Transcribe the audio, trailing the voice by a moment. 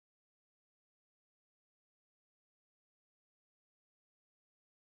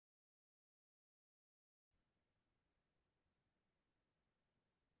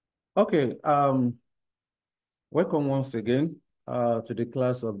Okay, welcome once again to the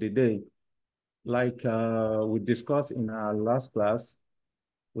class of the day. Like we discussed in our last class,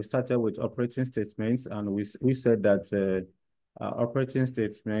 we started with operating statements, and we said that operating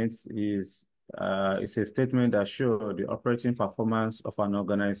statements is a statement that shows the operating performance of an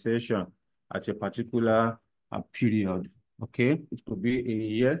organization at a particular period. Okay, it could be a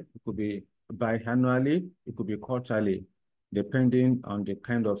year, it could be biannually, it could be quarterly, depending on the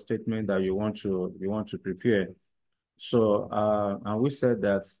kind of statement that you want to prepare. So, and we said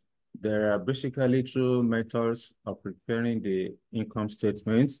that there are basically two methods of preparing the income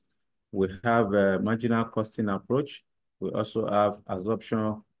statements. We have a marginal costing approach. We also have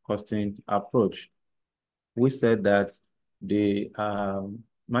absorption costing approach. We said that the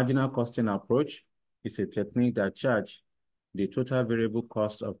marginal costing approach is a technique that charges the total variable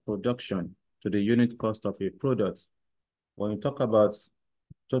cost of production to the unit cost of a product. When you talk about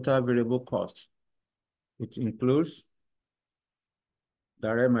total variable cost, it includes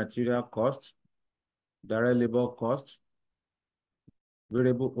direct material cost, direct labor cost,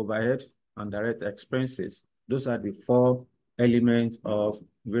 variable overhead, and direct expenses. Those are the four elements of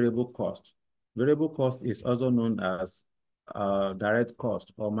variable cost. Variable cost is also known as direct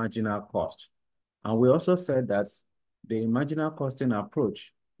cost or marginal cost. And we also said that the marginal costing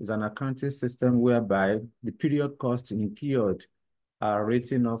approach is an accounting system whereby the period costs incurred are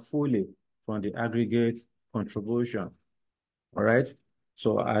written off fully from the aggregate contribution. All right.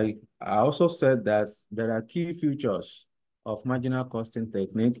 So I also said that there are key features of marginal costing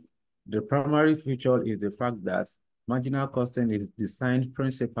technique. The primary feature is the fact that marginal costing is designed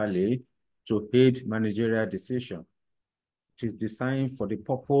principally to aid managerial decision. It is designed for the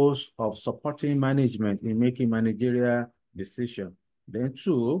purpose of supporting management in making managerial decision. Then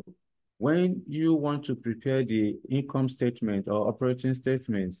two, when you want to prepare the income statement or operating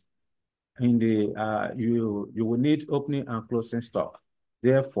statements, in the you will need opening and closing stock.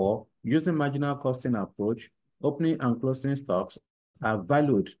 Therefore, using marginal costing approach, opening and closing stocks are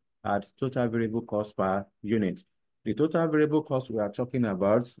valued at total variable cost per unit. The total variable cost we are talking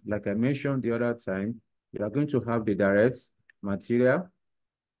about, like I mentioned the other time, you are going to have the direct material,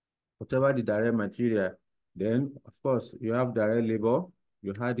 whatever the direct material. Then, of course, you have direct labor,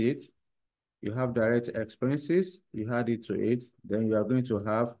 you had it, you have direct expenses, you add it to it, then you are going to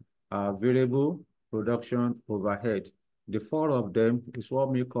have a variable production overhead. The four of them is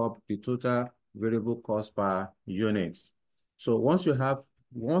what make up the total variable cost per unit. So once you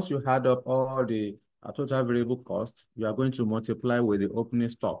add up all the total variable cost, you are going to multiply with the opening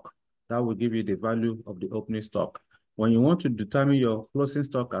stock. That will give you the value of the opening stock. When you want to determine your closing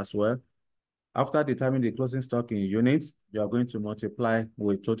stock as well, after determining the closing stock in units, you are going to multiply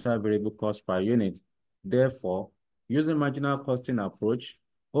with total variable cost per unit. Therefore, using marginal costing approach,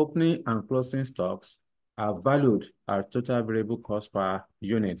 opening and closing stocks are valued at total variable cost per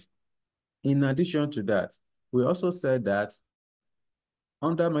unit. In addition to that, we also said that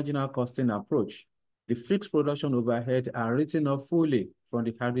under marginal costing approach, the fixed production overhead are written off fully from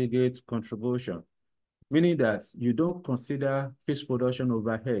the aggregate contribution, meaning that you don't consider fixed production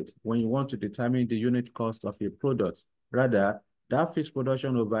overhead when you want to determine the unit cost of a product. Rather, that fixed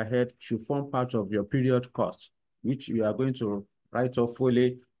production overhead should form part of your period cost, which you are going to write off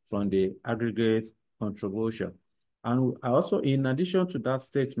fully from the aggregate contribution. And I also, in addition to that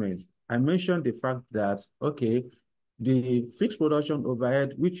statement, I mentioned the fact that, okay, the fixed production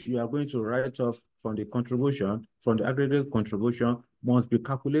overhead, which you are going to write off from the contribution, from the aggregate contribution, must be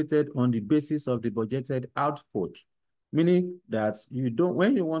calculated on the basis of the budgeted output, meaning that you don't,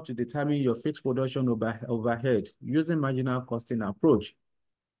 when you want to determine your fixed production overhead using marginal costing approach,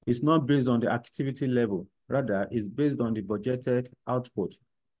 it's not based on the activity level, rather it's based on the budgeted output.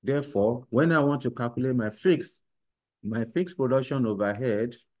 Therefore, when I want to calculate my fixed production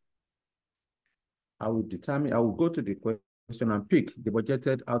overhead, I will go to the question and pick the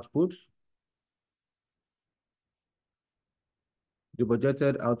budgeted output,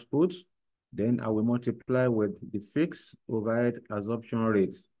 then I will multiply with the fixed overhead absorption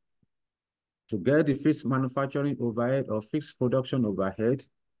rate. To get the fixed manufacturing overhead or fixed production overhead,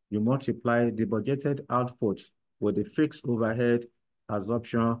 you multiply the budgeted output with the fixed overhead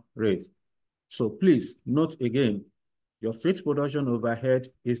absorption rate. So please note again, your fixed production overhead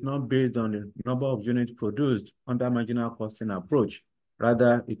is not based on the number of units produced under marginal costing approach.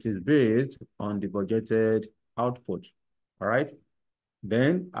 Rather, it is based on the budgeted output. All right.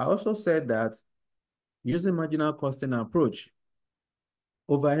 Then I also said that using marginal costing approach,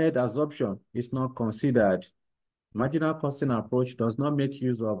 overhead absorption is not considered. Marginal costing approach does not make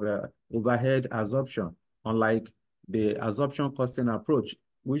use of overhead absorption, unlike the absorption costing approach,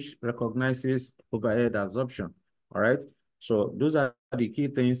 which recognizes overhead absorption. All right. So those are the key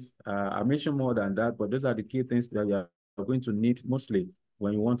things. I mentioned more than that, but those are the key things that you are going to need mostly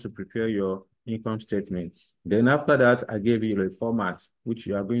when you want to prepare your income statement. Then after that, I gave you a format which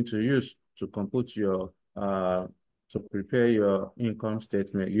you are going to use to compute your to prepare your income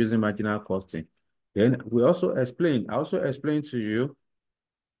statement using marginal costing. Then I also explained to you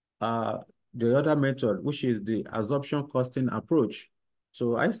uh, the other method, which is the absorption costing approach.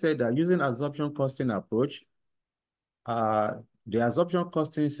 So I said that using absorption costing approach, uh, the absorption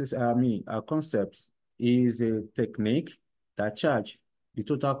costing concepts is a technique that charge the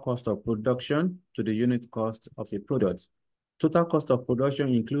total cost of production to the unit cost of a product. Total cost of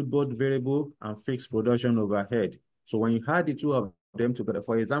production include both variable and fixed production overhead. So when you add the two of them together,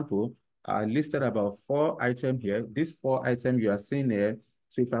 for example, I listed about 4 items here. These 4 items you are seeing here.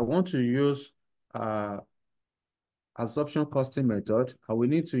 So if I want to use absorption costing method, I will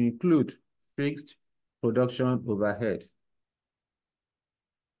need to include fixed production overhead.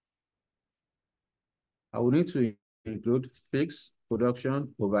 I will need to include fixed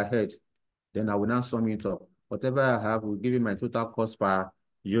production overhead. Then I will now sum it up. Whatever I have will give me my total cost per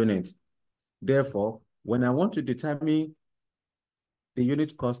unit. Therefore, when I want to determine the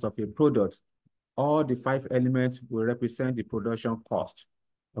unit cost of a product, all the 5 elements will represent the production cost.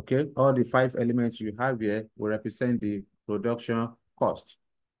 Okay, all the 5 elements you have here will represent the production cost.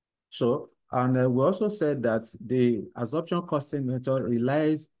 So, and we also said that the absorption costing method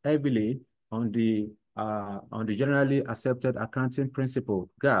relies heavily on the generally accepted accounting principle,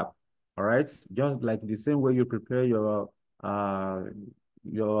 GAAP. All right, just like the same way you prepare your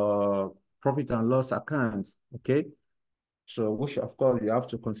profit and loss accounts. Okay, so which of course you have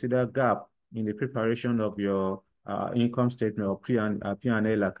to consider GAAP in the preparation of your income statement or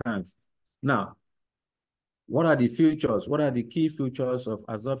P&L accounts. Now, what are the features? What are the key features of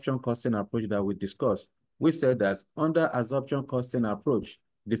absorption costing approach that we discussed? We said that under absorption costing approach,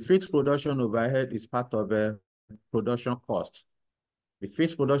 the fixed production overhead is part of a production cost. The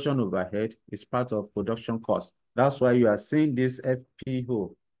fixed production overhead is part of production cost. That's why you are seeing this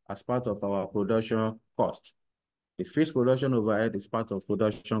FPO as part of our production cost. The fixed production overhead is part of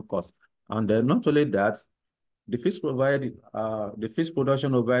production cost. And then not only that, the fixed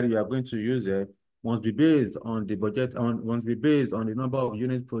production overhead you are going to use must be based on the must be based on the number of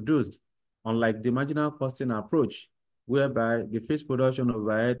units produced, unlike the marginal costing approach, whereby the fixed production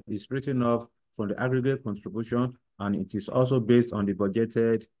overhead is written off from the aggregate contribution and it is also based on the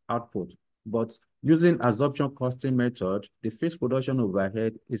budgeted output. But using absorption costing method, the fixed production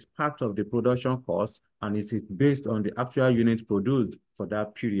overhead is part of the production cost and it is based on the actual units produced for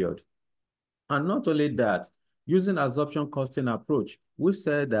that period. And not only that, using absorption costing approach, we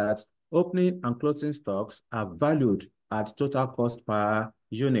said that opening and closing stocks are valued at total cost per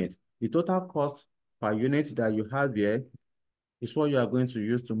unit. The total cost per unit that you have here is what you are going to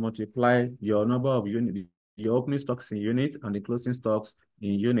use to multiply your number of units, your opening stocks in units and the closing stocks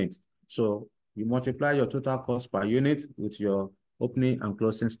in units. So you multiply your total cost per unit with your opening and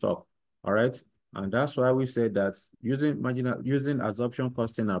closing stock. All right. And that's why we said that using absorption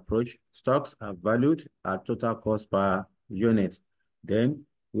costing approach, stocks are valued at total cost per unit. Then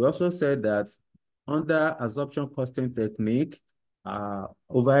we also said that under absorption costing technique,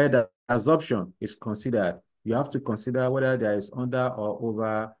 overhead absorption is considered. You have to consider whether there is under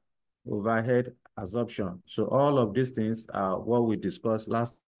or overhead absorption. So all of these things are what we discussed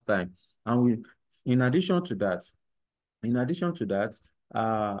last time. And in addition to that,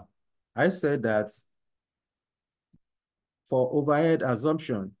 uh, I said that for overhead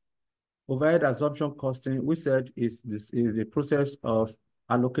absorption costing, we said is the process of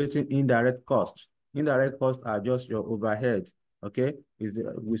allocating indirect costs. Indirect costs are just your overhead. Okay,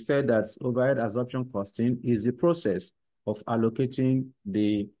 we said that overhead absorption costing is the process of allocating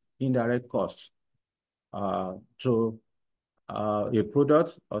the indirect costs to a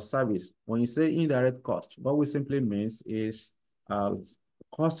product or service. When you say indirect cost, what we simply means is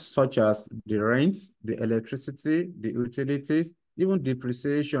costs such as the rent, the electricity, the utilities, even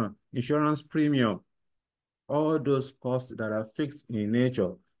depreciation, insurance premium, all those costs that are fixed in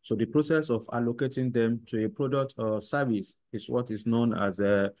nature. So the process of allocating them to a product or service is what is known as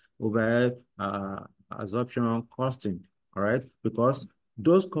a overhead absorption costing, all right? Because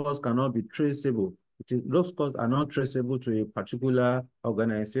those costs cannot be traceable. Those costs are not traceable to a particular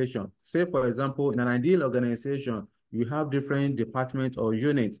organization. Say, for example, in an ideal organization, you have different departments or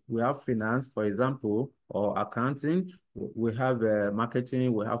units. We have finance, for example, or accounting. We have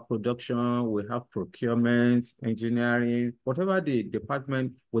marketing, we have production, we have procurement, engineering, whatever the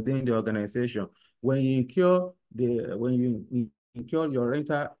department within the organization. When you incur your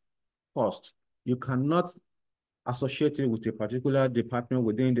rental cost, you cannot associate it with a particular department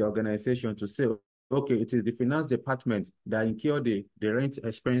within the organization to say, okay, it is the finance department that incur the rent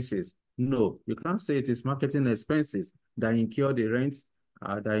expenses. No, you can't say it is marketing expenses that incur the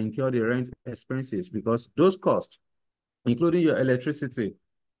rent expenses, because those costs, including your electricity,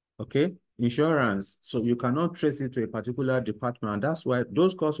 okay, insurance, so you cannot trace it to a particular department. And that's why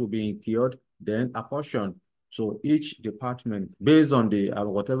those costs will be incurred, then apportioned to each department based on the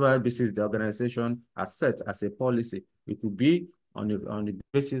whatever basis the organization has set as a policy. It could be on the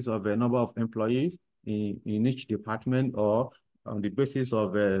basis of a number of employees in each department, or on the basis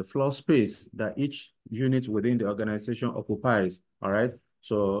of floor space that each unit within the organization occupies. All right.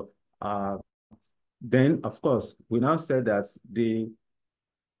 So then, of course, we now said that the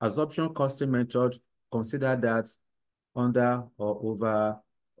absorption costing method consider that under or over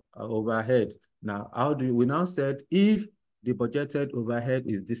overhead. Now, we now said if the budgeted overhead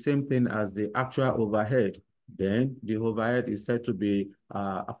is the same thing as the actual overhead, then the overhead is said to be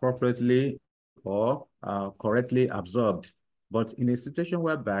appropriately or correctly absorbed. But in a situation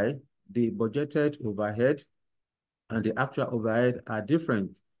whereby the budgeted overhead and the actual overhead are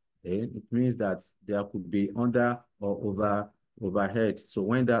different, then it means that there could be under or overhead. So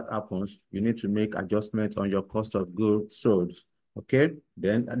when that happens, you need to make adjustment on your cost of goods sold. Okay,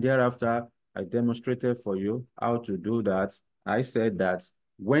 then thereafter, I demonstrated for you how to do that. I said that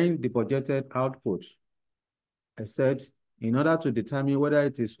when the budgeted output, I said in order to determine whether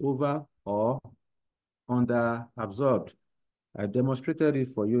it is over or under absorbed, I demonstrated it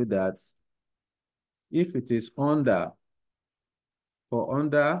for you that if it is under, for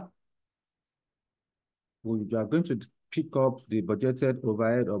under, we are going to pick up the budgeted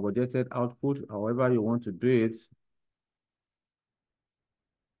overhead or budgeted output, however you want to do it.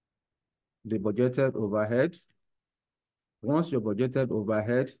 The budgeted overhead. Once your budgeted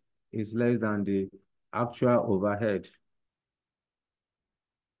overhead is less than the actual overhead,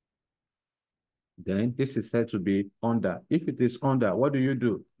 then this is said to be under. If it is under, what do?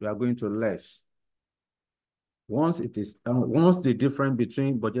 You are going to less. Once the difference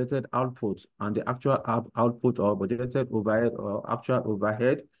between budgeted output and the actual output or budgeted overhead or actual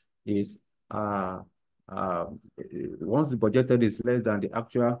overhead is once the budgeted is less than the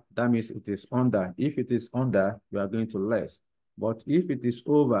actual, that means it is under. If it is under, you are going to less. But if it is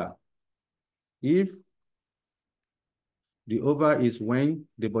over, if the over is when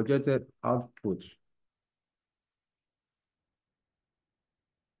the budgeted output,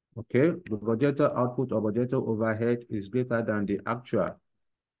 okay, the budgeted output or budgeted overhead is greater than the actual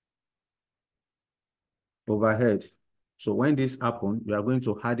overhead. So when this happens, we are going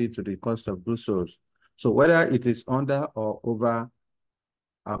to add it to the cost of goods sold. So whether it is under or over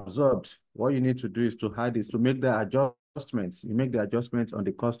absorbed, what you need to do is to add is to make the adjustments. You make the adjustment on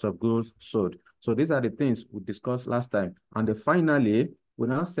the cost of goods sold. So these are the things we discussed last time. And then finally, we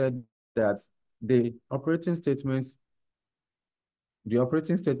now said that the operating statement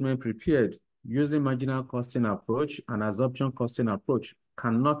prepared using marginal costing approach and absorption costing approach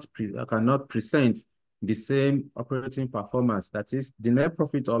cannot present the same operating performance. That is, the net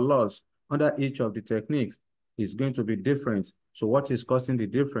profit or loss under each of the techniques is going to be different. So what is causing the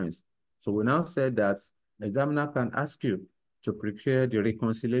difference? So we now said that the examiner can ask you to prepare the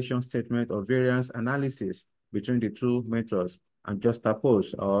reconciliation statement or variance analysis between the two methods and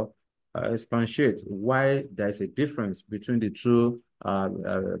juxtapose or expatiate why there is a difference between the two,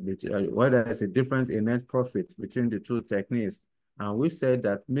 why there is a difference in net profit between the two techniques. And we said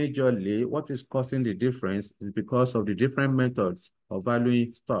that majorly what is causing the difference is because of the different methods of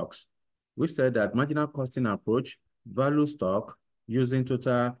valuing stocks. We said that marginal costing approach value stock using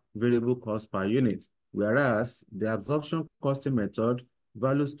total variable cost per unit, whereas the absorption costing method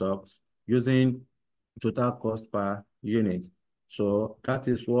value stocks using total cost per unit. So that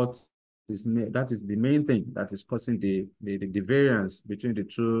is the main thing that is causing the variance between the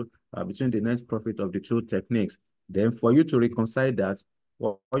two, between the net profit of the two techniques. Then for you to reconcile that,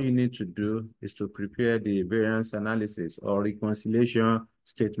 what you need to do is to prepare the variance analysis or reconciliation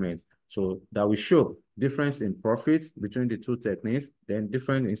statement. So that will show difference in profits between the two techniques, then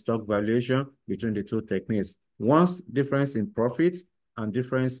difference in stock valuation between the two techniques. Once difference in profits and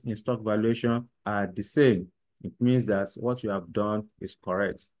difference in stock valuation are the same, it means that what you have done is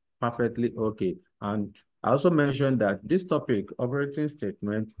correct, perfectly okay. And I also mentioned that this topic, operating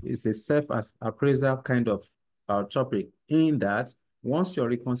statement, is a self-appraisal kind of topic, in that once your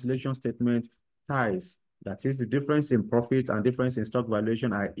reconciliation statement ties, that is the difference in profit and difference in stock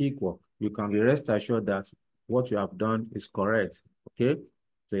valuation are equal, you can be rest assured that what you have done is correct, okay?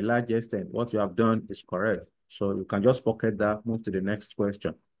 To a large extent, what you have done is correct. So you can just pocket that, move to the next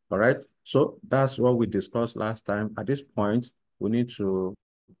question. All right. So that's what we discussed last time. At this point, we need to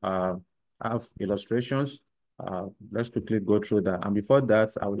have illustrations. Let's quickly go through that. And before that,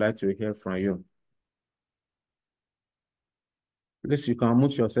 I would like to hear from you. Please, you can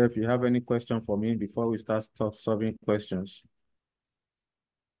unmute yourself if you have any question for me before we start solving questions.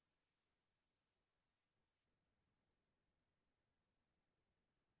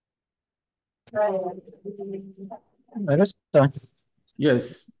 Hello, sir.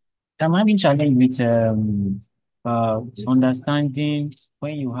 Yes. I'm having challenge with understanding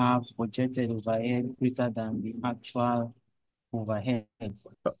when you have budgeted overhead greater than the actual overhead.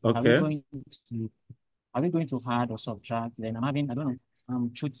 Are we Okay. going to are we going to add or subtract? Then I don't know,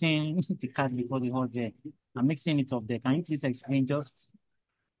 I'm shooting the card before the horse there. I'm mixing it up there. Can you please explain just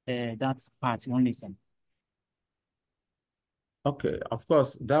that part only, sir? Okay. Of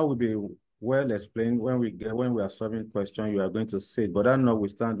course, that will be well explained when we are solving question. You are going to say, but that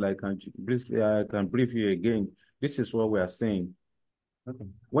notwithstanding, like I can brief you again. This is what we are saying. Okay.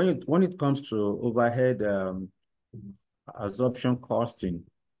 When it comes to overhead absorption costing,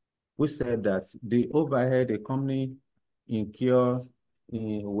 we said that the overhead a company incurs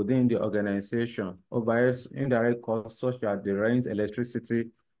within the organization, overheads, indirect costs such as the rent, electricity,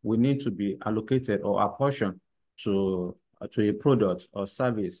 will need to be allocated or apportioned to a product or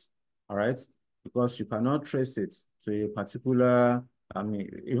service, all right? Because you cannot trace it to a particular, I mean,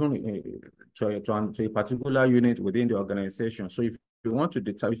 even to a particular unit within the organization. So if you want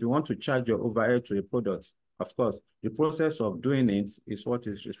to charge your overhead to a product, of course, the process of doing it is what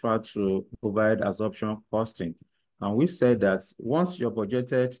is referred to overhead absorption costing. And we said that once your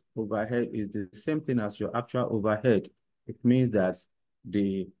budgeted overhead is the same thing as your actual overhead, it means that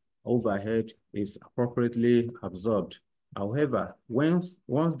the overhead is appropriately absorbed. However, once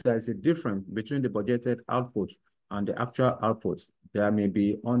there is a difference between the budgeted output and the actual output, there may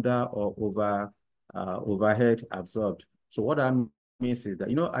be under or overhead absorbed. So what that means is that,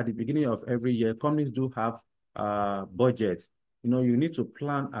 at the beginning of every year, companies do have budgets. You need to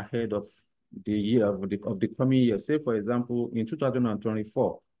plan ahead of the year of the coming year. Say, for example, in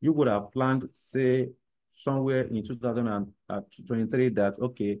 2024, you would have planned, say, somewhere in 2023 that,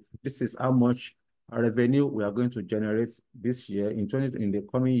 okay, this is how much revenue we are going to generate this year in the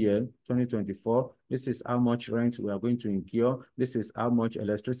coming year, 2024. This is how much rent we are going to incur. This is how much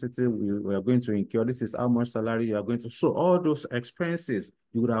electricity we are going to incur. This is how much salary you are going to. So all those expenses,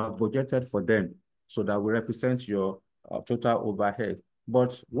 you would have budgeted for them. So that will represent your total overhead.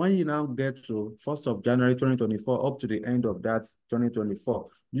 But when you now get to 1st of January 2024 up to the end of that 2024,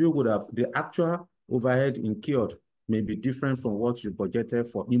 you would have the actual overhead incurred may be different from what you budgeted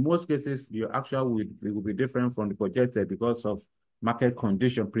for. In most cases, your actual will be different from the budgeted because of market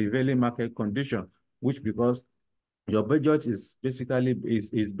condition, prevailing market condition, which because your budget is basically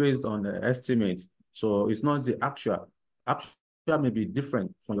is based on the estimates. So it's not the actual. Actual may be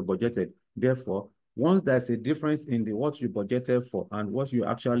different from the budgeted. Therefore, once there's a difference in the what you budgeted for and what you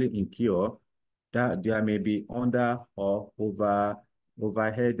actually incur, that there may be under or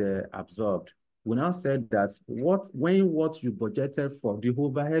overhead absorbed. We now said that when what you budgeted for, the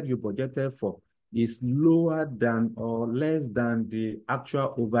overhead you budgeted for is lower than or less than the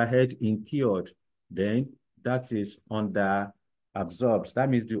actual overhead incurred, then that is under absorbed. That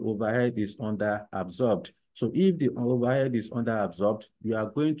means the overhead is under absorbed. So if the overhead is under absorbed, you are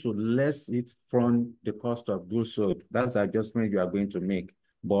going to less it from the cost of goods sold. That's the adjustment you are going to make.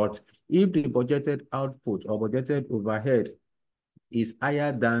 But if the budgeted output or budgeted overhead is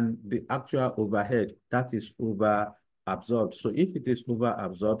higher than the actual overhead, that is over absorbed. So if it is over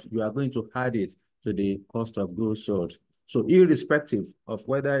absorbed, you are going to add it to the cost of goods sold. So irrespective of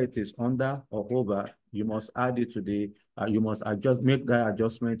whether it is under or over, you must add it to you must make that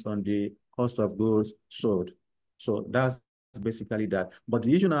adjustment on the cost of goods sold. So that's basically that. But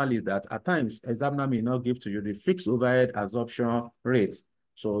the issue now is that at times, examiner may not give to you the fixed overhead absorption rates.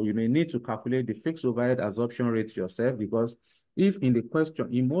 So you may need to calculate the fixed overhead absorption rate yourself, because if in the question,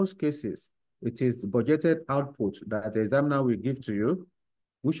 in most cases, it is the budgeted output that the examiner will give to you,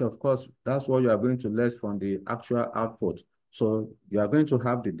 which of course, that's what you are going to less from the actual output. So you are going to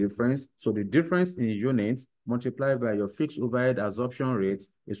have the difference. So the difference in units multiplied by your fixed overhead absorption rate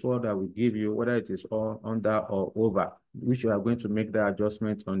is what that will give you, whether it is all under or over, which you are going to make the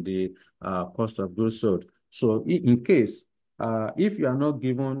adjustment on the cost of goods sold. So in case, if you are not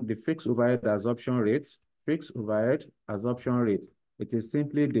given the fixed overhead absorption rates, fixed overhead absorption rate, it is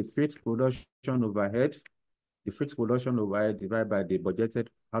simply the fixed production overhead divided by the budgeted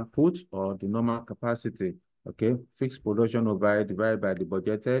output or the normal capacity. Okay, fixed production overhead divided by the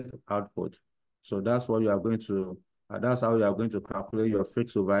budgeted output. So that's what you are going to, that's how you are going to calculate your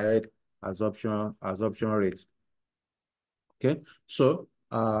fixed overhead absorption rate. Okay, so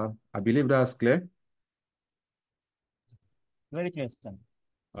I believe that's clear. Very clear, sir.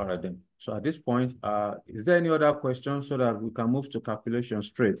 All right then. So at this point, is there any other question so that we can move to calculation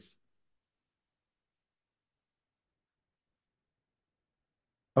straight?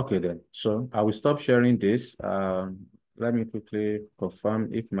 Okay then. So I will stop sharing this. Let me quickly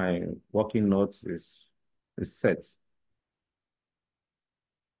confirm if my working notes is set.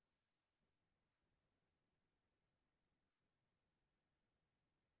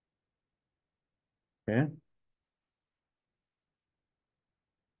 Okay.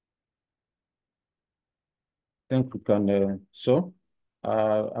 Think we can.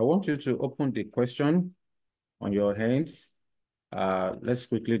 I want you to open the question on your hands. Let's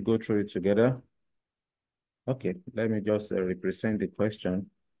quickly go through it together. Okay, let me just represent the question.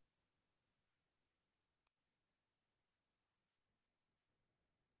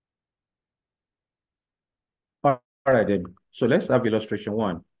 All right then. So let's have illustration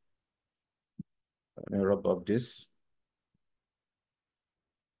one. Let me rub off this.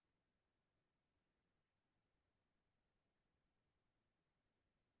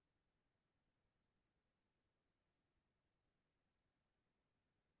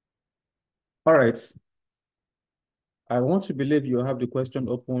 All right. I want to believe you have the question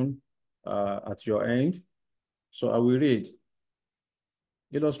open at your end. So I will read.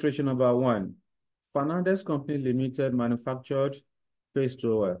 Illustration number one. Fernandez Company Limited manufactured face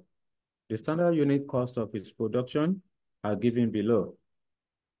towel. The standard unit cost of its production are given below.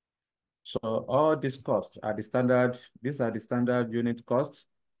 So all these costs are these are the standard unit costs.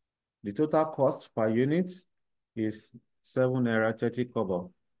 The total cost per unit is 7 naira 30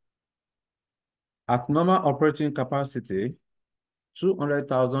 kobo. At normal operating capacity,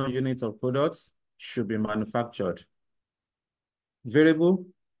 200,000 units of products should be manufactured. Variable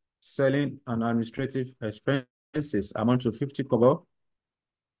selling and administrative expenses amount to 50 kobo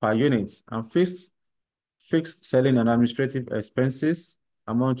per unit, and fixed selling and administrative expenses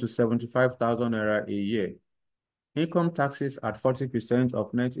amount to 75,000 naira a year. Income taxes at 40%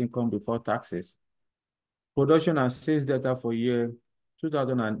 of net income before taxes. Production and sales data for year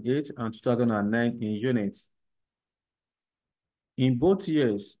 2008 and 2009 in units. In both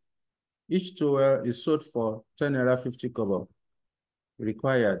years, each towel is sold for 10 naira 50 kobo.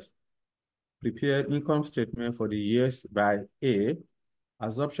 Required. Prepare income statement for the years by A,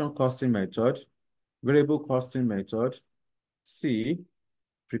 absorption costing method, variable costing method. C,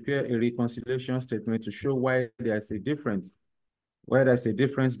 prepare a reconciliation statement to show why there's a difference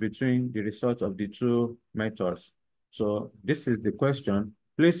between the result of the two methods. So this is the question.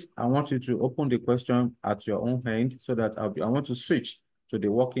 Please, I want you to open the question at your own hand so that I want to switch to the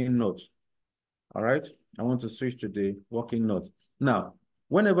working notes. All right, I want to switch to the working notes. Now,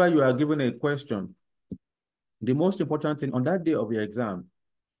 whenever you are given a question, the most important thing on that day of your exam,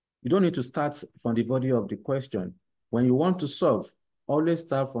 you don't need to start from the body of the question. When you want to solve, always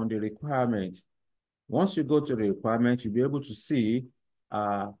start from the requirements. Once you go to the requirements, you'll be able to see,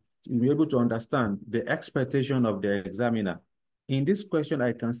 you'll be able to understand the expectation of the examiner. In this question,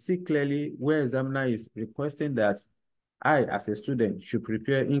 I can see clearly where examiner is requesting that I, as a student, should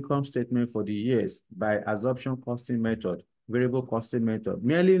prepare income statement for the years by absorption costing method, variable costing method.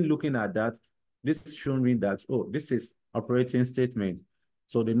 Merely looking at that, this should mean that, oh, this is operating statement.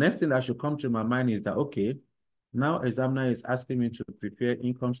 So the next thing that should come to my mind is that, okay, now examiner is asking me to prepare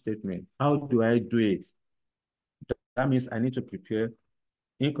income statement. How do I do it? That means I need to prepare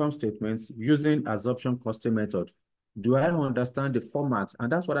income statements using absorption costing method. Do I understand the format?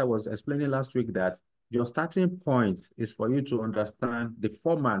 And that's what I was explaining last week, that your starting point is for you to understand the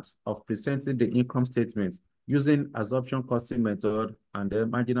format of presenting the income statements using absorption costing method and the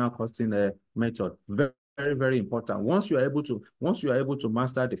marginal costing method. Very, very, very important. Once you are able to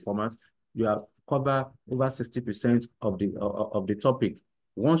master the format, you have covered over 60% of the topic.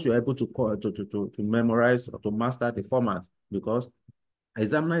 Once you're able to memorize or to master the format, because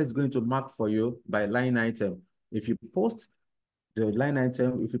examiner is going to mark for you by line item. If you post the line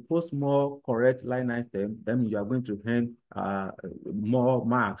item, if you post more correct line item, then you are going to earn more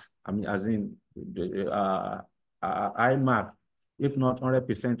marks. I mean, as in high mark, if not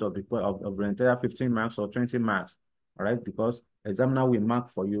 100% of the entire 15 marks or 20 marks. All right, because examiner will mark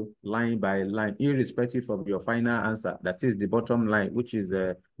for you line by line, irrespective of your final answer. That is the bottom line, which is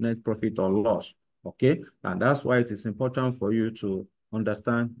net profit or loss. Okay, and that's why it is important for you to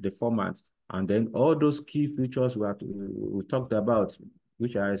understand the format. And then all those key features we talked about,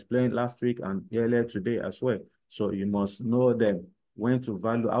 which I explained last week and earlier today as well. So you must know them, how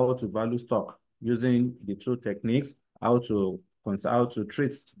to value stock, using the two techniques, how to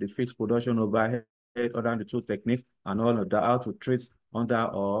treat the fixed production overhead under the two techniques, and all of that, how to treat under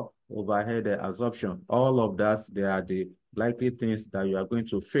or overhead absorption. All of that, they are the likely things that you are going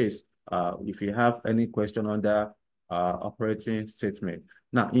to face if you have any question under operating statement.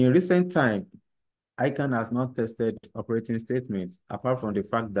 Now, in recent time, ICANN has not tested operating statements, apart from the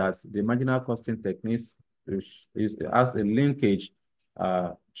fact that the marginal costing techniques has a linkage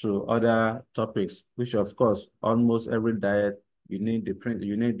to other topics, which of course, almost every diet, you need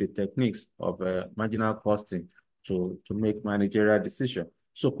the techniques of marginal costing to make managerial decision.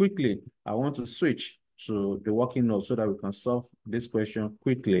 So quickly, I want to switch to the working note so that we can solve this question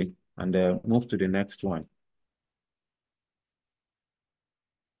quickly and move to the next one.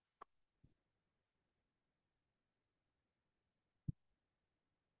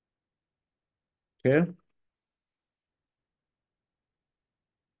 Okay.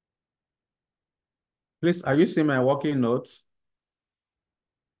 Please, are you seeing my working notes?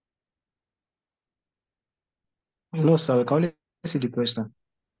 No, sir, we can only see the question.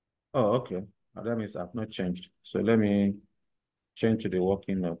 Oh, okay. That means I've not changed. So let me change to the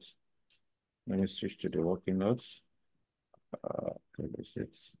working notes. Let me switch to the working notes.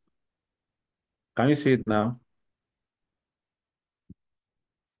 Can you see it now?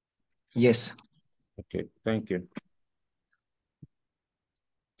 Yes. Okay, thank you.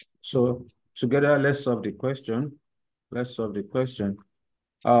 So together, let's solve the question. Let's solve the question.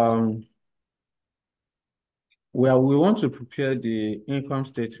 Well, we want to prepare the income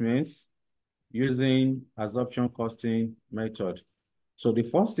statements using absorption costing method. So the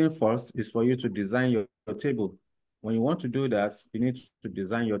first thing first is for you to design your table. When you want to do that, you need to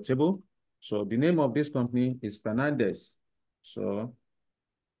design your table. So the name of this company is Fernandez. So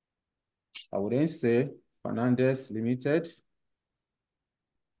I would then say Fernandez Limited.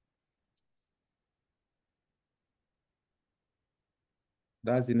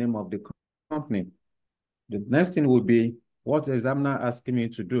 That's the name of the company. The next thing would be what the examiner asking me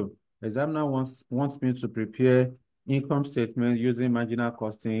to do. The examiner wants me to prepare income statement using marginal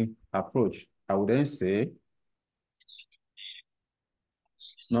costing approach. I would then say,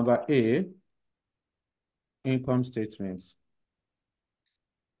 number A, income statements.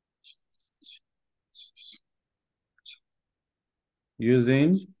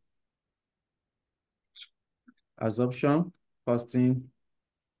 Using absorption costing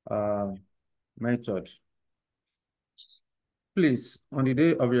method. Please, on the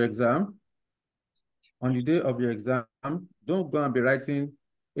day of your exam, don't go and be writing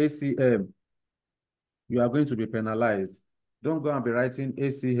ACM. You are going to be penalized. Don't go and be writing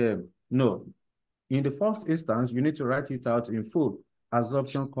ACM. No. In the first instance, you need to write it out in full,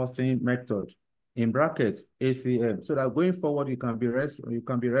 absorption costing method, in brackets, ACM, so that going forward, you can be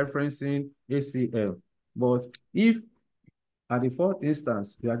referencing ACM. But if at the fourth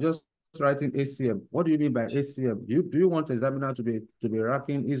instance, you are just writing ACM, what do you mean by ACM? Do you want the examiner to be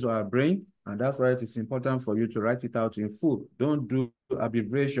racking his or her brain? And that's why it is important for you to write it out in full. Don't do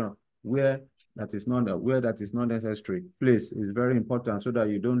abbreviation where that is not necessary. Please, it's very important so that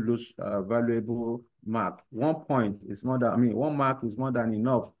you don't lose valuable mark. 1 point is more than, 1 mark is more than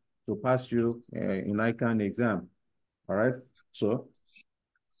enough to pass you in ICANN exam. All right, so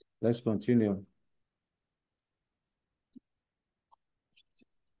let's continue.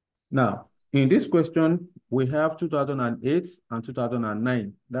 Now, in this question, we have 2008 and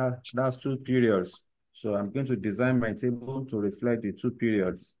 2009. That's 2 periods. So I'm going to design my table to reflect the 2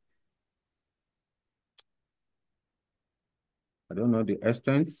 periods. I don't know the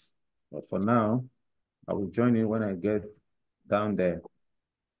extents, but for now, I will join in when I get down there.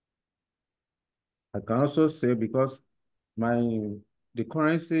 I can also say, because the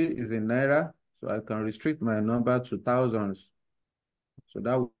currency is in Naira, so I can restrict my number to thousands. So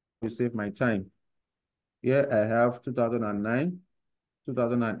that will save my time. Here I have 2009,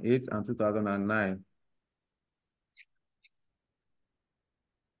 2008, and 2009.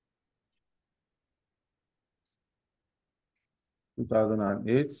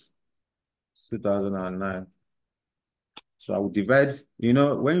 2008, 2009. So I will divide,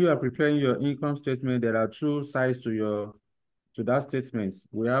 when you are preparing your income statement, there are 2 sides to that statement.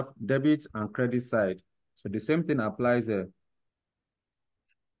 We have debit and credit side. So the same thing applies there.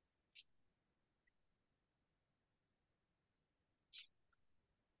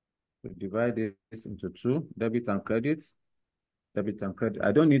 We divide this into 2, debit and credit. Debit and credit.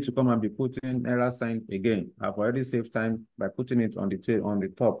 I don't need to come and be putting error sign again. I've already saved time by putting it on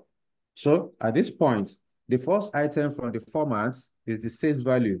the top. So at this point, the first item from the format is the sales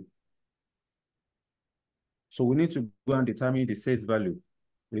value. So we need to go and determine the sales value.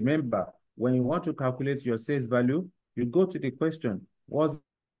 Remember, when you want to calculate your sales value, you go to the question, what's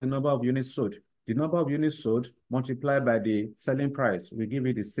the number of units sold? The number of units sold multiplied by the selling price will give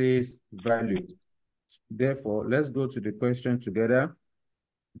you the sales value. Therefore, let's go to the question together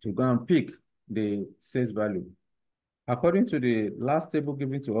to go and pick the sales value. According to the last table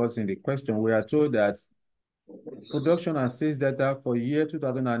given to us in the question, we are told that production and sales data for year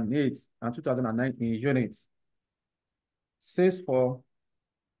 2008 and 2009 in units. Sales for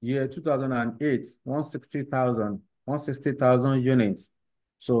year 2008, 160,000 units.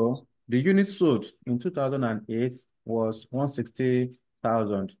 So the units sold in 2008 was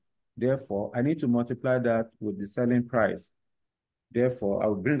 160,000. Therefore, I need to multiply that with the selling price. Therefore, I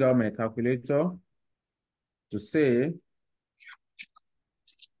will bring out my calculator to say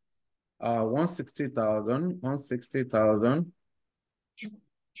 160,000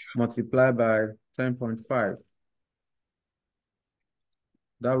 multiplied by 10.5.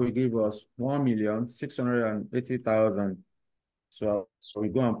 That will give us 1,680,000. So we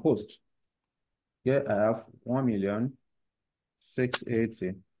go and post. Here I have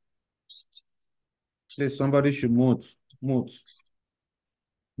 1,680,000. Please, somebody should mute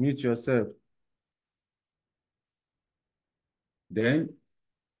yourself. Then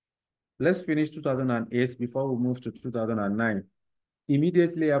let's finish 2008 before we move to 2009.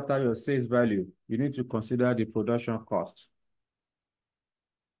 Immediately after your sales value, you need to consider the production cost.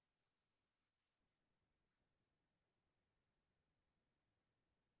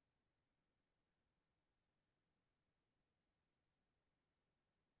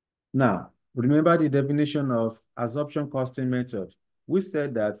 Now, remember the definition of absorption costing method. We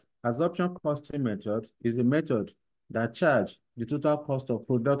said that absorption costing method is a method that charges the total cost of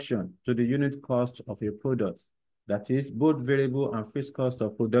production to the unit cost of a product. That is both variable and fixed cost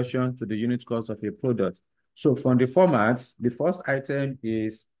of production to the unit cost of a product. So from the formats, the first item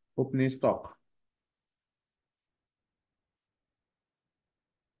is opening stock.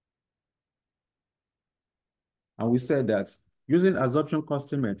 And we said that using absorption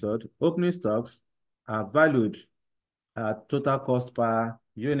costing method, opening stocks are valued at total cost per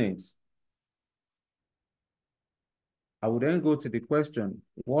unit. I will then go to the question,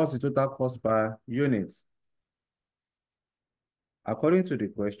 what's the total cost per unit? According to the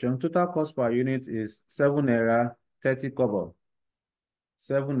question, total cost per unit is 7 naira 30 kobo.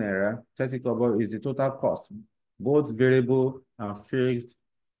 7 naira 30 kobo is the total cost, both variable and fixed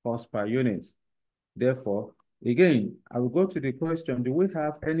cost per unit. Therefore, again, I will go to the question, do we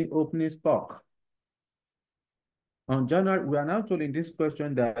have any opening stock? On January, we are now told in this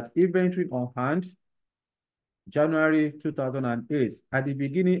question that inventory on hand, January 2008. At the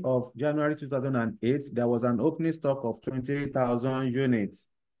beginning of January 2008, there was an opening stock of 28,000 units.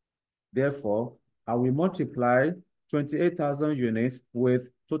 Therefore, I will multiply 28,000 units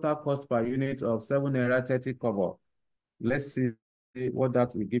with total cost per unit of 7 naira 30 kobo. Let's see what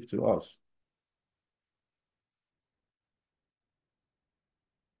that will give to us.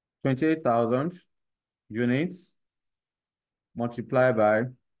 28,000 units multiplied by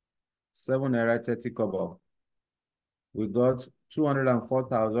 7 naira 30 kobo. We got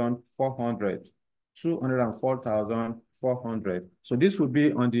 204,400. 204,400. So this would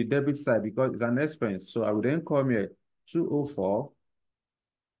be on the debit side because it's an expense. So I would then come here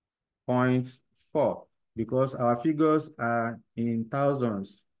 204.4 because our figures are in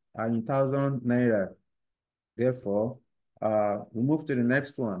thousands, are in 1,000 naira. Therefore, we move to the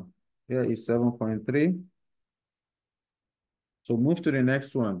next one. Here is 7.3. So move to the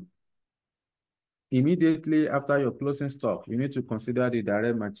next one. Immediately after your closing stock, you need to consider the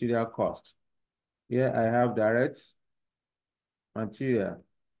direct material cost. Here I have direct material.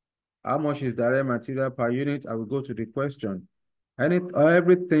 How much is direct material per unit? I will go to the question.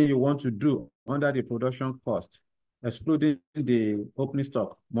 Everything you want to do under the production cost, excluding the opening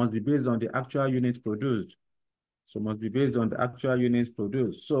stock, must be based on the actual units produced. So must be based on the actual units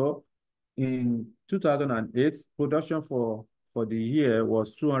produced. So in 2008, production for the year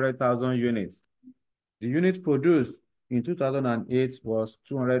was 200,000 units. The units produced in 2008 was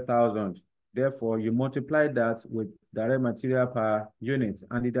 200,000. Therefore, you multiply that with direct material per unit,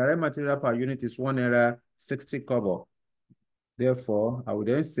 and the direct material per unit is 1 naira 60 kobo. Therefore, I would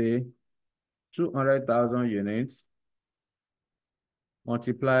then say 200,000 units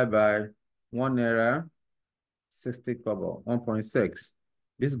multiplied by 1 naira 60 kobo, 1.6.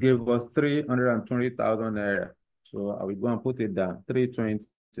 This gave us 320,000 naira. So I will go and put it down, 320.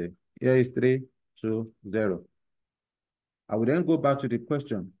 Here is 320. I will then go back to the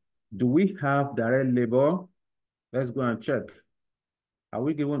question. Do we have direct labor? Let's go and check. Are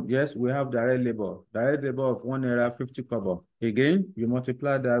we given? Yes, we have direct labor. Direct labor of 1 naira 50 kobo. Again, you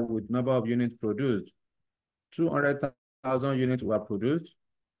multiply that with number of units produced. 200,000 units were produced,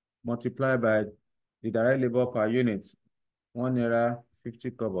 multiplied by the direct labor per unit, 1 naira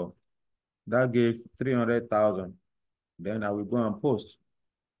 50 kobo. That gives 300,000. Then I will go and post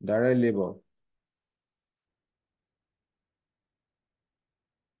direct labor.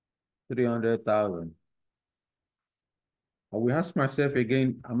 300,000. I will ask myself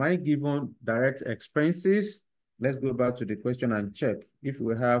again, am I given direct expenses? Let's go back to the question and check if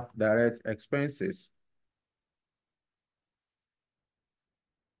we have direct expenses.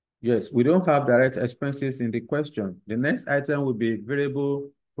 Yes, we don't have direct expenses in the question. The next item will be variable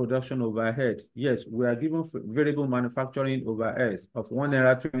production overhead. Yes, we are given variable manufacturing overheads of 1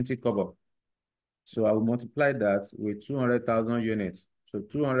 naira 20 kobo. So I will multiply that with 200,000 units. So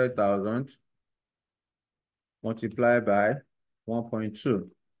 200,000 multiplied by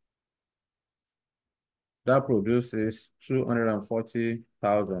 1.2. That produces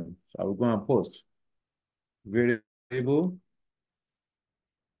 240,000. So I will go and post variable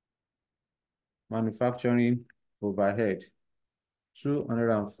manufacturing overhead,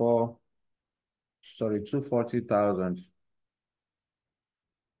 240,000.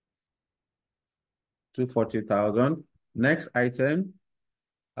 240,000. Next item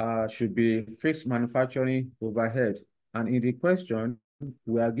should be fixed manufacturing overhead. And in the question,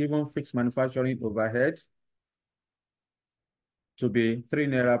 we are given fixed manufacturing overhead to be 3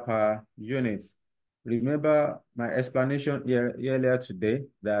 naira per unit. Remember my explanation earlier today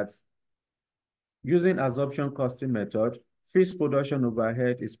that using absorption costing method, fixed production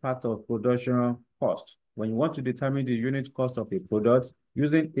overhead is part of production cost. When you want to determine the unit cost of a product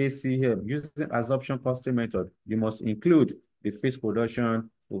using ACM, using absorption costing method, you must include the fixed production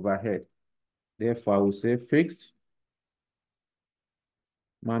overhead. Therefore, I will say fixed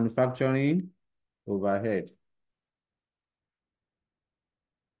manufacturing overhead.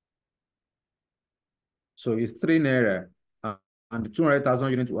 So it's 3 naira and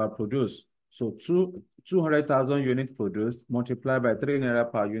 200,000 units were produced. So 200,000 units produced multiplied by 3 naira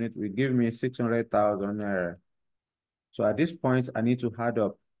per unit will give me 600,000 naira. So at this point, I need to add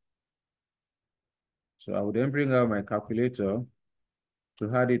up. So I will then bring out my calculator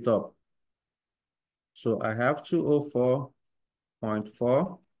to add it up. So I have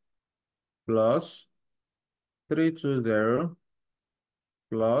 204.4 plus 320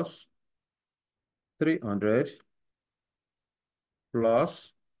 plus 300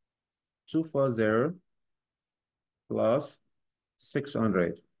 plus 240 plus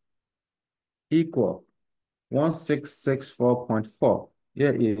 600 equal 1664.4.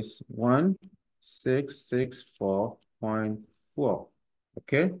 Here is 1664.4.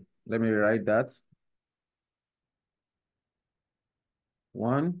 Okay, let me write that.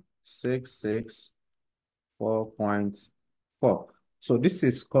 1664.4. So this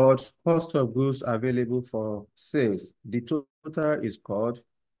is called cost of goods available for sales. The total is called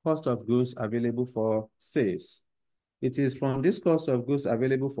cost of goods available for sales. It is from this cost of goods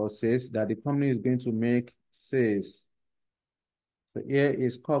available for sales that the company is going to make sales. So here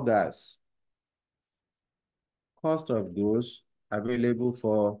is COGS, cost of goods available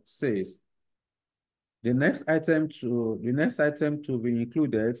for sales. The next item to be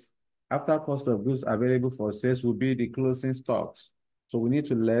included after cost of goods available for sales will be the closing stocks. So we need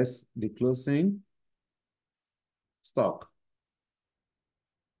to less the closing stock.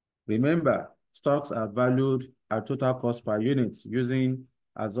 Remember, stocks are valued at total cost per unit using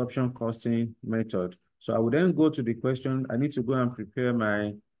absorption costing method. So I will then go to the question. I need to go and prepare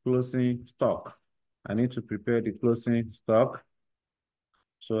my closing stock. I need to prepare the closing stock.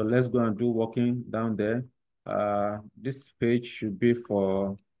 So let's go and do working down there. This page should be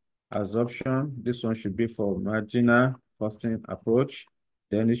for absorption. This one should be for marginal costing approach.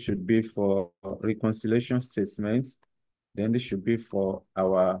 Then it should be for reconciliation statements. Then this should be for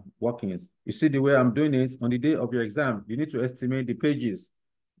our workings. You see the way I'm doing it, on the day of your exam, you need to estimate the pages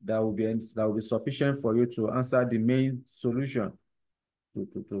that will be sufficient for you to answer the main solution,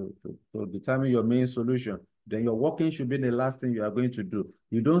 to determine your main solution. Then your working should be the last thing you are going to do.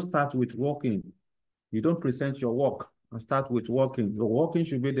 You don't start with working. You don't present your work and start with working. Your working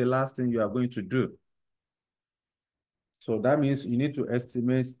should be the last thing you are going to do. So that means you need to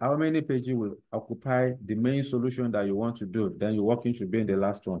estimate how many pages will occupy the main solution that you want to do. Then your working should be in the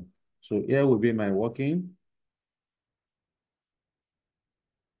last one. So here will be my working.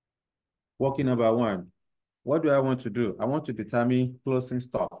 Working number 1. What do I want to do? I want to determine closing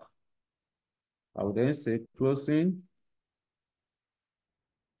stock. I will then say closing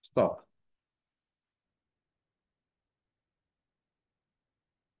stock.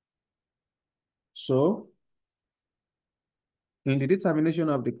 So in the determination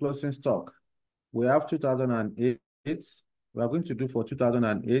of the closing stock, we have 2008. We are going to do for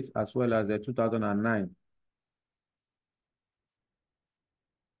 2008 as well as 2009.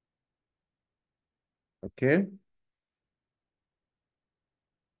 Okay.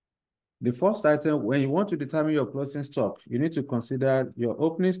 The first item, when you want to determine your closing stock, you need to consider your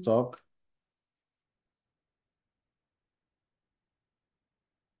opening stock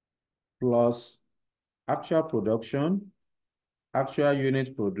plus actual production, actual units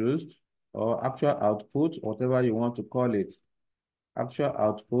produced, or actual output, whatever you want to call it, actual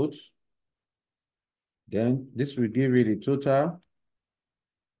output. Then this will give you the total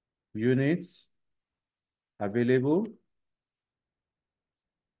units available.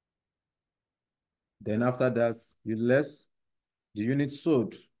 Then after that, you less the units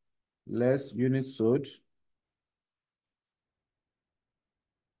sold, less units sold.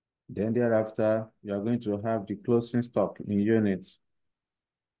 Then thereafter, you are going to have the closing stock in units.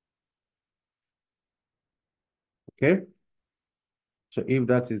 Okay. So if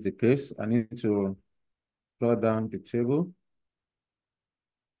that is the case, I need to draw down the table.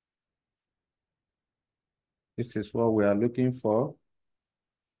 This is what we are looking for.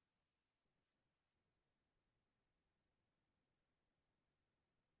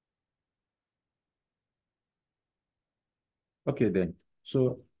 Okay, then.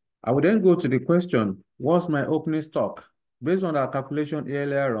 So I will then go to the question, what's my opening stock? Based on our calculation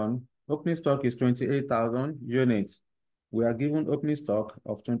earlier on, opening stock is 28,000 units. We are given opening stock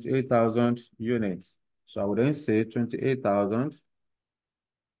of 28,000 units. So I would then say 28,000.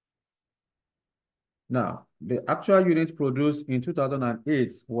 Now, the actual unit produced in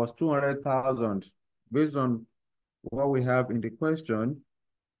 2008 was 200,000. Based on what we have in the question,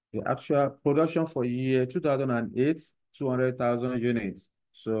 the actual production for year 2008, 200,000 units.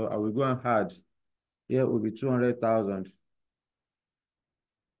 So I will go and add. Here will be 200,000.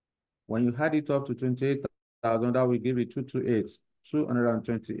 When you add it up to 28,000, that will give you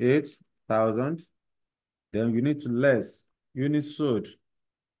 228,000. Then you need to less units sold.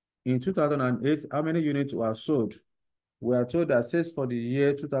 In 2008, how many units were sold? We are told that sales for the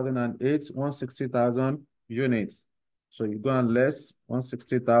year 2008, 160,000 units. So you go and less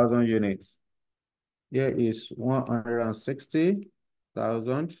 160,000 units. Here is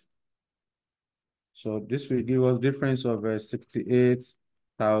 160,000. So this will give us difference of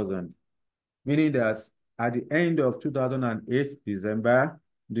 68,000. Meaning that at the end of 2008, December,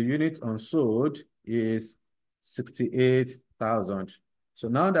 the unit unsold is 68,000. So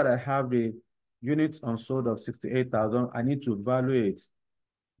now that I have the units unsold of 68,000, I need to evaluate.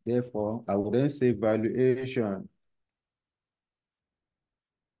 Therefore, I will then say valuation.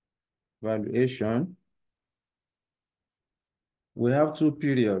 Valuation. We have two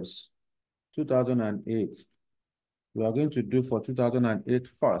periods, 2008. We are going to do for 2008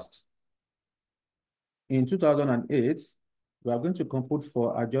 first. In 2008, we are going to compute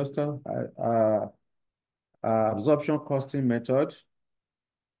for absorption costing method.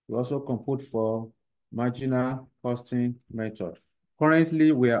 We also compute for marginal costing method.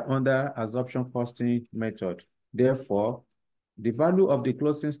 Currently, we are under absorption costing method. Therefore, the value of the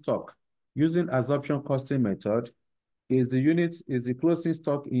closing stock using absorption costing method is the closing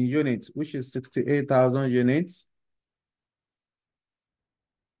stock in units, which is 68,000 units,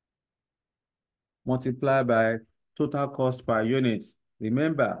 multiplied by total cost per unit.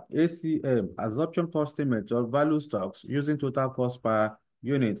 Remember, ACM, absorption costing method, value stocks using total cost per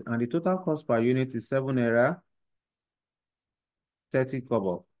unit, and the total cost per unit is 7 naira 30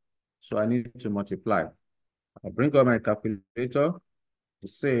 kobo. So I need to multiply. I bring up my calculator to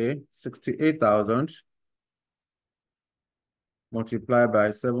say 68,000 multiplied by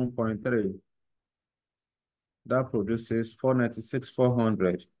 7.3. That produces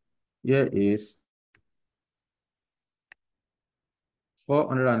 496,400. Here is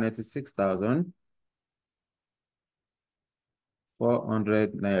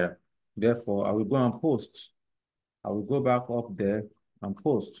 496,400 naira. Therefore, I will go and post. I will go back up there and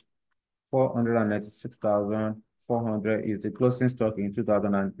post. 496,400 is the closing stock in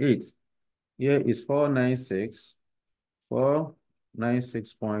 2008. Here is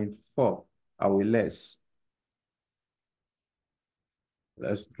 496.4. I will less.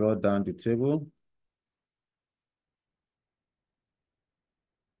 Let's draw down the table.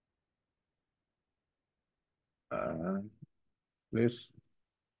 Please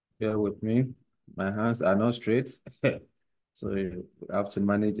bear with me. My hands are not straight. So you have to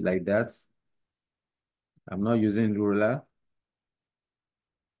manage like that. I'm not using ruler.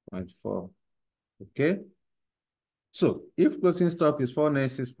 0.4. Okay. So if closing stock is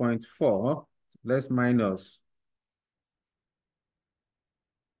 496.4, let's minus.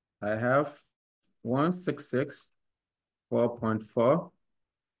 I have 166.4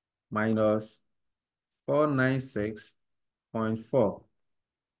 minus 496.4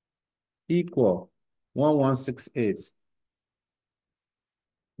 equal 1168.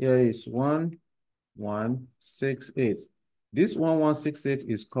 Here is 1168. This 1168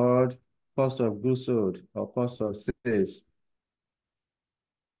 is called cost of goods sold or cost of sales.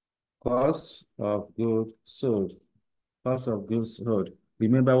 Cost of goods sold. Cost of goods sold.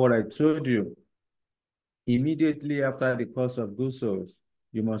 Remember what I told you. Immediately after the cost of goods sold,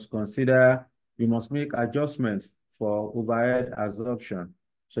 you must make adjustments for overhead absorption.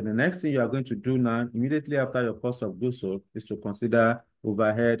 So the next thing you are going to do now, immediately after your cost of goods sold, is to consider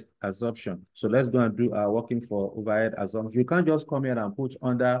overhead absorption. So let's go and do our working for overhead absorption. You can't just come here and put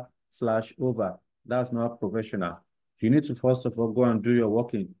under / over. That's not professional. You need to first of all go and do your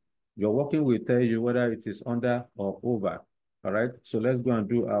working. Your working will tell you whether it is under or over. All right. So let's go and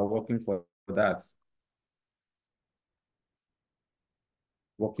do our working for that.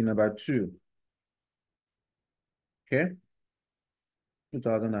 Working number 2. Okay.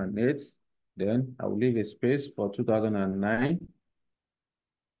 2008. Then I will leave a space for 2009.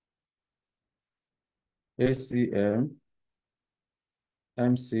 ACM,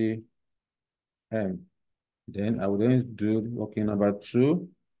 MCM. Then I will then do working number 2,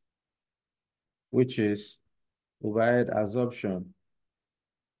 which is overhead absorption.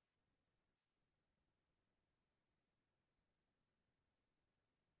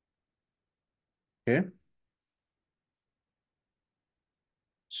 Okay.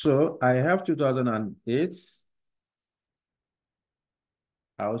 So I have 2008.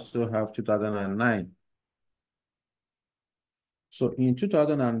 I also have 2009. So in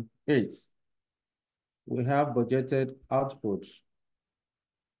 2008, we have budgeted outputs.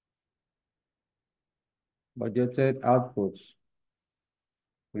 Budgeted outputs.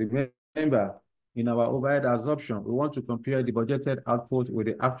 Remember, in our overhead absorption, we want to compare the budgeted output with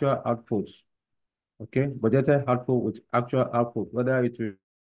the actual output. Okay, budgeted output with actual output, whether it will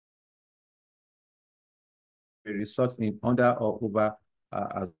result in under or over.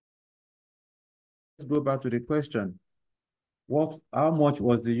 Let's go back to the question. How much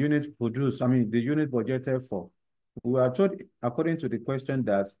was the unit produced? I mean, the unit budgeted for. We are told, according to the question,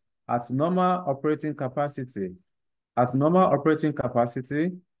 that at normal operating capacity,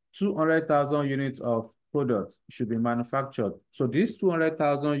 200,000 units of product should be manufactured. So these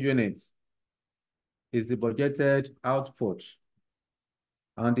 200,000 units is the budgeted output.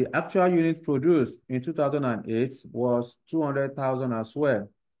 And the actual unit produced in 2008 was 200,000 as well.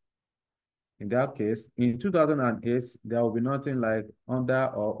 In that case, in 2008, there will be nothing like under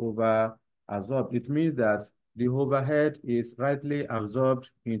or over absorbed. It means that the overhead is rightly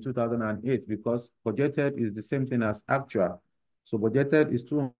absorbed in 2008 because budgeted is the same thing as actual. So budgeted is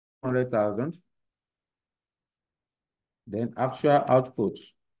 200,000. Then actual output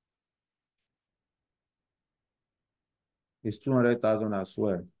is 200,000 as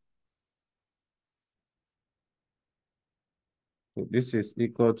well. So this is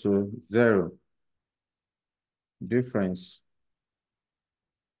equal to 0. Difference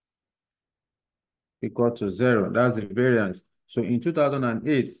equal to 0. That's the variance. So in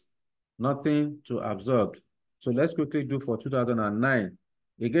 2008, nothing to absorb. So let's quickly do for 2009.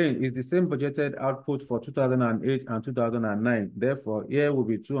 Again, it's the same budgeted output for 2008 and 2009. Therefore, here will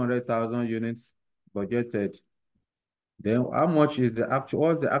be 200,000 units budgeted. Then how much is the actual,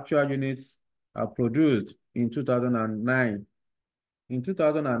 what's the actual units produced in 2009? In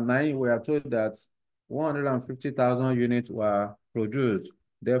 2009, we are told that 150,000 units were produced.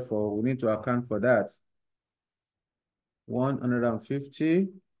 Therefore, we need to account for that.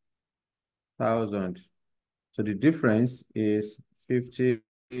 150,000. So the difference is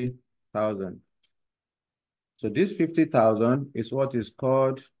 50,000. So this 50,000 is what is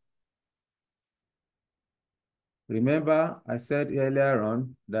called, remember I said earlier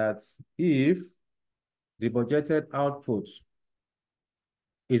on that if the budgeted output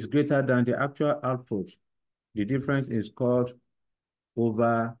is greater than the actual output, the difference is called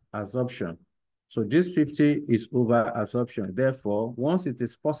over absorption. So this 50 is over absorption. Therefore, once it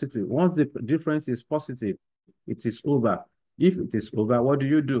is positive, once the difference is positive, it is over. If it is over, what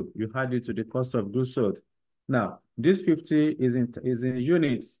do? You add it to the cost of goods sold. Now, this 50 is in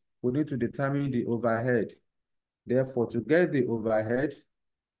units. We need to determine the overhead. Therefore, to get the overhead,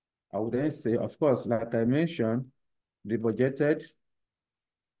 I would then say, of course, like I mentioned, the budgeted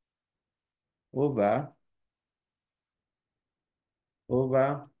over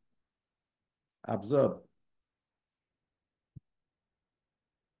absorb.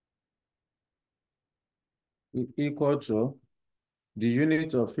 equal to the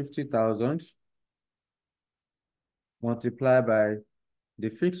unit of 50,000 multiplied by the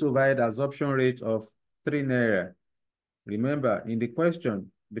fixed overhead absorption rate of 3 naira. Remember, in the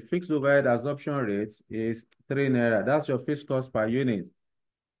question, the fixed overhead absorption rate is 3 naira. That's your fixed cost per unit.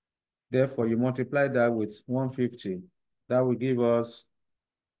 Therefore, you multiply that with 150. That will give us,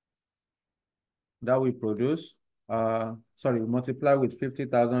 that will produce, multiply with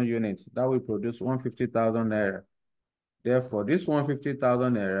 50,000 units. That will produce 150,000 naira. Therefore, this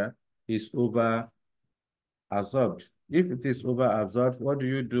 150,000 naira is over absorbed. If it is over absorbed, what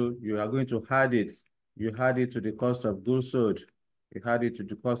do? You are going to add it. You add it to the cost of goods sold. You add it to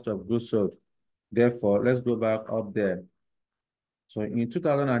the cost of goods sold. Therefore, let's go back up there. So in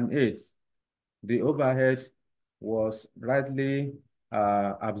 2008, the overhead was rightly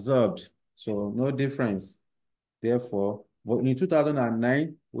absorbed. So no difference. Therefore, but in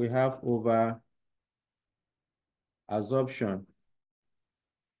 2009, we have over absorption.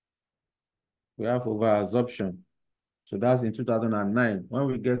 We have over absorption. So that's in 2009. When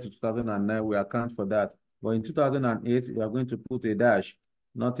we get to 2009, we account for that. But in 2008, we are going to put a dash,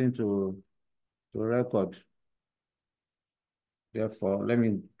 nothing to record. Therefore, let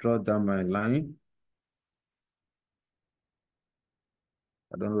me draw down my line.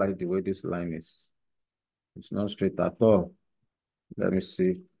 I don't like the way this line is. It's not straight at all. Let me see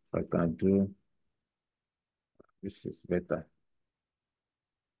if I can do. This is better.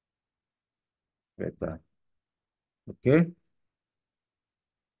 Better. Okay.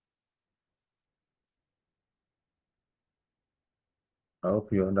 I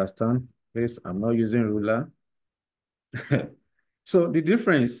hope you understand. Please, I'm not using ruler. So the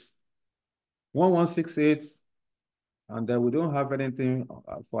difference, 1168, and then we don't have anything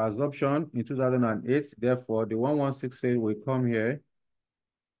for absorption in 2008. Therefore, the 1168 will come here.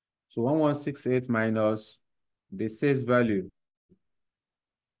 So 1168 minus the sales value.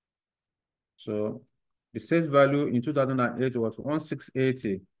 So the sales value in 2008 was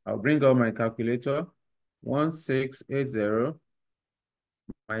 1680. I'll bring out my calculator. 1680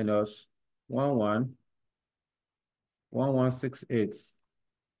 minus 1168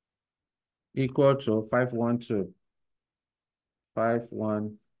 equal to 512.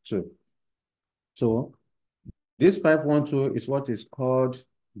 512. So this 512 is what is called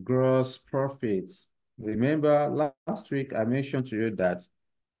gross profits. Remember, last week I mentioned to you that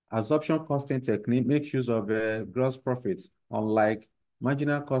absorption costing technique makes use of gross profits, unlike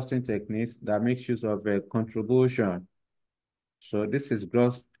marginal costing techniques that makes use of contribution. So this is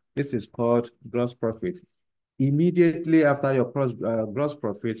called gross profit. Immediately after your gross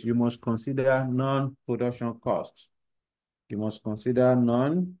profit, you must consider non-production costs. You must consider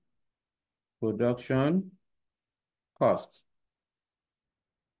non-production costs.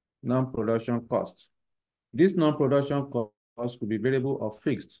 Non-production costs. This non-production cost could be variable or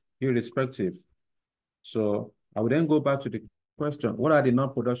fixed, irrespective. So I will then go back to the question, what are the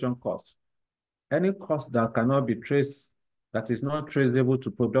non-production costs? Any cost that cannot be traced, that is not traceable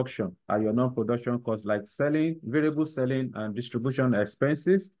to production, are your non-production costs, like selling, variable selling and distribution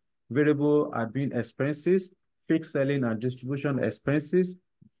expenses, variable admin expenses, fixed selling and distribution expenses,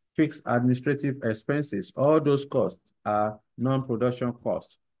 fixed administrative expenses. All those costs are non-production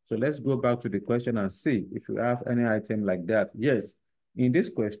costs. So let's go back to the question and see if you have any item like that. Yes, in this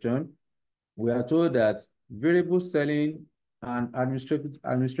question, we are told that variable selling and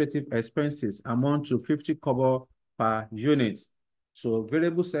administrative expenses amount to 50 kobo per unit. So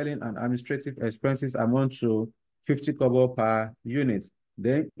variable selling and administrative expenses amount to 50 kobo per unit.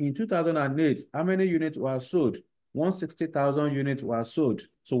 Then in 2008, how many units were sold? 160,000 units were sold.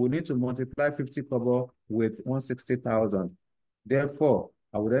 So we need to multiply 50 kobo with 160,000. Therefore,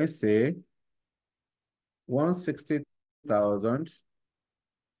 I would then say 160,000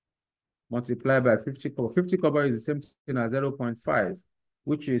 multiplied by 50 kobo. 50 kobo is the same thing as 0.5,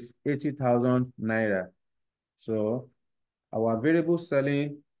 which is 80,000 naira. So our variable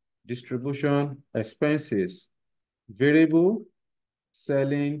selling distribution expenses, variable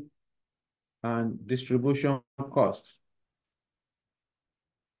selling and distribution costs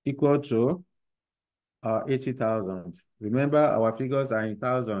equal to 80,000. Remember, our figures are in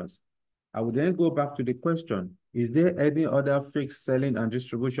thousands. I will then go back to the question. Is there any other fixed selling and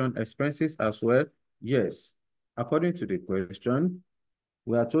distribution expenses as well? Yes. According to the question,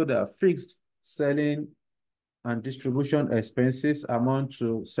 we are told that fixed selling and distribution expenses amount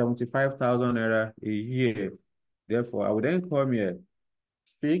to 75,000 naira a year. Therefore, I will then come here,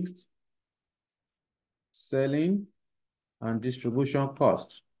 fixed selling and distribution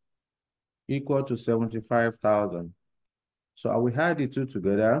costs equal to 75,000. So I will add the two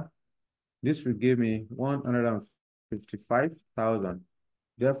together. This will give me 155,000.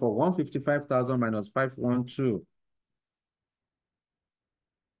 Therefore, 155,000 minus 512.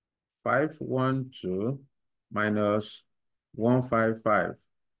 512 minus 155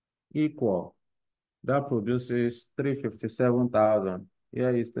 equal. That produces 357,000.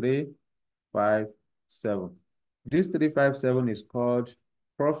 Here is 357. This 357 is called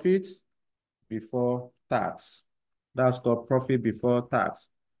profit before tax. That's called profit before tax.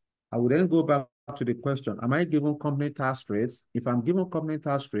 I will then go back to the question, am I given company tax rates? If I'm given company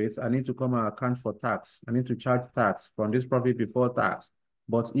tax rates, I need to come and account for tax. I need to charge tax from this profit before tax.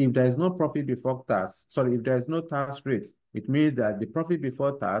 But if there is no profit before tax, sorry, if there is no tax rate, it means that the profit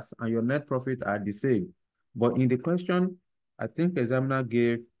before tax and your net profit are the same. But in the question, I think examiner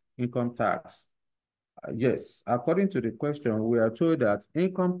gave income tax. Yes, according to the question, we are told that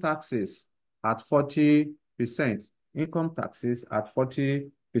income taxes at 40%, income taxes at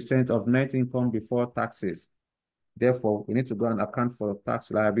 40% of net income before taxes. Therefore, we need to go and account for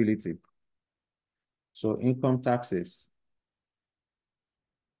tax liability. So income taxes.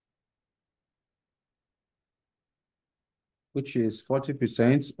 Which is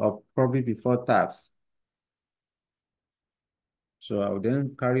 40% of profit before tax. So I will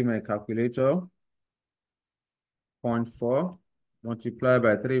then carry my calculator, 0.4 multiplied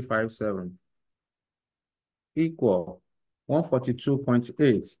by 357 equal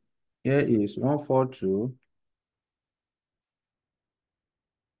 142.8. Here is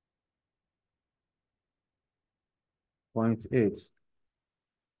 142.8.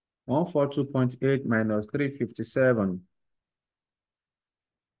 142.8 minus 357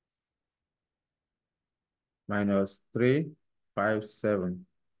 minus 357.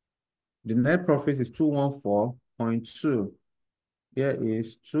 The net profit is 214.2. Here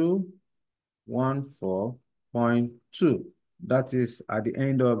is 214.2. That is at the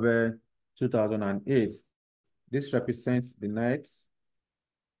end of 2008. This represents the net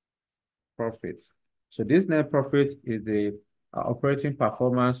profit. So this net profit is the operating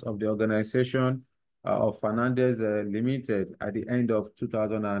performance of the organization of Fernandez Limited at the end of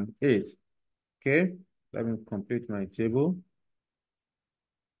 2008. Okay, let me complete my table.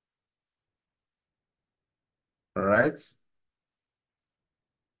 All right.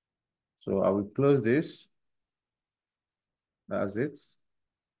 So I will close this. That's it.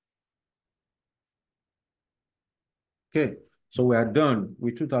 Okay, so we are done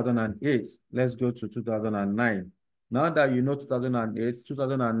with 2008. Let's go to 2009. Now that you know 2008,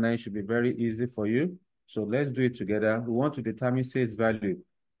 2009 should be very easy for you. So let's do it together. We want to determine sales value.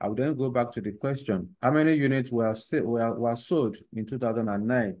 I will then go back to the question. How many units were sold in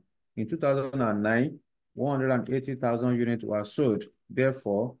 2009? In 2009, 180,000 units were sold.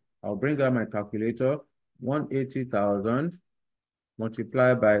 Therefore, I'll bring out my calculator. 180,000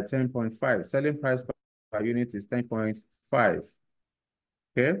 multiplied by 10.5. Selling price per unit is 10.5.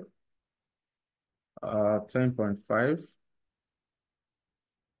 Okay. 10.5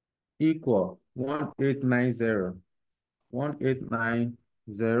 equal 1890. 1890.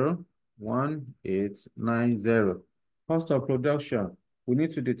 1890. Cost of production. We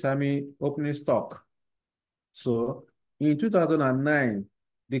need to determine opening stock. So in 2009,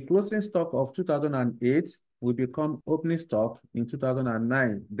 the closing stock of 2008 will become opening stock in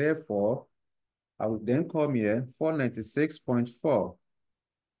 2009. Therefore, I will then come here 496.4.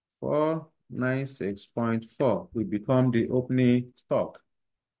 496.4 will become the opening stock.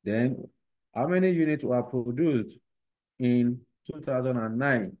 Then, how many units were produced in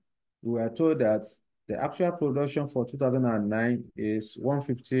 2009? We were told that the actual production for 2009 is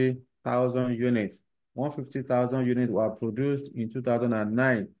 150,000 units. 150,000 units were produced in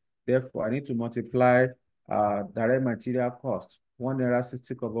 2009. Therefore, I need to multiply direct material cost. 1 naira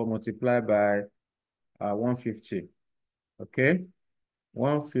 60 kobo multiplied by 150. Okay.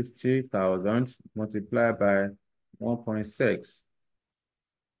 150,000 multiplied by 1.6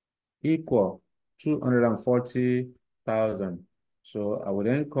 equal 240,000. So I will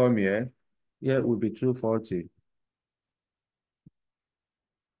then come here. Here will be 240.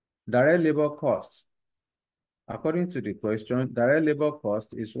 Direct labor cost. According to the question, direct labor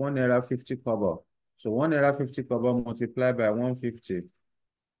cost is 1 naira 50 kobo. So 1 naira 50 kobo multiplied by 150.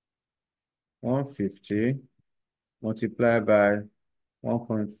 150 multiplied by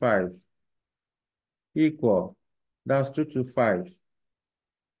 1.5 equal, that's 225.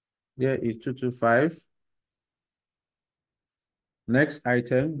 Here is 225. Next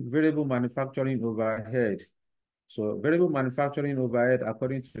item, variable manufacturing overhead. So variable manufacturing overhead,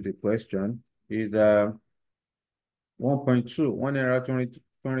 according to the question, is 1.2, 1 naira 20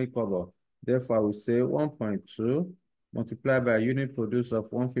 kobo. Therefore, I will say 1.2 multiplied by unit produced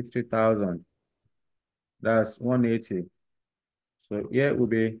of 150,000. That's 180. So here will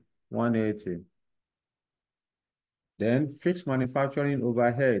be 180. Then fixed manufacturing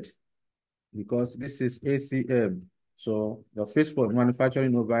overhead, because this is ACM. So the fixed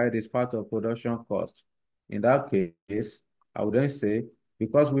manufacturing overhead is part of production cost. In that case, I would then say,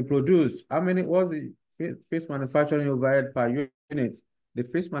 because we produce, how many was the fixed manufacturing overhead per unit? The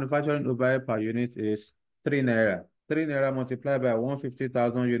fixed manufacturing overhead per unit is 3 naira. 3 naira multiplied by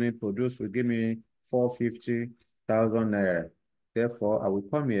 150,000 units produced will give me 450,000 naira. Therefore, I will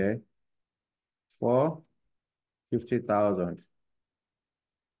come here for 50,000.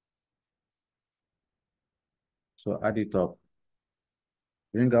 So add it up.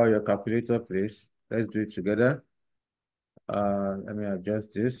 Bring out your calculator, please. Let's do it together. Let me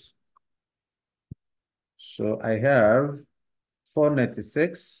adjust this. So I have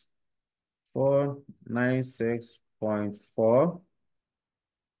 496, 496.4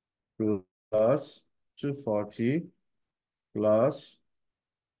 plus 240 plus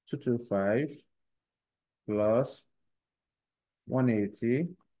 225 plus 180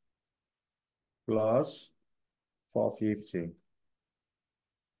 plus 450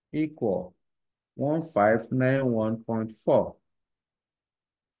 equal 1591.4.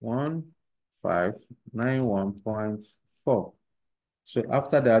 1591.4. So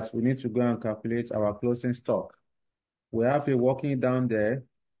after that, we need to go and calculate our closing stock. We have a working down there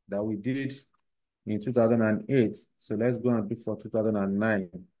that we did in 2008. So let's go and do for 2009.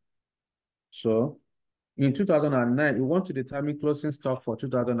 So in 2009, we want to determine closing stock for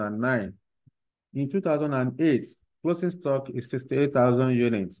 2009. In 2008, closing stock is 68,000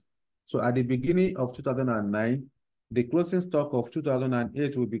 units. So at the beginning of 2009, the closing stock of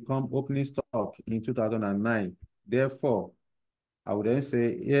 2008 will become opening stock in 2009. Therefore, I would then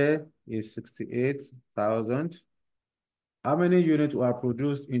say here is 68,000. How many units were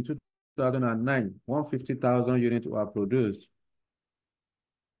produced in 2009? 150,000 units were produced.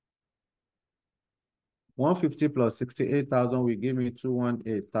 150 plus 68,000 will give me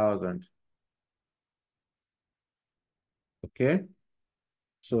 218,000. Okay.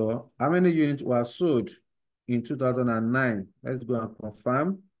 So how many units were sold in 2009? Let's go and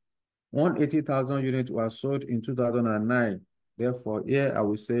confirm. 180,000 units were sold in 2009. Therefore, here I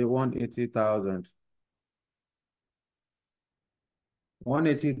will say 180,000.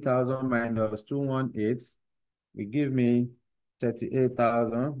 180,000 minus 218 will give me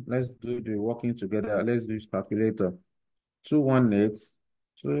 38,000. Let's do the working together. Let's use calculator.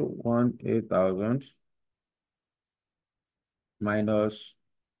 218,000 minus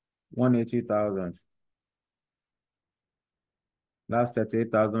 180,000. That's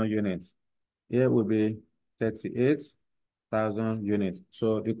 38,000 units. Here will be 38,000 units.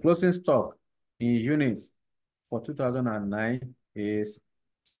 So the closing stock in units for 2009 is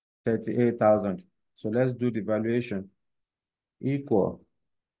 38,000. So let's do the valuation. Equal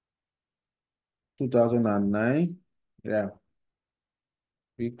 2009, yeah,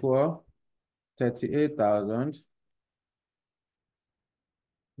 equal 38,000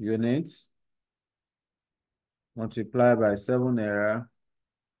 units multiplied by 7 naira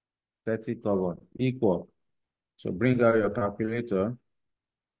 30 kobo equal. So bring out your calculator.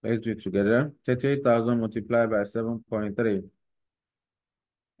 Let's do it together. 38,000 multiplied by 7.3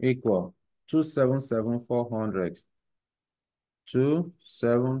 equal 277,400.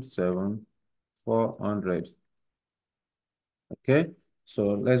 277,400. Okay,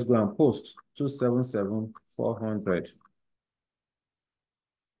 so let's go and post 277,400.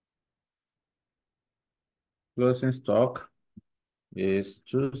 Closing stock is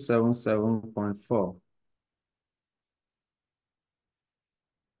 277.4.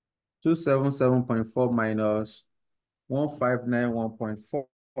 277.4 minus 1591.4.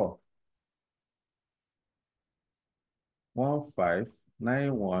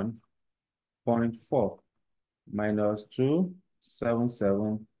 1591.4 minus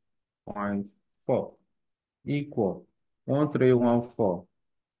 277.4 equal 1314.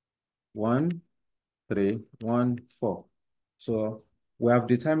 1314. So we have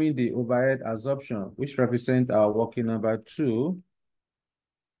determined the overhead absorption, which represents our working number 2.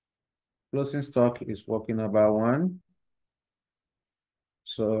 Closing stock is working number 1.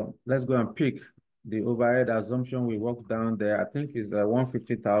 So let's go and pick the overhead assumption we worked down there. I think is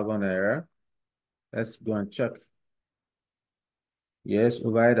 150,000 naira. Let's go and check. Yes,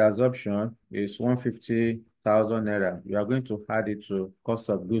 overhead absorption is 150,000 naira. You are going to add it to cost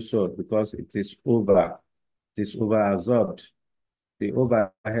of goods sold because it is over absorbed. The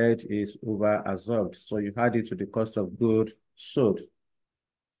overhead is over absorbed. So you add it to the cost of goods sold.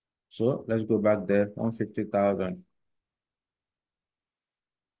 So let's go back there, 150,000.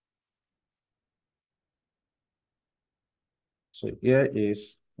 So here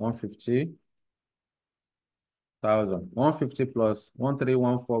is 150,000. 150 plus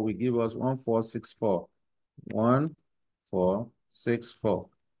 1314 will give us 1464. 1464.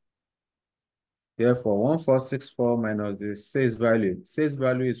 Therefore, 1464 minus the sales value. Sales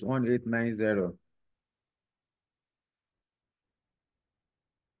value is 1890.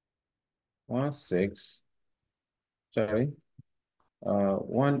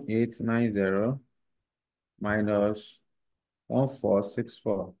 1890 minus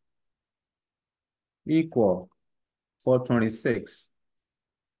 1464 equal 426.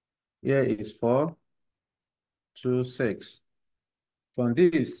 Here is 426. From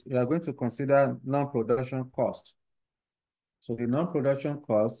this, we are going to consider non-production cost. So the non-production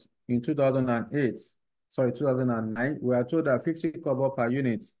cost in 2009, we are told that 50 kobo per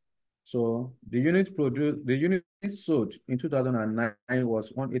unit. So the unit sold in 2009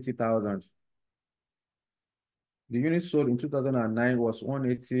 was 180,000. The unit sold in 2009 was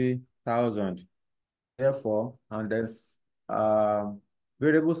 180,000. Therefore, and then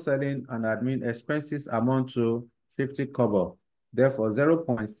variable selling and admin expenses amount to 50 kobo. Therefore,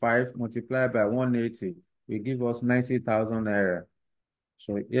 0.5 multiplied by 180 will give us 90,000 naira.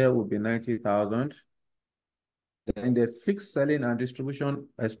 So here will be 90,000. Then the fixed selling and distribution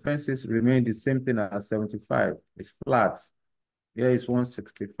expenses remain the same thing as 75. It's flat. Here is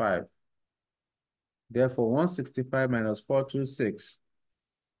 165. Therefore, 165 minus 426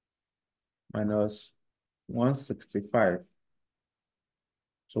 minus 165.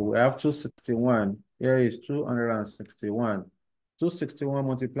 So we have 261. Here is 261. 261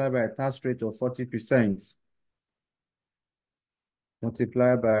 multiplied by a tax rate of 40%.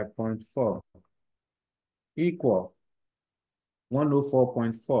 Multiplied by 0.4 equal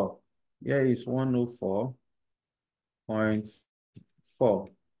 104.4. Here is 104.4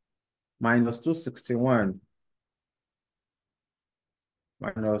 minus 261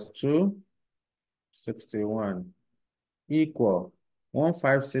 minus 261 equal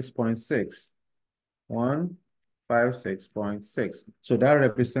 156.6. 156.6. So that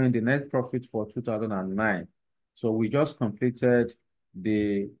represents the net profit for 2009. So we just completed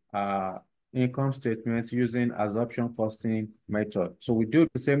the income statements using absorption costing method. So we do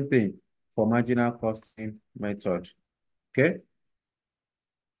the same thing for marginal costing method. Okay?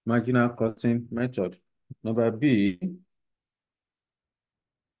 Marginal costing method. Number B,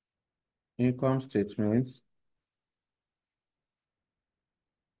 income statements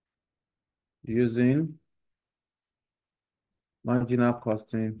using marginal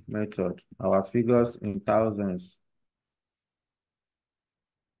costing method. Our figures in thousands.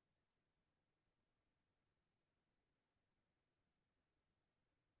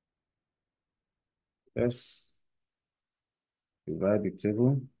 Let's divide the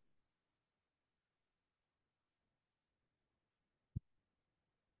table.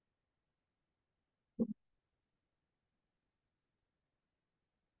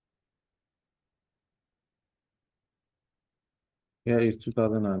 Here is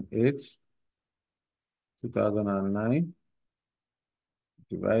 2008, 2009.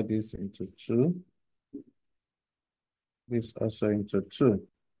 Divide this into 2. This also into 2.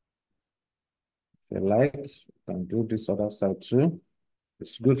 If you like, you can do this other side too.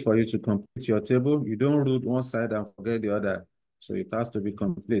 It's good for you to complete your table. You don't read one side and forget the other. So it has to be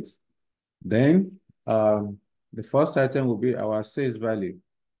complete. Then the first item will be our sales value.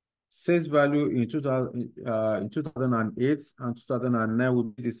 Sales value in 2008 and 2009 will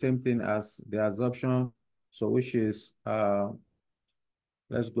be the same thing as the absorption. So which is,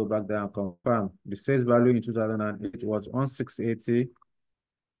 let's go back there and confirm. The sales value in 2008 was 1680.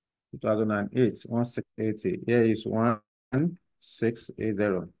 2008, 1680. Here is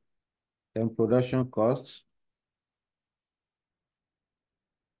 1680. Then production costs.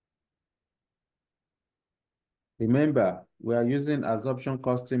 Remember, we are using absorption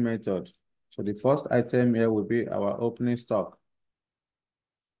costing method. So the first item here will be our opening stock.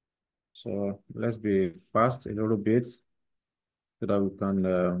 So let's be fast a little bit so that we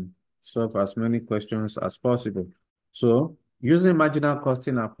can solve as many questions as possible. So using marginal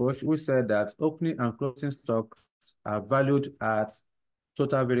costing approach, we said that opening and closing stocks are valued at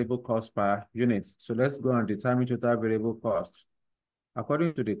total variable cost per unit. So let's go and determine total variable cost.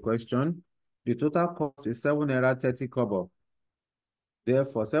 According to the question, the total cost is 7 naira 30 kobo.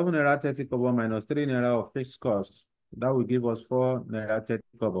 Therefore, 7 naira 30 kobo minus 3 naira of fixed cost, that will give us 4 naira 30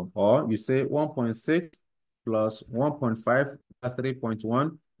 kobo. Or you say 1.6 plus 1.5, that's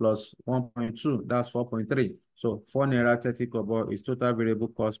 3.1 plus 1.2, that's 4.3. So 4 naira 30 kobo is total variable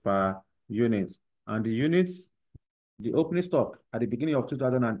cost per unit. And the units, the opening stock at the beginning of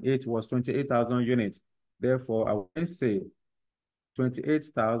 2008 was 28,000 units. Therefore, I will say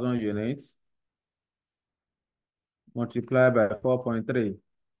 28,000 units multiplied by 4.3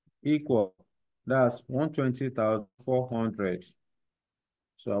 equal, that's 120,400.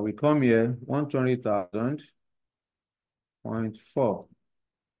 So we come here, 120,000.4.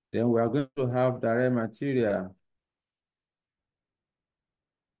 Then we are going to have direct material.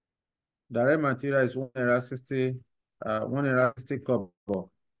 Direct material is 160 copper.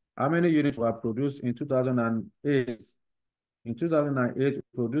 How many units were produced in 2008? In 2008, we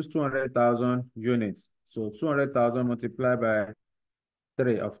produced 200,000 units. So 200,000 multiplied by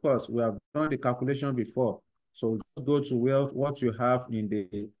 3. Of course, we have done the calculation before. So just go to what you have in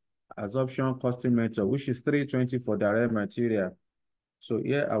the absorption costing method, which is 320 for direct material. So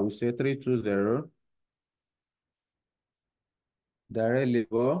here I will say 320 direct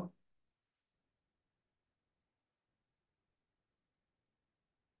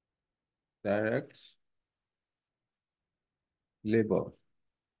labor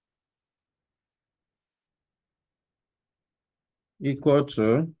equal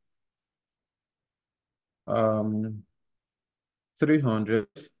to 300.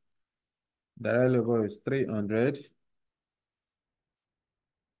 Direct labor is 300.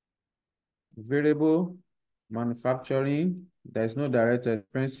 Variable manufacturing, there's no direct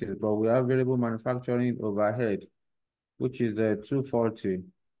expenses, but we have variable manufacturing overhead, which is 240.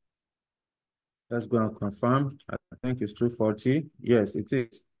 Let's go and confirm. I think it's 240. Yes, it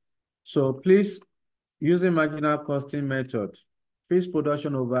is. So please, using marginal costing method, fixed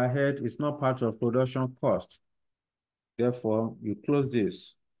production overhead is not part of production cost. Therefore, you close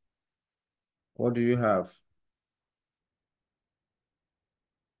this. What do you have?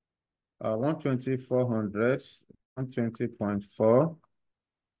 120,400, 120.4,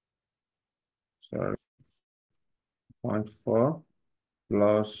 sorry, 0.4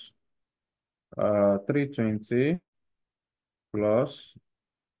 plus 320 plus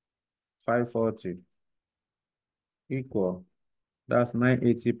 540 equal, that's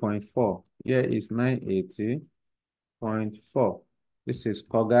 980.4. Here is 980.4. This is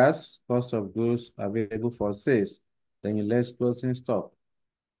COGS, cost of goods available for sales. Then you less closing stock.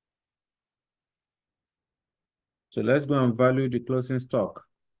 So let's go and value the closing stock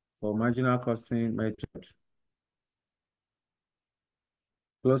for marginal costing method.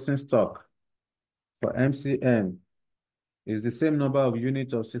 Closing stock for MCM is the same number of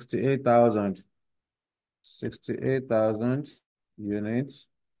units of 68,000. 68,000 units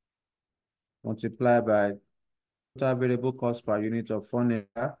multiplied by total variable cost per unit of 4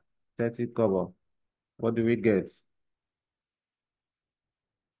 naira 30 kobo. What do we get?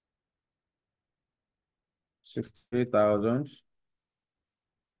 68,000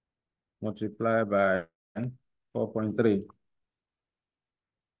 multiplied by 4.3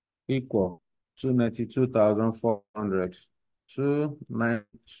 equal 292,400.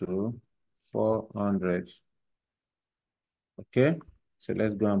 292,400. Okay, so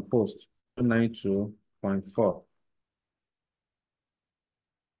let's go and post 292.4.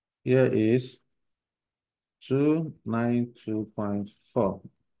 Here is 292.4.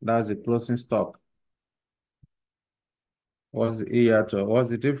 That's the closing stock. What's the hiatus? What's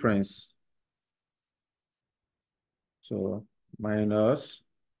the difference? So minus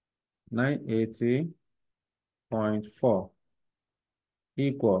 980.4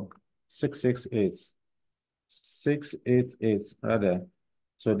 equal 668. 688 rather.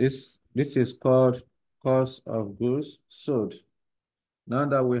 So this is called cost of goods sold. Now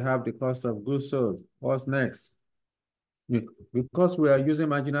that we have the cost of goods sold, what's next? Because we are using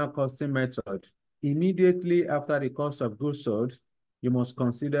marginal costing method, immediately after the cost of goods sold, you must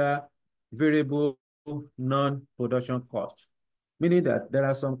consider variable non-production costs, meaning that there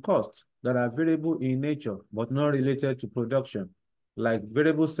are some costs that are variable in nature but not related to production, like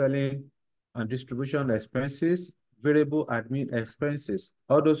variable selling and distribution expenses, variable admin expenses.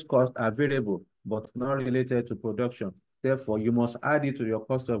 All those costs are variable but not related to production. Therefore, you must add it to your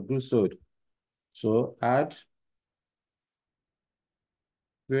cost of goods sold. So add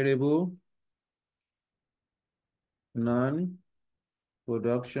variable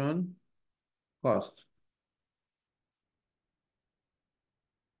non-production cost.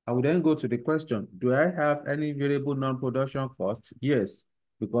 I will then go to the question, do I have any variable non-production costs? Yes,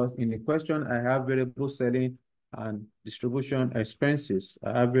 because in the question, I have variable selling and distribution expenses.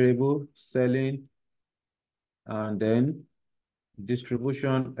 I have variable selling and then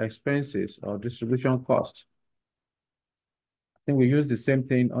distribution expenses or distribution costs. I think we use the same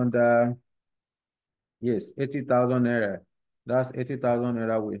thing under, yes, 80,000 naira. That's 80,000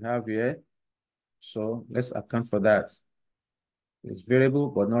 naira we have here. So let's account for that. It's variable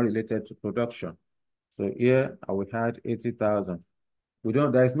but not related to production. So here I will add 80,000.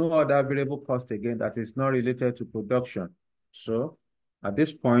 There is no other variable cost again that is not related to production. So at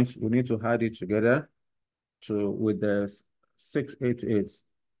this point, we need to add it together with the 688.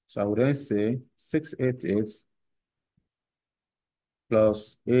 So I would then say 688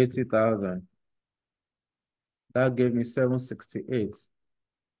 plus 80,000. That gave me 768.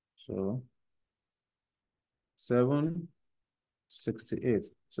 So 768.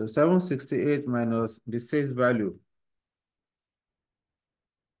 So 768 minus the sales value.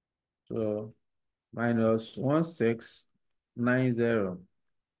 So minus 1690.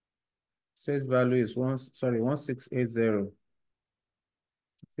 Sales value is 1680.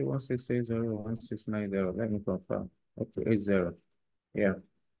 Okay, 1680, 1690. Let me confirm. Okay, 80. Yeah.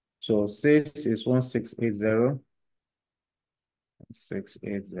 So sales is 1680.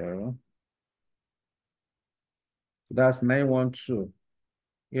 680. That's 912.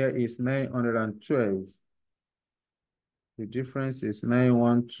 Here is 912. The difference is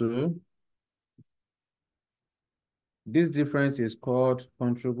 912. This difference is called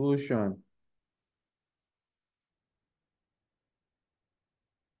contribution.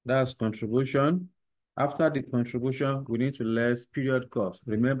 That's contribution. After the contribution, we need to less period cost.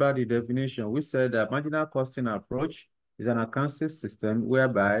 Remember the definition. We said that marginal costing approach is an accounting system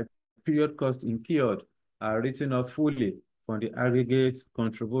whereby period costs incurred are written off fully from the aggregate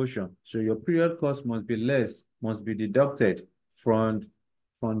contribution. So your period cost must be less, must be deducted from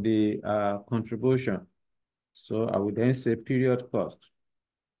the contribution. So I would then say period cost.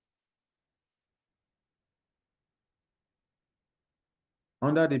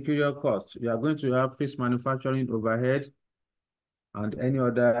 Under the period cost, you are going to have fixed manufacturing overhead and any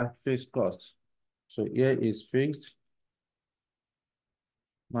other fixed costs. So here is fixed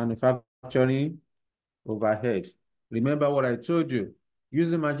manufacturing overhead. Remember what I told you,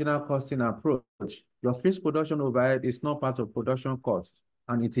 using marginal costing approach, your fixed production overhead is not part of production cost,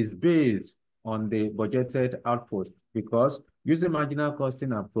 and it is based on the budgeted output, because using marginal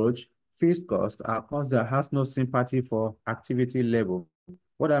costing approach, fixed costs are costs that has no sympathy for activity level.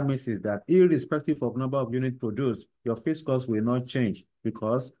 What that means is that irrespective of number of units produced, your fixed cost will not change,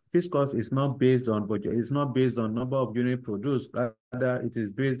 because fixed cost is not based on budget, it's not based on number of units produced, rather it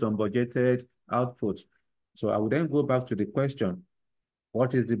is based on budgeted output. So I will then go back to the question.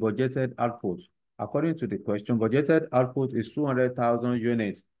 What is the budgeted output? According to the question, budgeted output is 200,000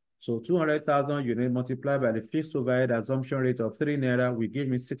 units. So 200,000 units multiplied by the fixed overhead assumption rate of 3 naira will give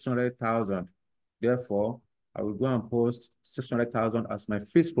me 600,000. Therefore, I will go and post 600,000 as my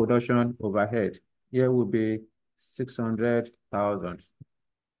fixed production overhead. Here will be 600,000.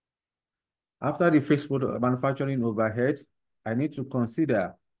 After the fixed manufacturing overhead, I need to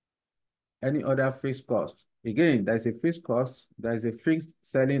consider any other fixed cost. Again, there's a fixed cost, there's a fixed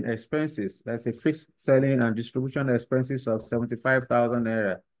selling expenses, there's a fixed selling and distribution expenses of 75,000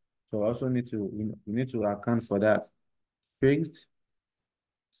 naira. So I also need to, we need to account for that. Fixed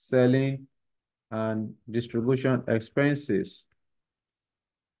selling and distribution expenses,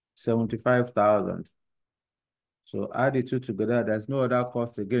 75,000. So add the two together, there's no other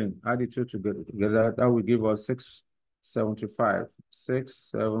cost again. Add the two together, that will give us 675,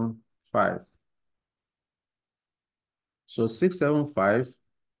 675. So 675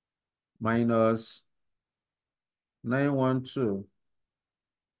 minus 912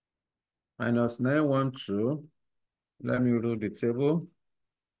 minus 912. Let me do the table.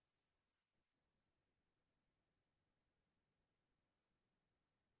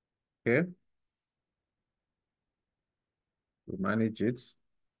 Okay. We manage it.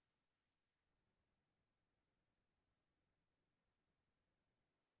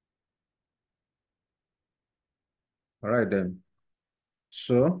 All right then.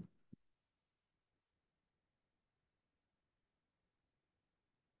 So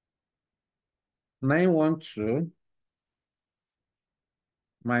 912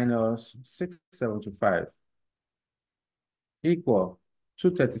 minus 675 equal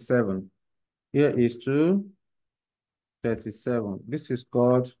 237. Here is 237. This is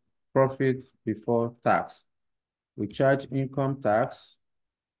called profit before tax. We charge income tax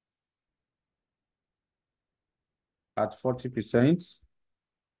at 40%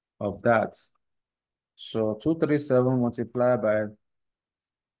 of that. So 237 multiplied by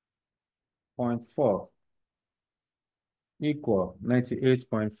 0.4 equal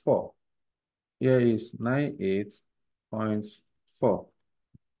 98.4. Here is 98.4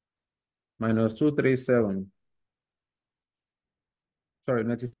 minus 237. Sorry,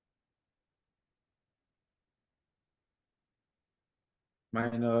 90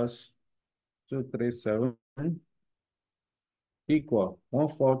 minus 237 equal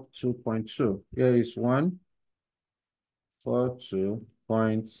 142.2. Here is 1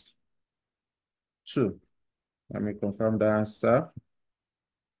 42.2. Let me confirm the answer.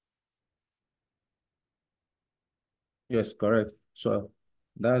 Yes, correct. So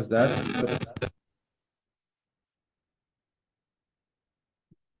that's that. So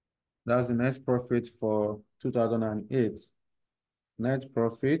that's the net profit for 2008. Net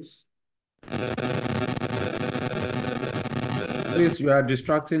profits. Please, you are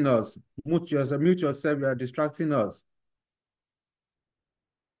distracting us. Mute yourself, you are distracting us.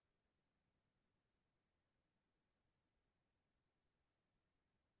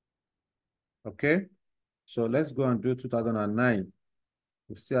 Okay, so let's go and do 2009.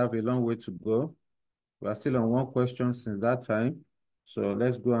 We still have a long way to go. We are still on one question since that time. So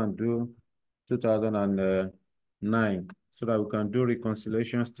let's go and do 2009 so that we can do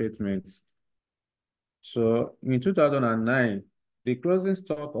reconciliation statements. So in 2009, the closing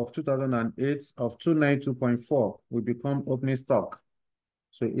stock of 2008 of 292.4 will become opening stock.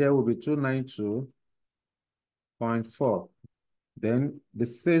 So here will be 292.4. Then the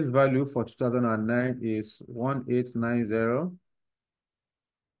sales value for 2009 is 1890,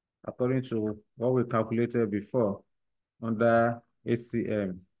 according to what we calculated before under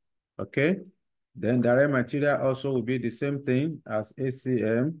ACM. Okay. Then direct material also will be the same thing as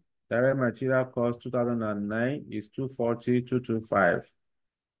ACM. Direct material cost 2009 is 240,225.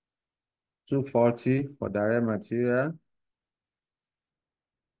 240 for direct material,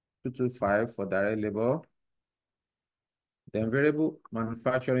 225 for direct labor. Then variable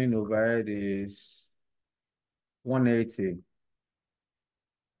manufacturing overhead is 180.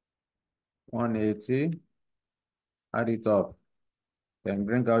 180. Add it up. Then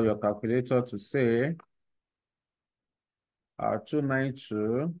bring out your calculator to say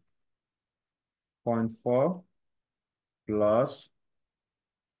 292.4 plus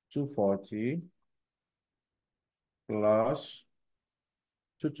 240 plus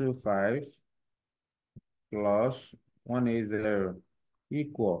 225 plus 180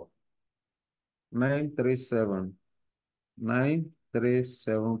 equal 937.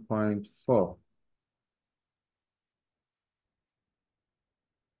 937.4.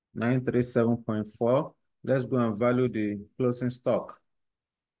 937.4. Let's go and value the closing stock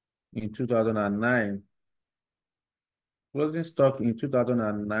in 2009. Closing stock in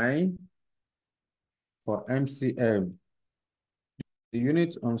 2009 for MCM. The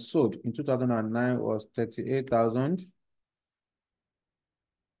unit unsold in 2009 was 38,000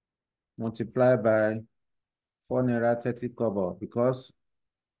 multiplied by 4 naira 30 kobo, because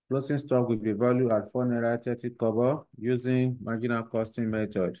closing stock will be valued at 4 naira 30 kobo using marginal costing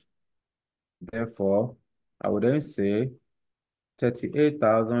method. Therefore, I would then say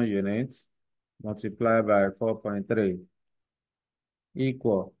 38,000 units multiplied by 4.3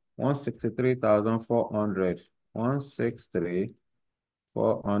 equal 163,400.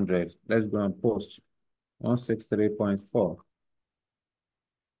 163,400. Let's go and post 163.4.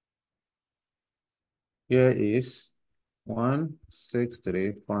 Here is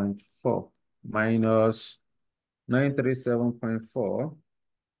 163.4 minus 937.4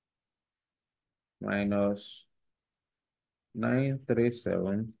 minus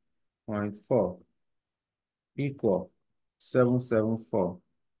 937.4 equal 774.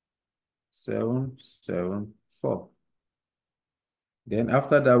 774. Then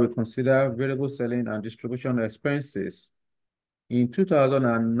after that, we consider variable selling and distribution expenses. In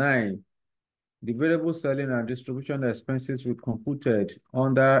 2009, the variable selling and distribution expenses we computed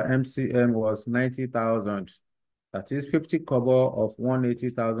under MCM was 90,000. That is 50 kobo of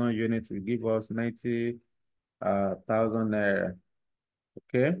 180,000 units will give us 90,000 naira.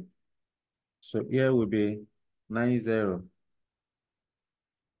 Okay. So here will be 90.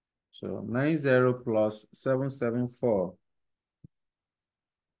 So 90 plus 774.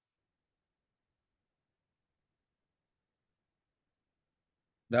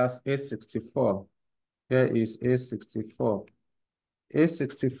 That's 864. Here is 864.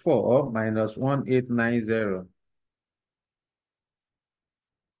 864 minus 1890.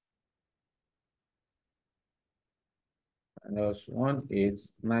 Minus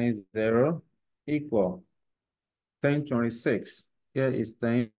 1890 equal 1026. Here is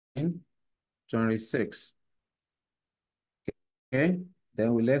 1026. Okay.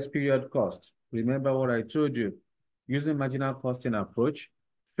 Then we less period cost. Remember what I told you. Using marginal costing approach,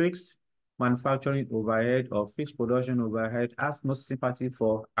 fixed manufacturing overhead or fixed production overhead has no sympathy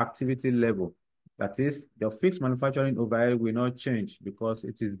for activity level. That is, the fixed manufacturing overhead will not change because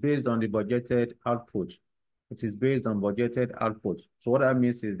it is based on the budgeted output. It is based on budgeted output. So what that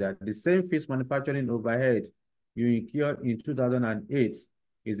means is that the same fixed manufacturing overhead you incurred in 2008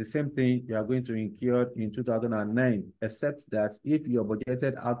 is the same thing you are going to incur in 2009, except that if your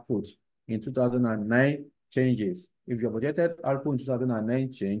budgeted output in 2009 changes. If your budgeted output in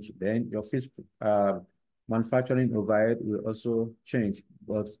 2009 change, then your fixed manufacturing overhead will also change.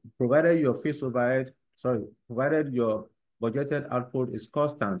 But provided your fixed overhead, provided your budgeted output is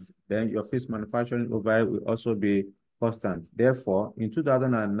constant, then your fixed manufacturing overhead will also be constant. Therefore, in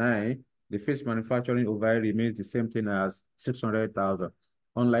 2009, the fixed manufacturing overhead remains the same thing as 600,000.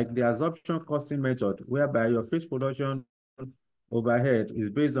 Unlike the absorption costing method, whereby your fixed production overhead is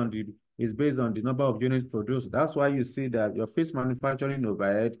based on the number of units produced. That's why you see that your fixed manufacturing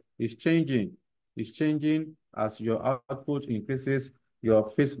overhead is changing. It's changing as your output increases. Your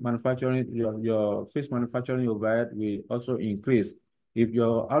fixed manufacturing overhead will also increase. If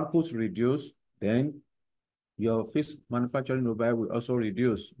your output reduce, then your fixed manufacturing overhead will also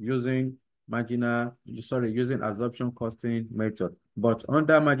reduce using absorption costing method. But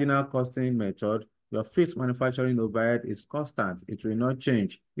under marginal costing method, your fixed manufacturing overhead is constant. It will not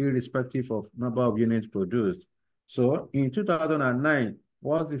change irrespective of number of units produced. So in 2009,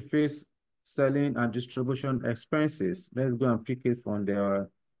 what's the fixed selling and distribution expenses? Let's go and pick it from the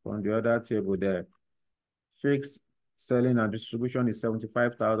other table there. Fixed selling and distribution is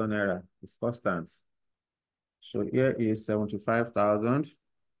 75,000 naira. It's constant. So here is 75,000.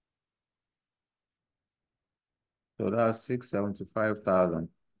 So that's 675,000.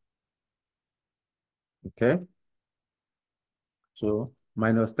 Okay. So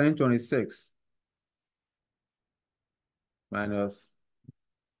minus 1026 minus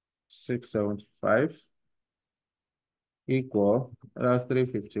 675 equal, that's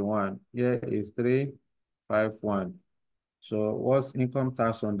 351. Here is 351. So what's income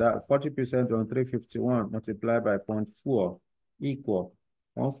tax on that? 40% on 351 multiplied by 0.4 equal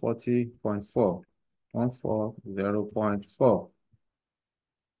 140.4. 140.4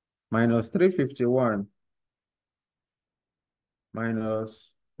 minus 351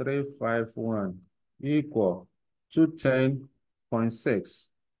 minus 351 equal 210.6.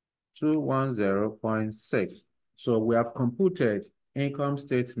 210.6. So we have computed income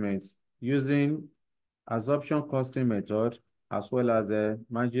statements using absorption costing method as well as the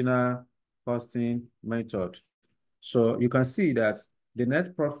marginal costing method. So you can see that the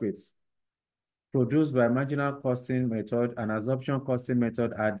net profits produced by marginal costing method and absorption costing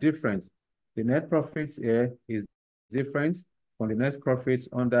method are different. The net profits here is different from the net profits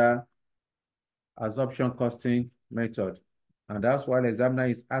under absorption costing method. And that's why the examiner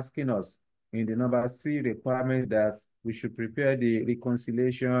is asking us in the number C requirement that we should prepare the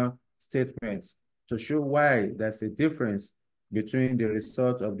reconciliation statements to show why there's a difference between the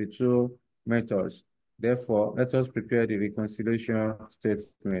result of the two methods. Therefore, let us prepare the reconciliation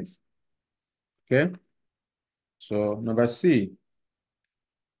statements. Okay? So number C,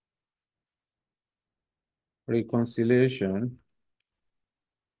 reconciliation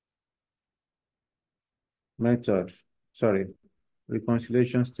method,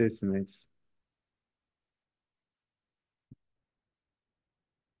 reconciliation statements.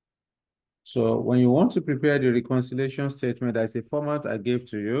 So when you want to prepare the reconciliation statement, there's a format I gave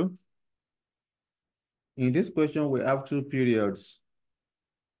to you. In this question, we have two periods,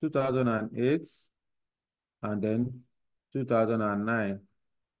 2008 and then 2009.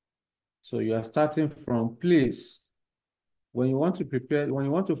 So you are starting from place. When you want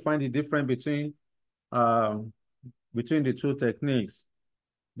to find the difference between the two techniques,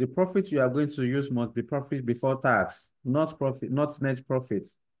 the profit you are going to use must be profit before tax, not net profit.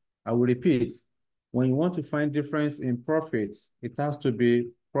 I will repeat, when you want to find difference in profits, it has to be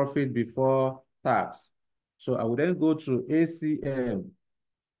profit before tax. So I will then go to ACM,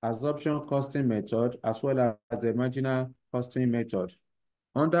 absorption costing method, as well as the marginal costing method.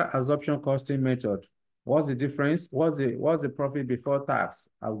 Under absorption costing method, what's the difference? What's the profit before tax?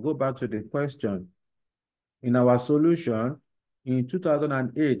 I'll go back to the question. In our solution, in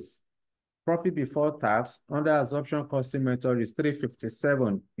 2008, profit before tax under absorption costing method is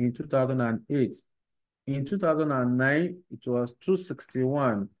 357 in 2008. In 2009, it was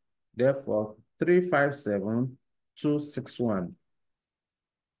 261. Therefore, 357, 261.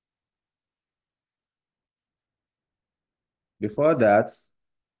 Before that,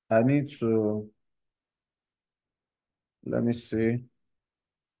 I need to, let me see, I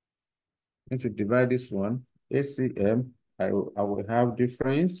need to divide this one. ACM, I will have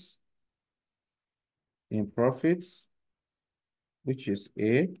difference in profits, which is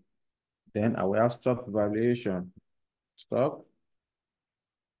A. Then I will have stock valuation. Stock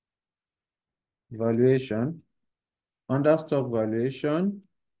valuation. Under stock valuation,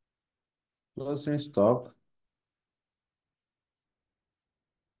 closing stock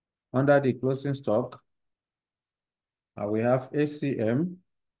Under the closing stock, we have ACM,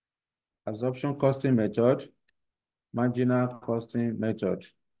 absorption costing method, marginal costing method.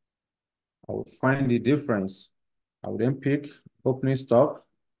 I will find the difference. I will then pick opening stock.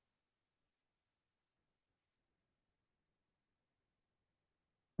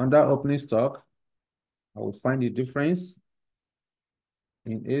 Under opening stock, I will find the difference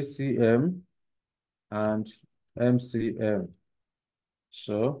in ACM and MCM.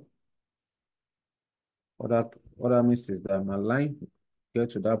 So what that means is that my line get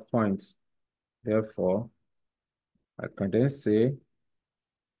to that point. Therefore, I can then say,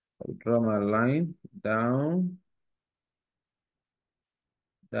 I'll draw my line down,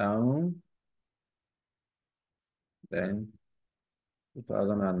 down, then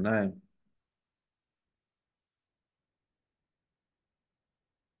 2009.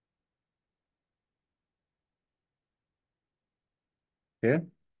 Okay.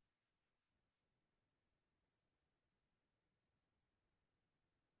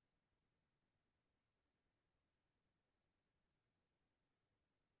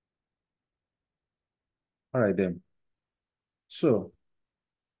 All right then. So,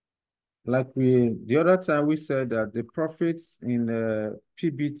 like the other time we said that the profits in the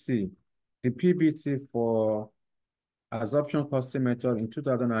PBT for absorption costing method in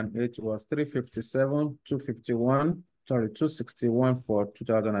 2008 was 357, 251, sorry, 261 for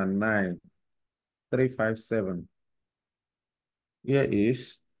 2009, 357. Here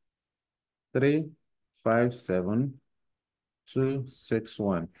is 357,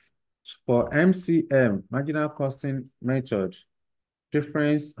 261. For MCM, marginal costing method,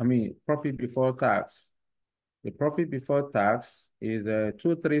 profit before tax. The profit before tax is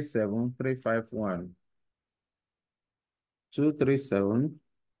 237,351.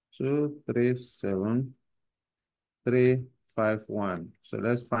 237,351. So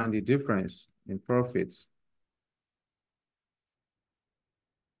let's find the difference in profits.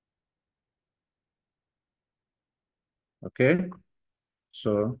 Okay,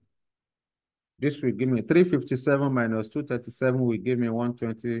 so this will give me 357 minus 237 will give me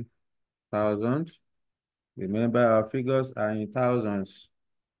 120,000. Remember, our figures are in thousands.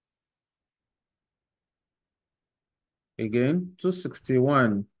 Again,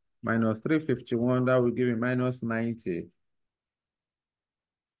 261 minus 351, that will give me minus 90.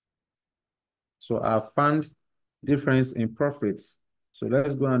 So I found difference in profits. So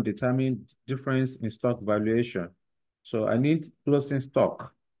let's go and determine difference in stock valuation. So I need closing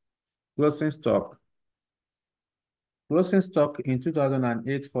stock. Closing stock. Closing stock in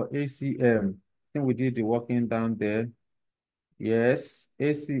 2008 for ACM. I think we did the working down there. Yes,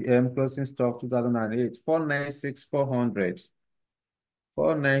 ACM closing stock 2008, 496,400.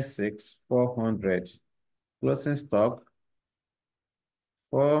 496,400. Closing stock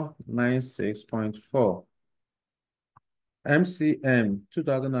 496.4. MCM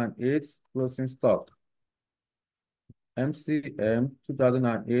 2008 closing stock. MCM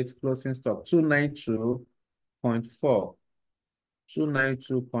 2008 closing stock 292.4.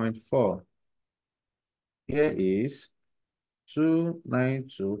 292.4. Here is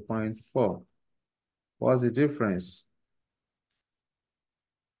 292.4. What's the difference?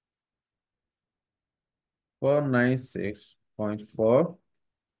 496.4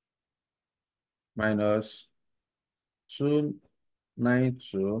 minus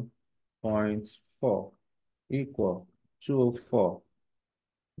 292.4 equal 204.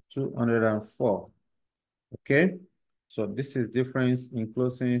 204. Okay, so this is difference in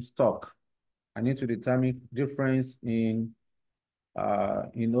closing stock. I need to determine difference in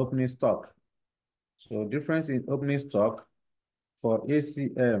opening stock. So difference in opening stock for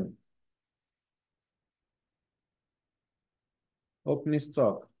ACM. Opening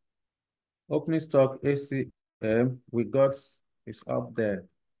stock. Opening stock ACM, we got is up there.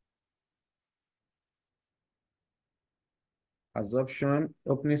 Absorption,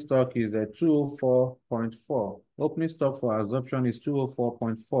 opening stock is 204.4. Opening stock for absorption is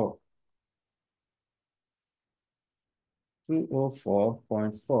 204.4.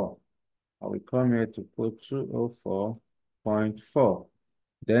 204.4. I will come here to put 204.4.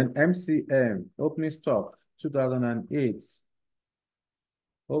 Then MCM, opening stock 2008.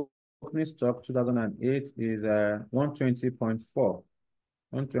 Opening stock 2008 is 120.4.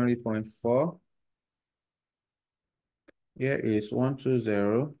 120.4. Here is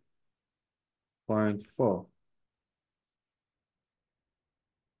 120.4.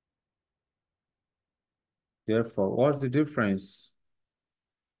 Therefore, what's the difference?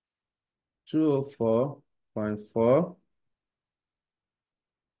 204.4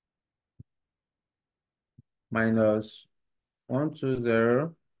 minus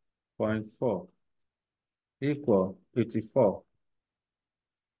 120.4 0.4 equal 84.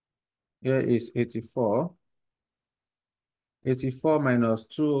 Here is 84. 84 minus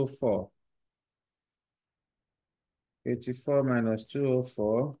 204. 84 minus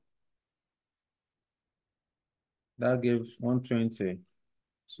 204. That gives 120.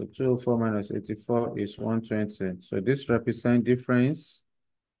 So 204 minus 84 is 120. So this represents difference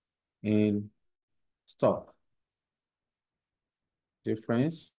in stock.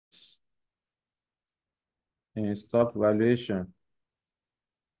 Difference in stock valuation.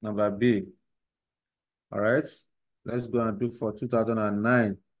 Number B. All right. Let's go and do for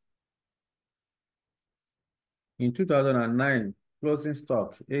 2009. In 2009, closing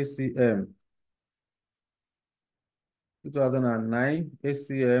stock, ACM. 2009,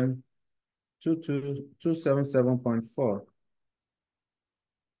 ACM 277.4.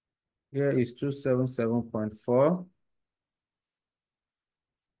 Here is 277.4.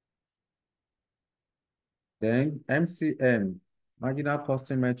 Then MCM, marginal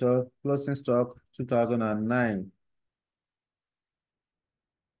costing method, closing stock 2009.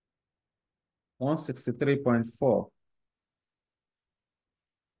 163.4.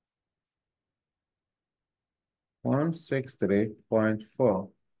 163.4.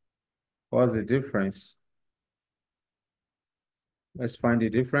 What's the difference? Let's find the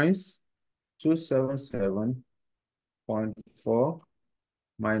difference. 277.4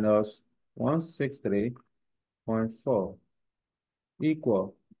 minus 163.4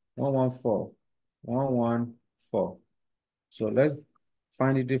 equal 114. 114. So let's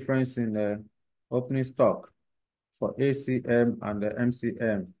find the difference in the opening stock for ACM and the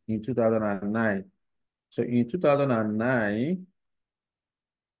MCM in 2009. So in 2009,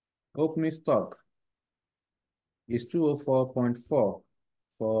 opening stock is 204.4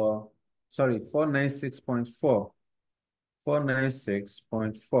 for, sorry, 496.4.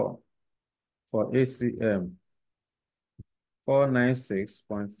 496.4 for ACM.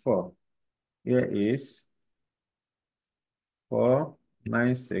 496.4. Here is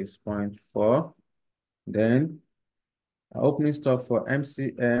 496.4. Then opening stock for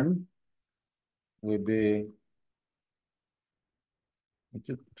MCM will be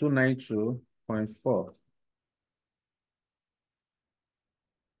 292.4.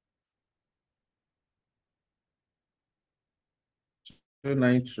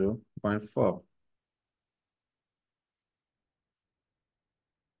 292.4.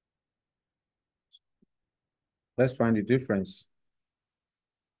 Let's find the difference.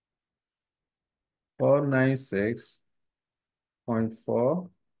 496.4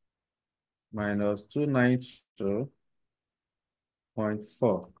 minus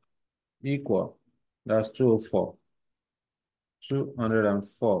 292.4 equal, that's 204.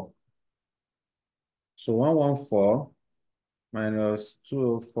 204. So 114 minus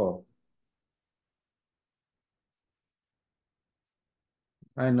 204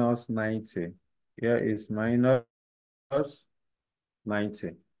 minus 90. Here is minus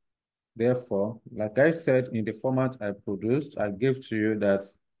 90. Therefore, like I said in the format I produced, I gave to you that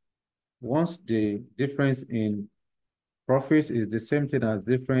once the difference in profits is the same thing as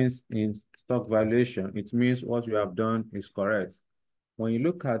difference in stock valuation, it means what you have done is correct. When you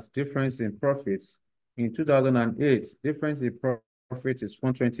look at difference in profits, in 2008, difference in profit is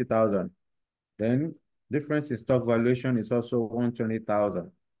 120,000. Then difference in stock valuation is also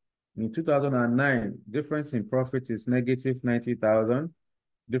 120,000. In 2009, difference in profit is negative 90,000.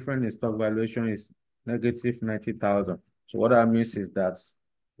 Difference in stock valuation is negative 90,000. So what that means is that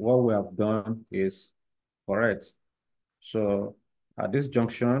what we have done is correct. So at this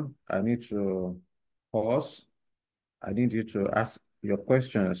junction, I need to pause. I need you to ask your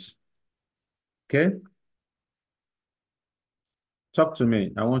questions. Okay? Talk to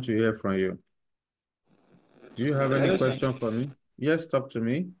me. I want to hear from you. Do you have any Hello, sir. question for me? Yes, talk to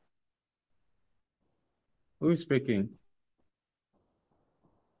me. Who is speaking?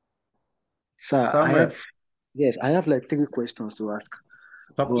 Sir, Samuel, I have like 3 questions to ask.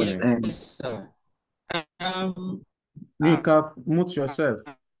 talk to But me. Yes, sir. Um, Nika, mute yourself.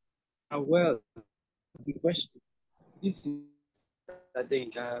 well, the question, this is, I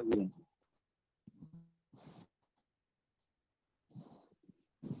think,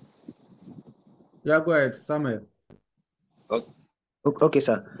 Yeah, go ahead, Samuel. okay,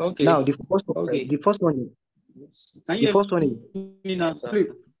 sir. okay, Now the first okay. the first one Can the you first one is hear me now, sir? Please,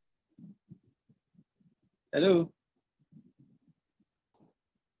 Hello?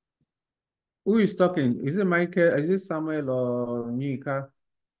 who is talking? Is it Michael? Is it Samuel or Nika?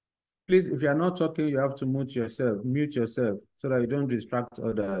 Please, if you are not talking, you have to mute yourself so that you don't distract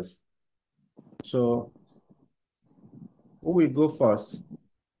others. So, who will go first?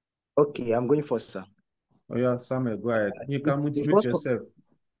 Okay, I'm going first, sir. Oh yeah, Samuel, go ahead. You The, can the mute first one, yourself.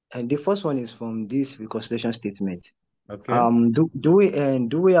 and the first one is from this reconciliation statement. Okay. Do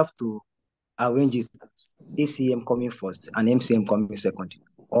we have to arrange it as ACM coming first and MCM coming second,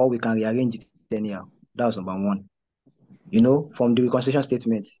 or we can rearrange it anyhow? That was number one. From the reconciliation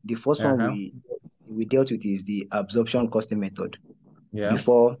statement, the first one Uh-huh. we dealt with is the absorption costing method Yeah.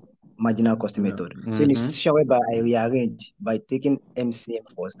 before marginal costing Yeah. method. So in a Mm-hmm. situation whereby I rearrange by taking MCM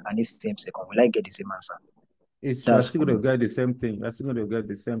first and ACM second, will I get the same answer? You are That's still for going me. to get the same thing. You are still going to get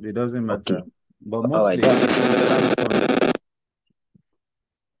the same thing. It doesn't Okay. matter. But All right. mostly, it's funny.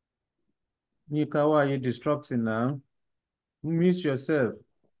 Nika, why are you disrupting now? Mute yourself.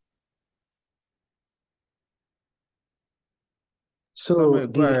 So Samuel,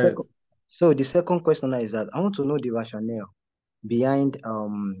 go the ahead. second, so the second question now is that I want to know the rationale behind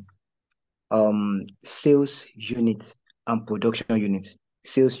sales unit and production unit.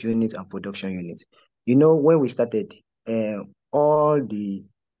 Sales unit and production unit. When we started, all the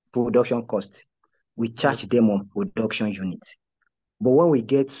production costs, we charge them on production unit. But when we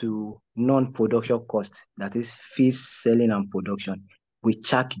get to non-production costs, that is fees, selling, and production, we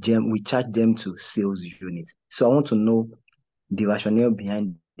charge them to sales unit. So I want to know the rationale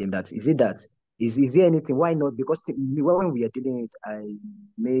behind them. Is there anything? Why not? Because when we are dealing with, I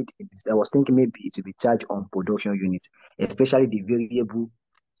was thinking maybe it should be charged on production units, especially the variable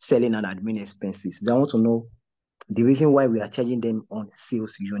selling and admin expenses. Then I want to know the reason why we are charging them on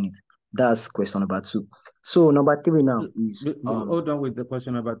sales unit. That's question number two. So number three now is Hold on with the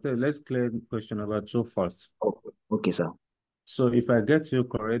question about two. Let's clear question about two first. okay, sir. So if I get you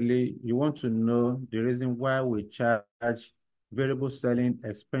correctly, you want to know the reason why we charge variable selling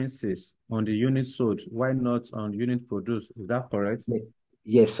expenses on the unit sold, why not on unit produced? Is that correct?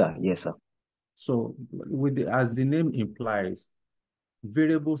 Yes, sir. Yes, sir. So as the name implies,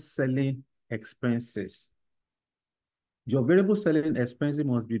 variable selling expenses. Your variable selling expenses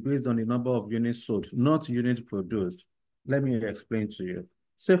must be based on the number of units sold, not units produced. Let me explain to you.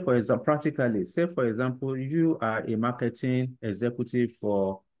 Say for example, you are a marketing executive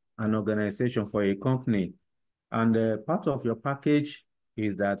for an organization, for a company, and part of your package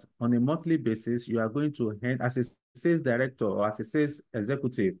is that on a monthly basis, you are going to earn, as a sales director or as a sales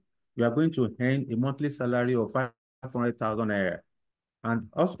executive, you are going to earn a monthly salary of 500,000 naira. And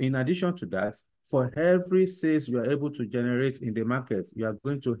also, in addition to that, for every sales you are able to generate in the market, you are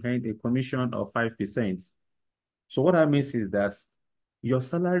going to earn a commission of 5%. So what that means is that your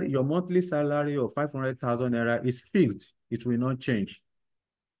monthly salary of 500,000 naira is fixed. It will not change.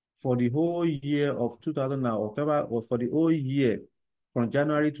 For the whole year of 2000 October, or for the whole year, from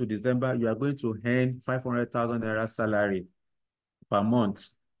January to December, you are going to earn 500,000 naira salary per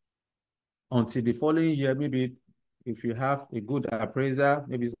month until the following year. Maybe if you have a good appraiser,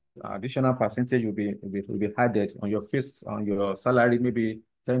 maybe additional percentage will be added on your salary, maybe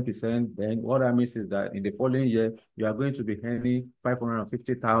 10%. Then what that means is that in the following year, you are going to be earning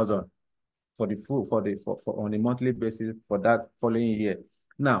 550,000 on a monthly basis for that following year.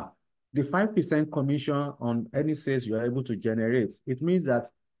 Now, the 5% commission on any sales you are able to generate, it means that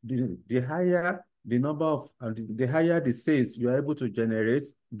the higher the number of the higher the sales you are able to generate,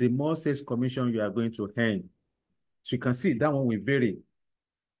 the more sales commission you are going to earn. So you can see that one will vary.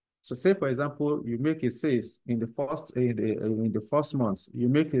 So say for example, you make a sales in the first month, you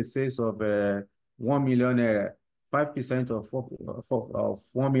make a sales of 1 million naira, 5% of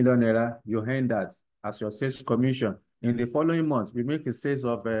 1 million naira, you earn that as your sales commission. In the following month, we make a sales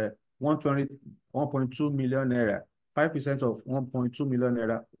of 1.2 million naira, 5% of 1.2 million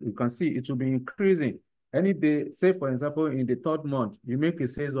naira. You can see it will be increasing. Any day, say for example, in the third month, you make a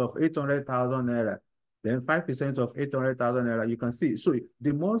sales of 800,000 naira. Then 5% of 800,000 naira, you can see. So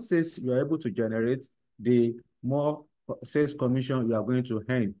the more sales you are able to generate, the more sales commission you are going to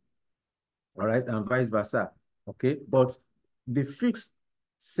earn. All right, and vice versa. Okay, but the fixed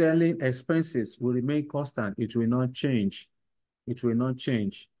selling expenses will remain constant. It will not change. It will not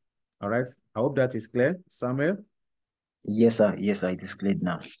change. All right, I hope that is clear, Samuel. Yes, sir. Yes, sir. It is clear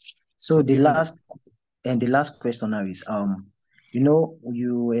now. So So the last question now is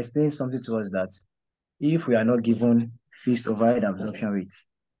you explained something to us that if we are not given fixed overhead absorption rate,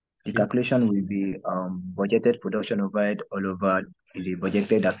 the calculation will be budgeted production overhead all over the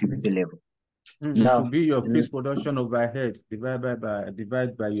budgeted activity level. It will Now, be your fixed production overhead divided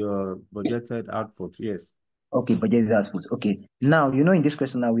by your budgeted output. Yes. okay, budgeted output. Okay. Now, in this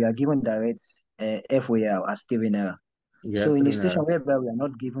question now we are given direct FOL as 3 naira. Yeah, So in a 3 situation naira. whereby we are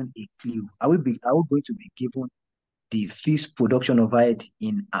not given a clue, are we going to be given the fixed production overhead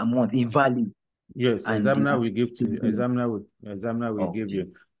in amount, in value? Yes, And the examiner will give to you. activity level? Examiner will give Okay.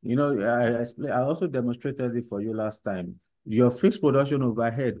 you. I also demonstrated it for you last time. Your fixed production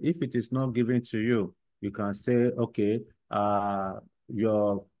overhead, if it is not given to you, you can say, okay,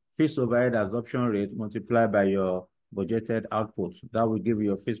 your fixed overhead absorption rate multiplied by your budgeted output. That will give you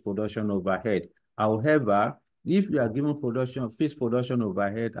your fixed production overhead. However, if you are given fixed production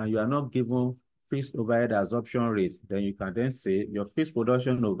overhead and you are not given fixed overhead absorption rate, then you can then say your fixed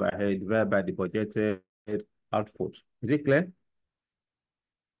production overhead divided by the budgeted output. Is it clear?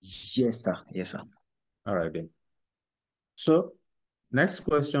 Yes, sir. Yes, sir. All right then. So next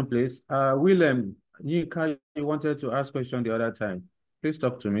question, please. William, you wanted to ask question the other time. Please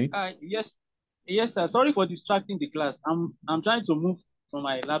talk to me. Yes, yes, sir. Sorry for distracting the class. I'm trying to move from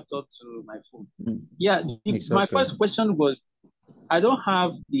my laptop to my phone. Yeah, It's my okay. first question was, I don't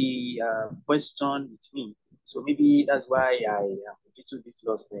have the question with me, so maybe that's why I am a little bit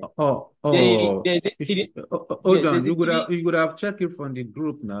lost there. There's a three, Hold yeah, on. there's a three. You could have checked it from the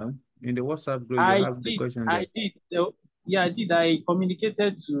group now. In the WhatsApp group, you I have the did, question I there. did. Yeah, I did. I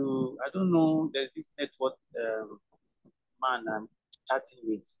communicated to, I don't know, there's this network man I'm chatting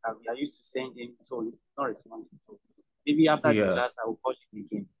with. I used to send him, so he's not responding. So maybe after the Yeah. class, I will call him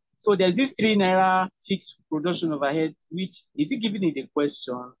again. So there's this 3 naira fixed production overhead, which is it given in the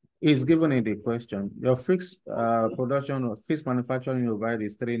question? It's given in the question. Your fixed production or fixed manufacturing overhead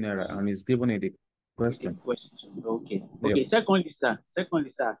is 3 naira and it's given in the question. Okay. Yep. Okay. Secondly, sir.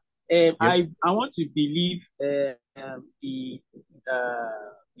 Yep. I want to believe the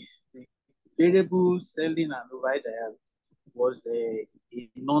variable selling and overhead was a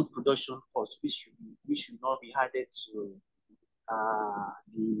non-production cost, which should not be added to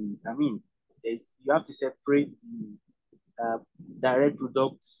the. I mean, you have to separate the direct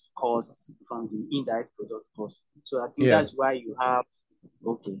product cost from the indirect product cost. So I think Yeah. that's why you have.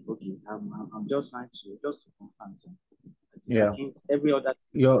 Okay. I'm just trying to confirm. Yeah. I think every other.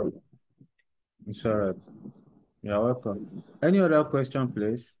 It's all right. You're welcome. Any other question,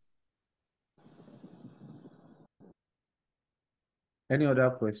 please? Any other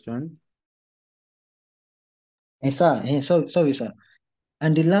question? Sorry, sir.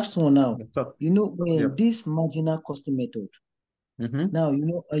 And the last one now, Talk. when Yep. this marginal costing method, now,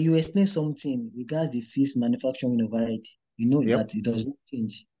 you explain something regards the fixed manufacturing overhead, Yep. that it does not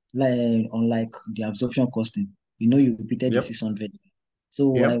change, unlike the absorption costing, you repeated the Yep. 600.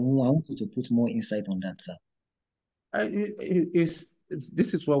 So Yep. I want you to put more insight on that, sir.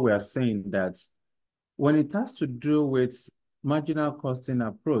 This is what we are saying, that when it has to do with marginal costing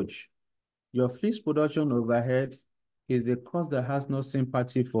approach, your fixed production overhead is a cost that has no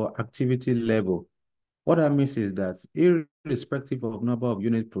sympathy for activity level. What that means is that irrespective of number of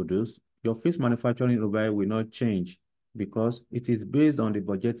units produced, your fixed manufacturing overhead will not change because it is based on the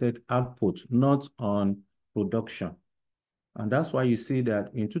budgeted output, not on production. And that's why you see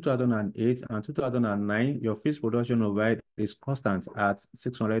that in 2008 and 2009, your fixed production overhead is constant at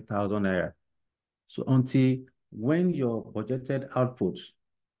 600,000 naira. So until when your budgeted output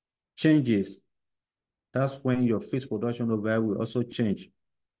changes, that's when your fixed production overhead will also change.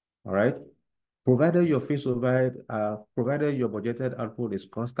 All right. Provided your provided your budgeted output is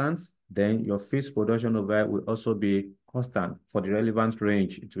constant, then your fixed production overhead will also be constant for the relevant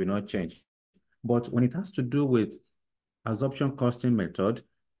range. It will not change. But when it has to do with absorption costing method,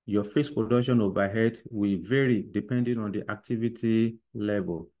 your fixed production overhead will vary depending on the activity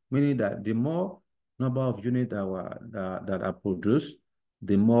level, meaning that the more number of units that are produced,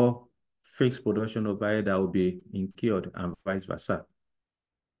 the more fixed production overhead that will be incurred and vice versa.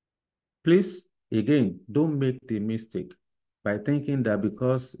 Please, again, don't make the mistake by thinking that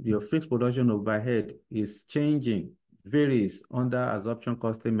because your fixed production overhead is changing, varies under absorption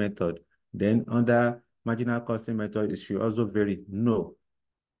costing method, then under marginal costing method, it should also vary. No.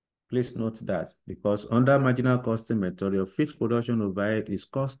 Please note that because under marginal costing method, your fixed production overhead is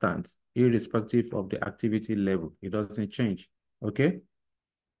constant, irrespective of the activity level. It doesn't change. Okay?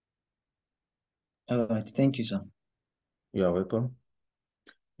 All right. Thank you, sir. You're welcome.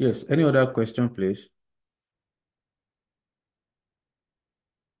 Yes. Any other question, please?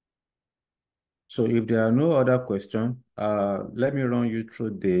 So if there are no other questions, let me run you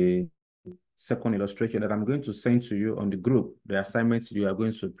through the second illustration that I'm going to send to you on the group, the assignments you are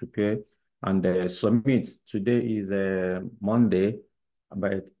going to prepare and submit. Today is Monday,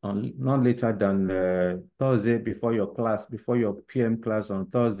 but not later than Thursday before your class, before your PM class on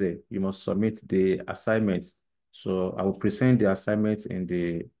Thursday, you must submit the assignments. So I will present the assignments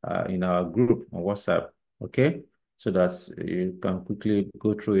in our group on WhatsApp, okay? So that you can quickly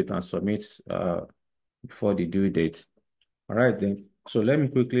go through it and submit before the due date. All right, then. So let me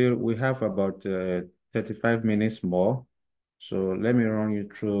quickly, we have about 35 minutes more So let me run you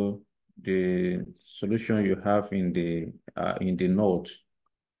through the solution you have in the note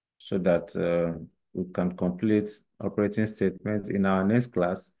so that we can complete operating statements. In our next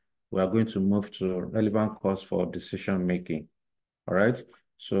class, we are going to move to relevant costs for decision making. All right.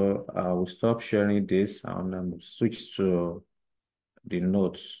 So I will stop sharing this and switch to the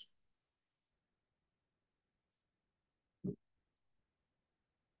notes.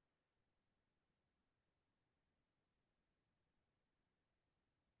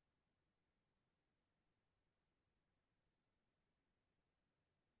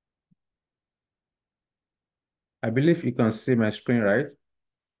 I believe you can see my screen, right?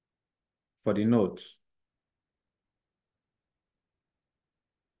 For the notes.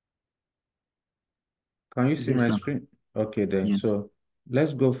 Can you see Yes, my sir. screen? Okay, then. Yes. So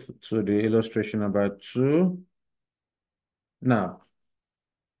let's go to the illustration number 2. Now,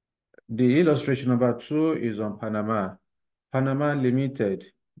 the illustration number 2 is on Panama. Panama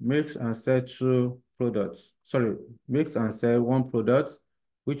Limited makes and sells 2 products. Sorry, makes and sells 1 product,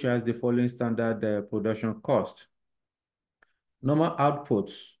 which has the following standard production cost. Normal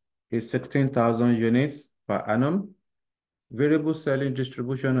output is 16,000 units per annum. Variable selling,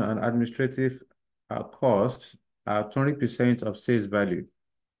 distribution, and administrative costs are 20% of sales value.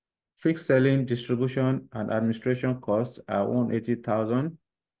 Fixed selling, distribution, and administration costs are 180,000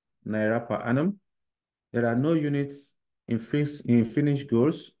 naira per annum. There are no units in finished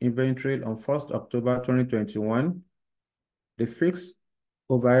goods inventory on 1st October 2021. The fixed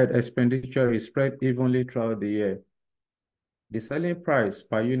overhead expenditure is spread evenly throughout the year. The selling price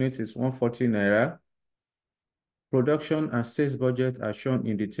per unit is 140 naira. Production and sales budget are shown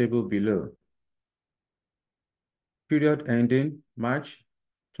in the table below. Period ending March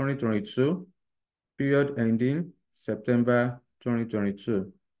 2022. Period ending September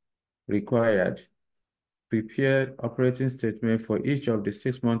 2022. Required. Prepare operating statement for each of the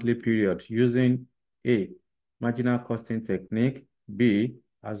 6 monthly periods using A, marginal costing technique, B,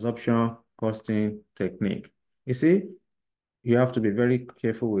 absorption costing technique. You see, you have to be very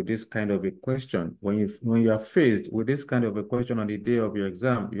careful with this kind of a question. When you are faced with this kind of a question on the day of your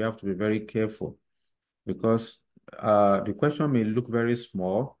exam, you have to be very careful because the question may look very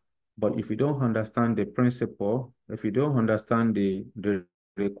small, but if you don't understand the principle, if you don't understand the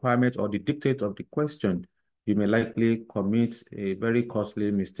requirement or the dictate of the question, you may likely commit a very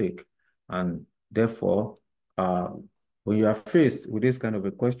costly mistake. And therefore, when you are faced with this kind of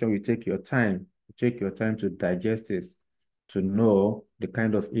a question, you take your time to digest this, to know the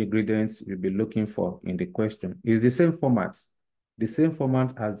kind of ingredients you'll be looking for in the question. It's the same format. The same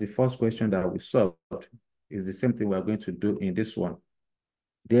format as the first question that we solved is the same thing we're going to do in this one.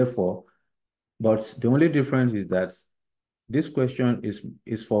 Therefore, but the only difference is that this question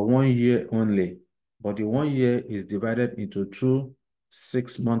is for 1 year only, but the 1 year is divided into 2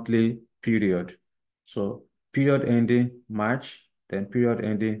 6-monthly period. So period ending March, then period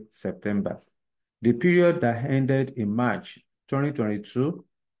ending September. The period that ended in March 2022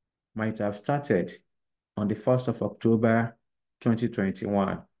 might have started on the 1st of October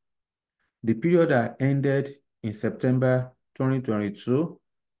 2021. The period that ended in September 2022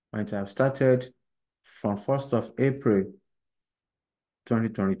 might have started from 1st of April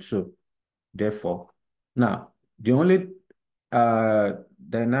 2022. Therefore, now, the only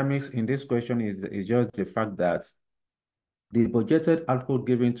dynamics in this question is just the fact that the budgeted output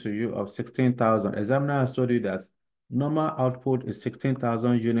given to you of 16,000, examiner has told you that normal output is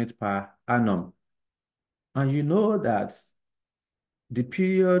 16,000 units per annum. And you know that the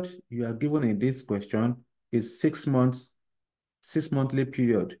period you are given in this question is 6 months, 6-monthly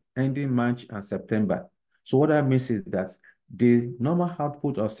period ending March and September. So what that means is that the normal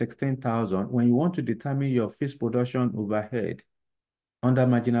output of 16,000, when you want to determine your fixed production overhead under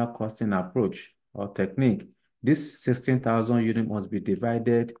marginal costing approach or technique, this 16,000 unit must be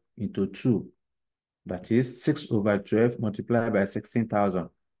divided into 2. That is 6/12 multiplied by 16,000,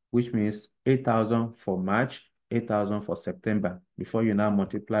 which means 8,000 for March, 8,000 for September, before you now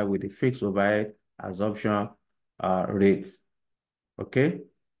multiply with the fixed overhead absorption rates. Okay?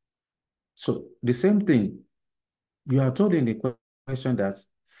 So the same thing, you are told in the question that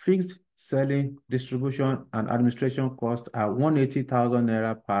fixed selling, distribution, and administration costs are 180,000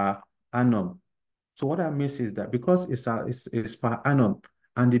 naira per annum. So what that means is that because it's per annum,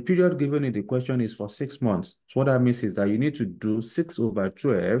 and the period given in the question is for 6 months. So what that means is that you need to do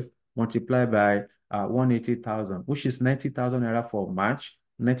 6/12 multiplied by 180,000, which is 90,000 naira for March,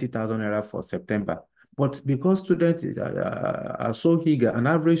 90,000 naira for September. But because students are so eager, an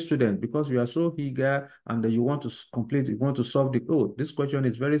average student, because you are so eager and you want to complete, you want to solve the code, this question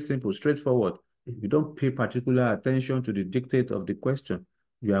is very simple, straightforward. if you don't pay particular attention to the dictate of the question,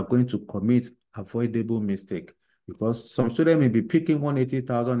 you are going to commit avoidable mistake, because some student may be picking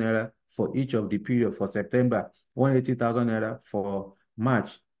 180,000 naira for each of the period for September, 180,000 naira for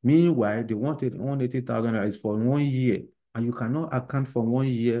March. Meanwhile, the 180,000 naira is for 1 year, and you cannot account for 1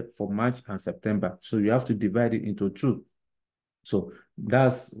 year for March and September. So you have to divide it into 2. So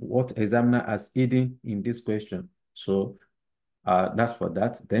that's what examiner has hidden in this question. So that's for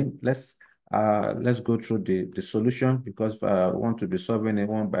that. Then let's go through the solution, because I want to be solving it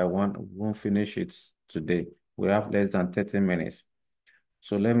one by one. We won't finish it today. We have less than 30 minutes.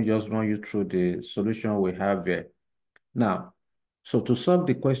 So let me just run you through the solution we have here. Now, so to solve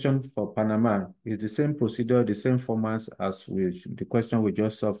the question for Panama, is the same procedure, the same formats as with the question we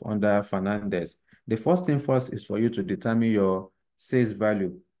just solved under Fernandez. The first thing first is for you to determine your sales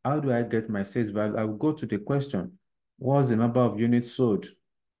value. How do I get my sales value? I will go to the question. What's the number of units sold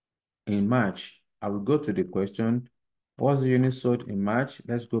in March? I will go to the question. What's the units sold in March?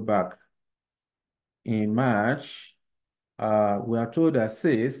 Let's go back. In March, we are told that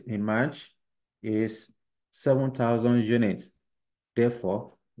sales in March is 7,000 units.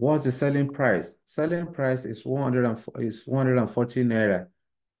 Therefore, what's the selling price? Selling price is 140 naira.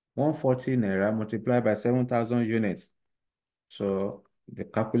 140 naira multiplied by 7,000 units. So the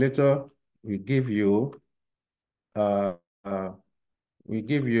calculator will give you, let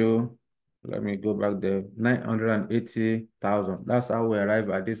me go back there, 980,000. That's how we arrive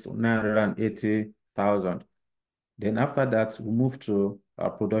at this 980,000. Then after that, we move to our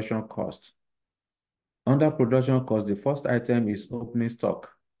production cost. Under production cost, the first item is opening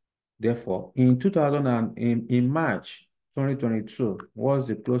stock. Therefore, in March 2022, what's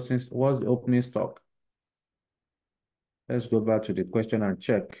the opening stock? Let's go back to the question and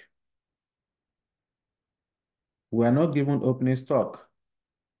check. We are not given opening stock.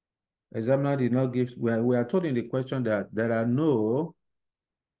 Examiner did not give, we are told in the question that there are no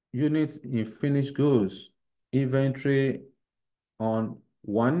units in finished goods inventory on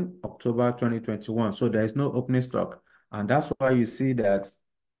 1 October 2021. So there is no opening stock. And that's why you see that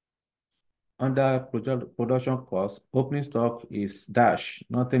under production cost, opening stock is dash.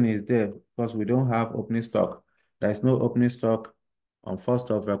 Nothing is there because we don't have opening stock. There is no opening stock on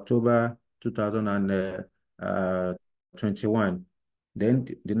 1st of October 2021. Then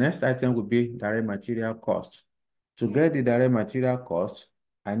the next item would be direct material cost. To get the direct material cost,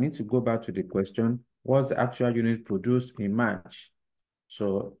 I need to go back to the question, what's the actual unit produced in March?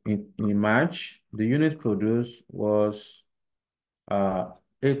 So in March, the unit produced was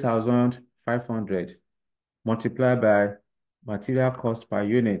 8,500 multiplied by material cost per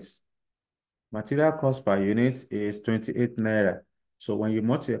unit. Material cost per unit is 28 naira. So when you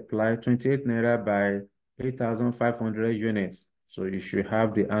multiply 28 naira by 8,500 units, so you should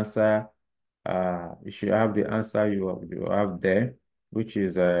have the answer. You should have the answer you have there, which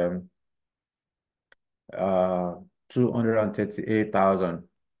is 238,000.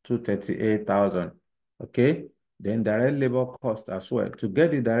 238,000. Okay. Then direct labor cost as well. To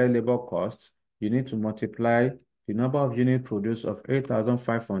get the direct labor cost, you need to multiply the number of units produced of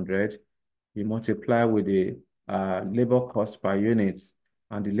 8,500. You multiply with the labor cost per unit.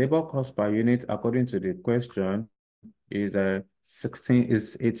 And the labor cost per unit, according to the question, is 18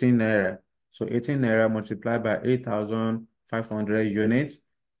 naira. So 18 naira multiplied by 8,500 units.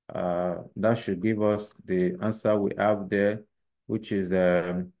 That should give us the answer we have there, which is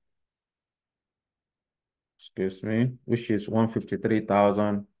which is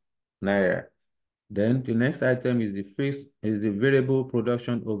 153,000 naira. Then the next item is the variable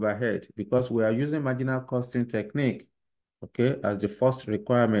production overhead, because we are using marginal costing technique, okay, as the first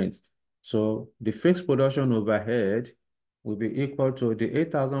requirement. So the fixed production overhead will be equal to the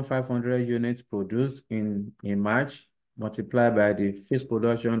 8,500 units produced in March multiplied by the fixed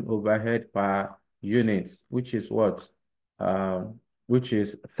production overhead per unit, which is what? Which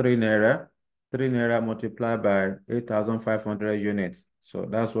is 3 naira. 3 naira multiplied by 8,500 units. So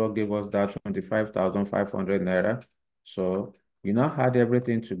that's what gave us that 25,500 naira. So you now add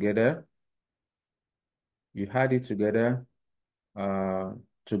everything together. You add it together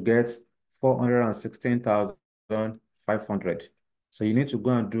to get 416,500. So you need to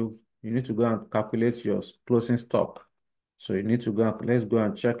go and calculate your closing stock. So you need to let's go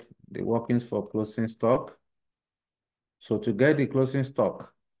and check the workings for closing stock. So to get the closing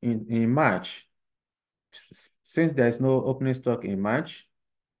stock in March, since there is no opening stock in March,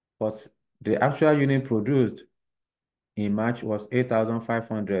 but the actual unit produced in March was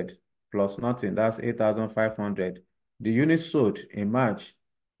 8,500 plus nothing, that's 8,500. The units sold in March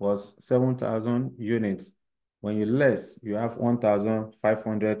was 7,000 units. When you less, you have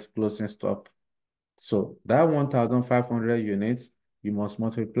 1,500 closing stock. So that 1,500 units, you must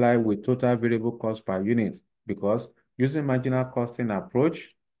multiply with total variable cost per unit, because using marginal costing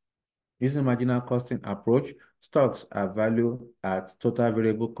approach, stocks are valued at total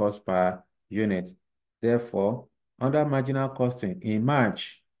variable cost per unit. Therefore, under marginal costing, in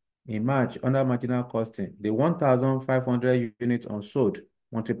March, under marginal costing, the 1,500 units unsold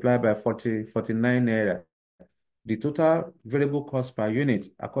multiplied by 49 naira. The total variable cost per unit,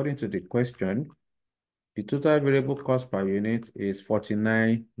 according to the question, the total variable cost per unit is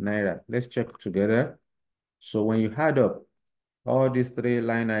 49 naira. Let's check together. So when you add up all these three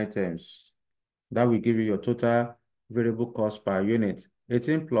line items, that will give you your total variable cost per unit.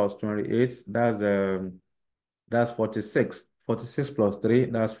 18 plus 28, that's 46. 46 plus 3,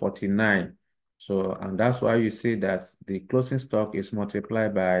 that's 49. So, and that's why you see that the closing stock is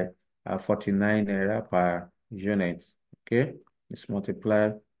multiplied by 49 naira per unit. Okay, it's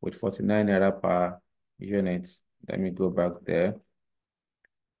multiplied with 49 naira per unit. Let me go back there.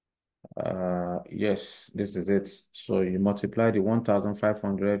 Yes, this is it. So you multiply the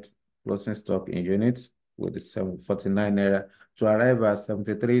 1,500 closing stock in units with the 749 naira to arrive at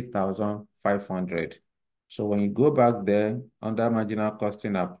 73,500. So when you go back there under marginal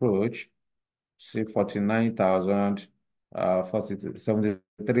costing approach, see 49,000,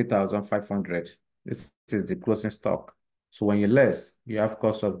 73,500. This is the closing stock. So when you less, you have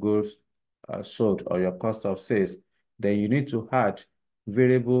cost of goods sold or your cost of sales, then you need to add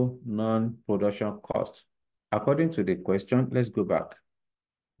variable non-production cost. According to the question, let's go back.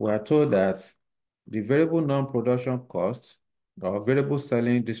 We are told that the variable non-production cost or variable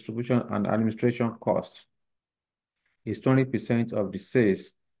selling, distribution, and administration cost is 20% of the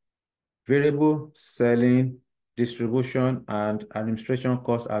sales. Variable selling, distribution, and administration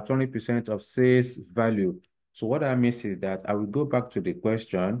costs are 20% of sales value. So what that means is that I will go back to the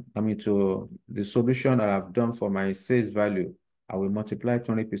question, to the solution that I've done for my sales value. I will multiply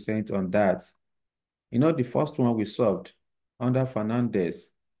 20% on that. You know, the first one we solved under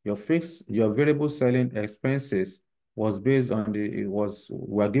Fernandez, your variable selling expenses was based on we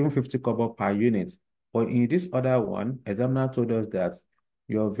were given 50 kobo per unit. But in this other one, examiner told us that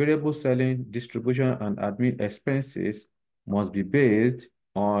your variable selling, distribution, and admin expenses must be based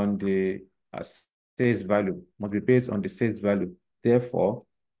on the sales value, Therefore,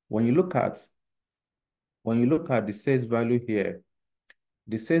 when you look at the sales value here,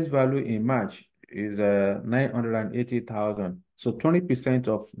 the sales value in March is 980,000. So 20%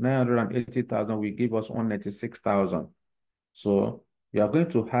 of 980,000 will give us 196,000. So you are going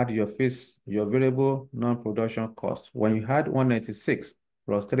to add your variable non-production cost. When you add 196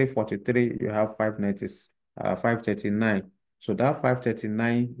 plus 343, you have 539. So that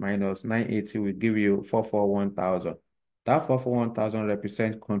 539 minus 980 will give you 441,000. That 441,000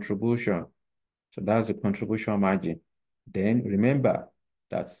 represents contribution. So that's the contribution margin. Then remember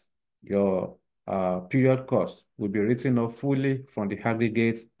that your period cost will be written off fully from the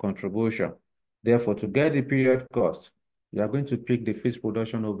aggregate contribution. Therefore, to get the period cost, you are going to pick the fixed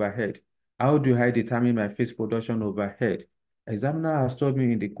production overhead. How do I determine my fixed production overhead? Examiner has told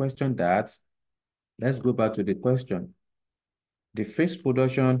me in the question that, let's go back to the question. The fixed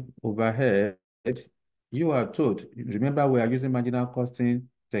production overhead, you are told, remember we are using marginal costing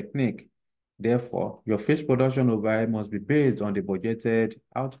technique. Therefore, your fixed production overhead must be based on the budgeted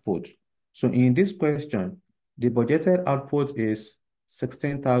output. So in this question, the budgeted output is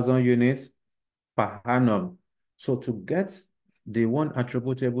 16,000 units per annum. So to get the one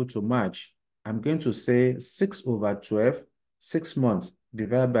attributable to March, I'm going to say 6/12, 6 months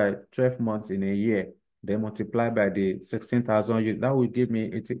divided by 12 months in a year, then multiply by the 16,000 units. That will give me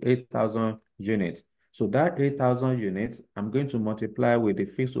 88,000 units. So that 8,000 units, I'm going to multiply with the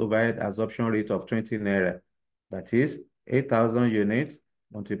fixed overhead absorption rate of 20 naira. That is 8,000 units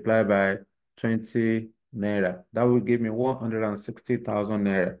multiplied by 20 naira. That will give me 160,000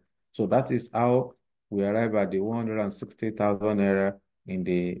 naira. So that is how we arrive at the 160,000 naira in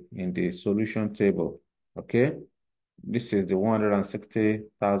the solution table. Okay, this is the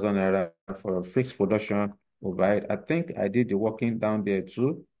 160,000 naira for a fixed production overhead. I think I did the working down there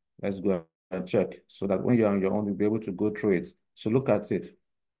too. Let's go and check so that when you're on your own, you'll be able to go through it. So look at it.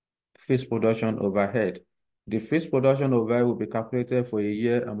 Fixed production overhead. The fixed production overhead will be calculated for a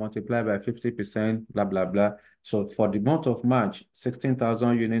year and multiplied by 50%, blah, blah, blah. So for the month of March,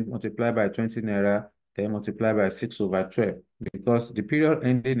 16,000 units multiplied by 20 naira, then multiplied by 6/12. Because the period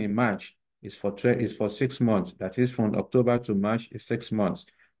ending in March is for 6 months. That is from October to March is 6 months.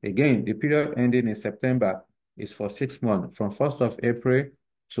 Again, the period ending in September is for 6 months. From 1st of April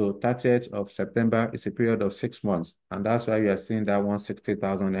to 30th of September is a period of 6 months. And that's why you are seeing that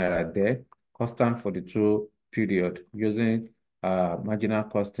 160,000 naira there constant for the two period using marginal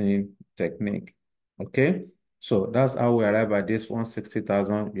costing technique. Okay, so that's how we arrive at this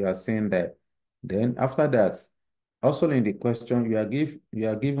 160,000 you are seeing there. Then after that, also in the question, you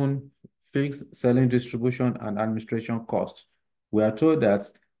are given fixed selling, distribution, and administration costs. We are told that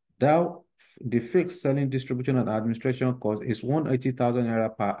the fixed selling, distribution, and administration cost is 180,000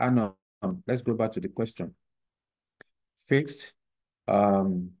 naira per annum. Let's go back to the question. Fixed,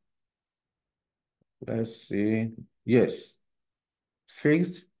 um, let's see. Yes,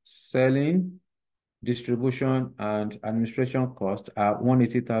 fixed selling, distribution, and administration costs are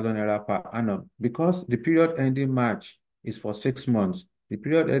 180,000 naira per annum. Because the period ending March is for 6 months, the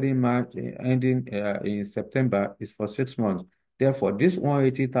period ending in September is for 6 months. Therefore, this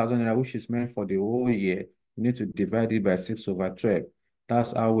 180,000 naira, which is meant for the whole year, you need to divide it by 6/12.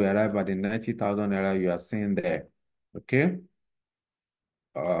 That's how we arrive at the 90,000 naira you are seeing there. Okay.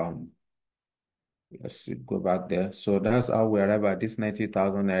 Let's see, go back there. So that's how we arrive at this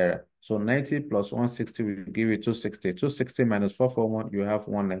 90,000 naira. So 90 plus 160 will give you 260. 260 minus 441, you have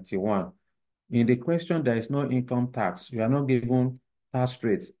 191. In the question, there is no income tax. You are not given tax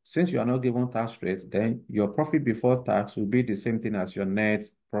rates. Since you are not given tax rates, then your profit before tax will be the same thing as your net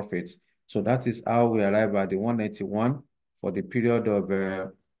profits. So that is how we arrive at the 191 for the period of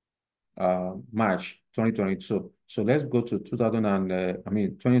March 2022. So let's go to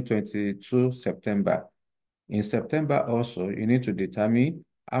 2022 September. In September also, you need to determine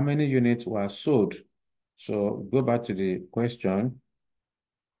how many units were sold. So go back to the question.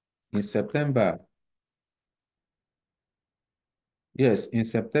 In September, yes, in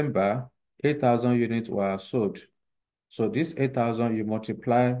September, 8,000 units were sold. So this 8,000 you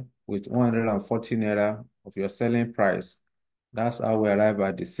multiply with 140 naira of your selling price. That's how we arrive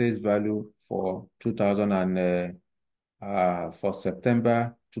at the sales value for 2000 and for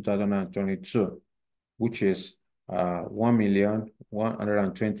September 2022, which is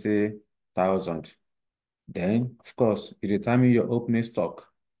 1,120,000. Then, of course, you determine your opening stock.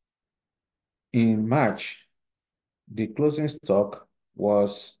 In March, the closing stock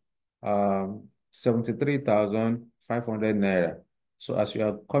was 73,500 naira. So as you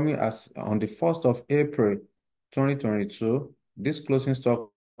are coming as on the 1st of April 2022, this closing stock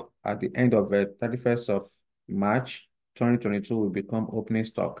at the end of the 31st of March 2022 will become opening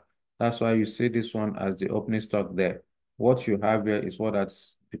stock. That's why you see this one as the opening stock there. What you have here is what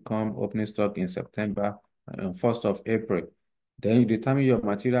has become opening stock in September and 1st of April. Then you determine your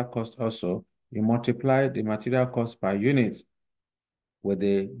material cost also. You multiply the material cost per unit with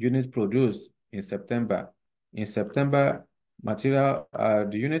the units produced in September. In September, the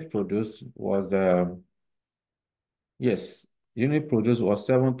unit produced was unit produced was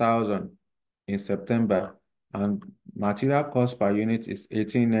 7,000 in September, and material cost per unit is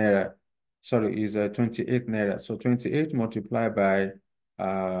 18 naira. Sorry, is 28 naira. So 28 multiplied by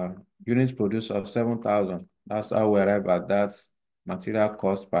units produced of 7,000. That's how we arrive at that material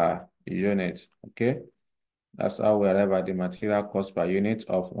cost per unit. Okay, that's how we arrive at the material cost per unit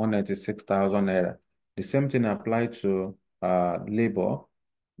of 196,000 naira. The same thing applied to labor.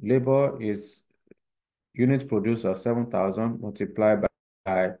 Labor is units produced of 7,000 multiplied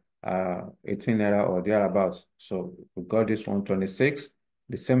by 18 naira or thereabouts. So we got this 126.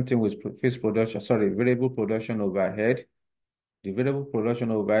 The same thing with variable production overhead. The variable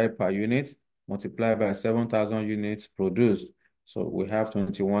production overhead per unit multiplied by 7,000 units produced. So we have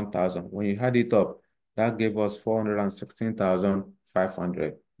 21,000. When you add it up, that gave us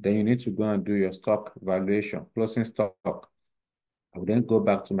 416,500. Then you need to go and do your stock valuation, closing stock. I will then go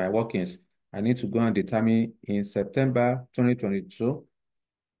back to my workings. I need to go and determine in September 2022,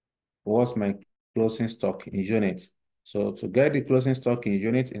 what's my closing stock in units. So to get the closing stock in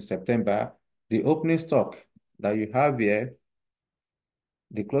units in September, the opening stock that you have here,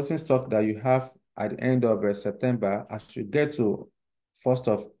 the closing stock that you have at the end of September, as you get to 1st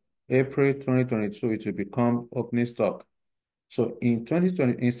of April 2022, it will become opening stock. So in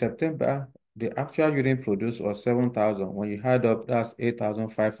September, the actual unit produced was 7,000. When you add up, that's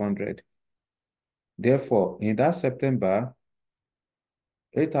 8,500. Therefore, in that September,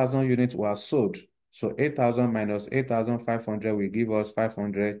 8,000 units were sold. So 8,000 minus 8,500 will give us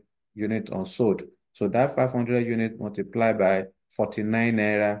 500 units unsold. So that 500 units multiplied by 49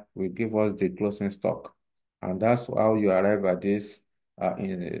 naira will give us the closing stock. And that's how you arrive at this.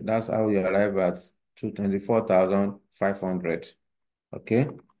 That's how you arrive at 224,500. Okay,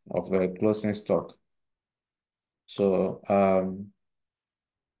 of closing stock. So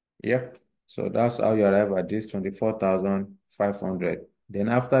yep. So that's how you arrive at this 24,500. Then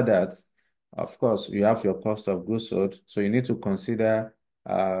after that, of course, you have your cost of goods sold. So you need to consider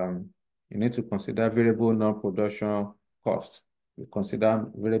you need to consider variable non-production cost. You consider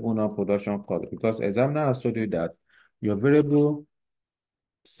variable non-production cost because examiner has told you that your variable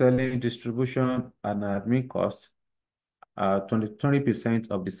selling, distribution, and admin costs are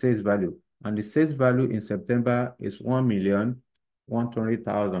 20% of the sales value. And the sales value in September is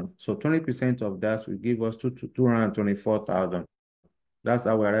 1,120,000. So 20% of that will give us 224,000. That's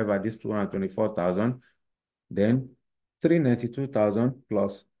how we arrive at this 224,000. Then 392,000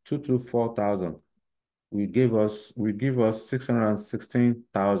 plus 224,000 will give us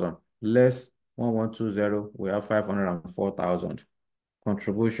 616,000 less 1,120. We have 504,000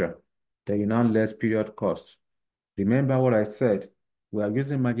 contribution. Then you now less period cost. Remember what I said, we are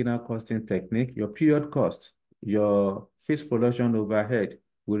using marginal costing technique. Your period cost, your fixed production overhead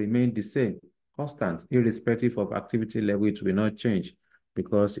will remain the same, constant, irrespective of activity level. It will not change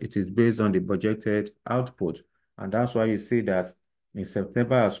because it is based on the budgeted output. And that's why you see that in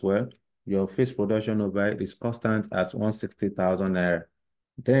September as well, your fixed production overhead is constant at 160,000 naira.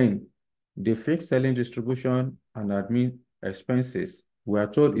 Then the fixed selling, distribution, and admin expenses, we are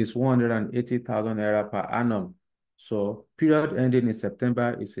told is 180,000 naira per annum. So period ending in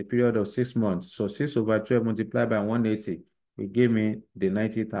September is a period of 6 months. So 6/12 multiplied by 180 will give me the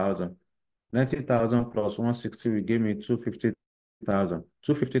 90,000. 90,000 plus 160 will give me 250,000.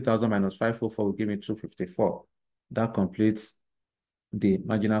 250,000 minus 504 will give me 254. That completes the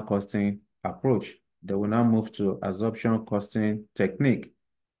marginal costing approach. Then we now move to absorption costing technique.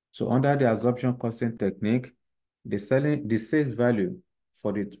 So under the absorption costing technique, the sales value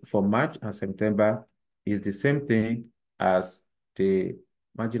for March and September is the same thing as the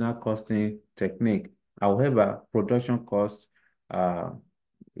marginal costing technique. However, production cost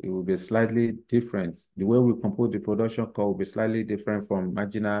it will be slightly different. The way we compute the production cost will be slightly different from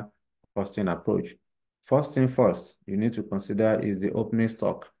marginal costing approach. First thing first, you need to consider is the opening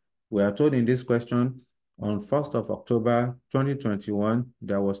stock. We are told in this question, on 1st of October 2021,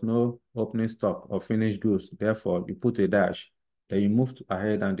 there was no opening stock of finished goods. Therefore, you put a dash. Then you move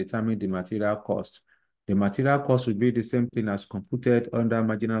ahead and determine the material cost. The material cost will be the same thing as computed under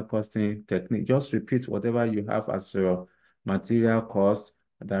marginal costing technique. Just repeat whatever you have as your material cost,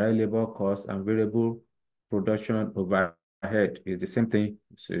 direct labor cost, and variable production overhead is the same thing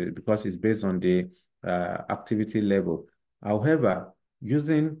because it's based on the activity level. However,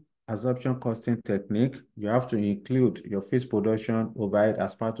 using absorption costing technique, you have to include your fixed production overhead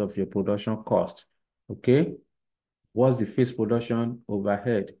as part of your production cost. Okay? What's the fixed production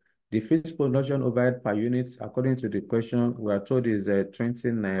overhead? The fixed production overhead per unit, according to the question, we are told is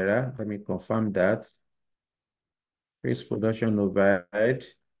 20 naira. Let me confirm that. Fixed production overhead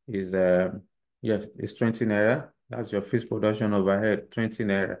is, yes, it's 20 naira. That's your fixed production overhead, 20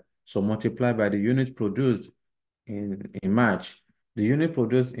 naira. So multiply by the unit produced in March. The unit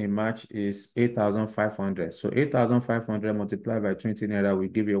produced in March is 8,500. So 8,500 multiplied by 20 naira will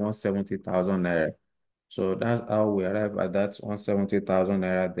give you 170,000 naira. So that's how we arrive at that 170,000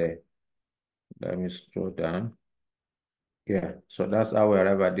 naira there. Let me scroll down. Yeah, so that's how we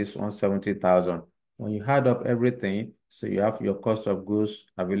arrive at this 170,000. When you add up everything, so you have your cost of goods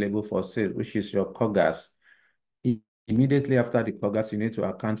available for sale, which is your COGS. Immediately after the COGS, you need to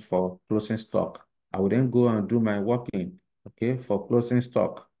account for closing stock. I will then go and do my working, okay, for closing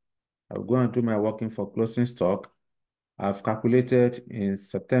stock. I'll go and do my working for closing stock. I've calculated in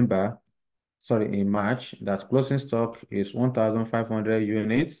March, that closing stock is 1,500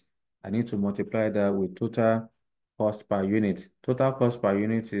 units. I need to multiply that with total cost per unit. Total cost per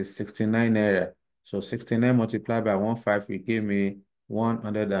unit is 69 naira. So 69 multiplied by 1.5 will give me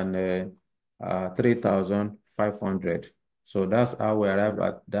 103,500. So that's how we arrive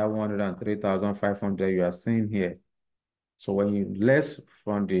at that 103,500 you are seeing here. So when you less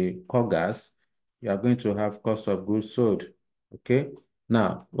from the COGS, you are going to have cost of goods sold. Okay.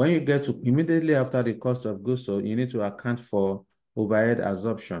 Now, when you get to immediately after the cost of goods sold, you need to account for overhead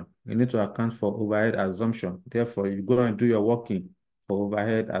absorption. You need to account for overhead assumption. Therefore, you go and do your working for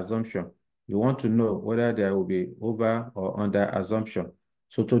overhead assumption. You want to know whether there will be over or under assumption.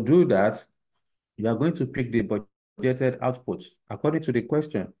 So to do that, you are going to pick the budgeted output. According to the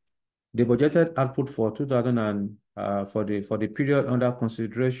question, the budgeted output for 2000 and for the period under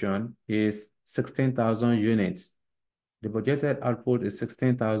consideration is 16,000 units. The budgeted output is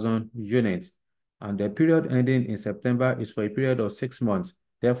 16,000 units, and the period ending in September is for a period of 6 months.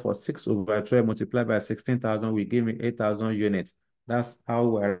 Therefore, 6/12 multiplied by 16,000 will give me 8,000 units. That's how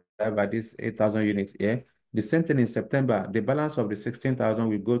we arrive at this 8,000 units here. The same thing in September. The balance of the 16,000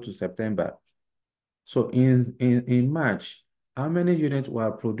 will go to September. So in March, how many units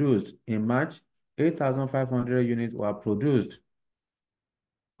were produced? In March, 8,500 units were produced.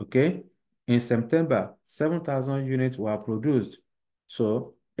 Okay? In September, 7,000 units were produced.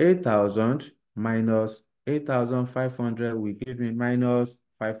 So 8,000 minus 8,500 will give me minus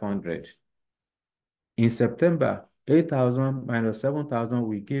 500. In September, 8,000 minus 7,000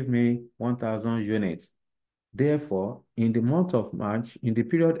 will give me 1,000 units. Therefore, in the month of March, in the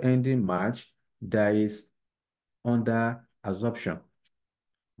period ending March, there is under absorption,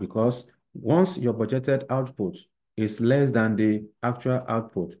 because once your budgeted output is less than the actual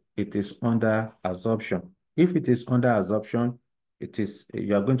output, it is under absorption. If it is under absorption,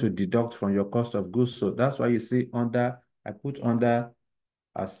 you are going to deduct from your cost of goods. So that's why you see under, I put under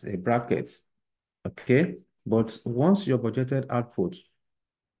as a bracket, okay? But once your budgeted output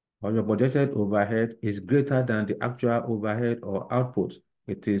or your budgeted overhead is greater than the actual overhead or output,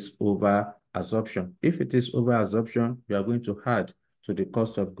 it is over absorption. If it is over absorption, you are going to add to the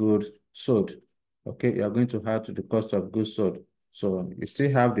cost of goods sold. Okay, you are going to add to the cost of goods sold. So you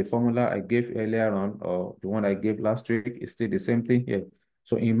still have the formula I gave earlier on, or the one I gave last week, is still the same thing here.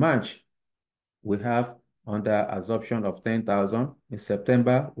 So in March, we have under absorption of 10,000. In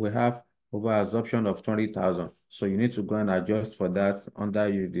September, we have over absorption of 20,000. So you need to go and adjust for that under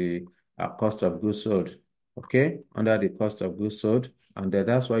the cost of goods sold. Okay, under the cost of goods sold. And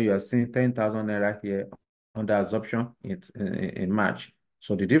that's why you are seeing 10,000 naira here under absorption in March.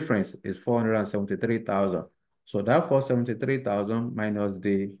 So the difference is 473,000. So that 473,000 minus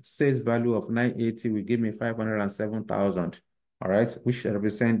the sales value of 980 will give me 507,000. All right, which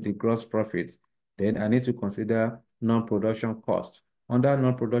represent the gross profit. Then I need to consider non-production cost. Under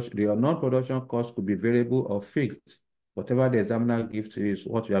non-production, your non-production cost could be variable or fixed. Whatever the examiner gives to you is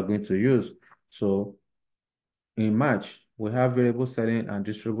what you are going to use. So in March, we have variable selling,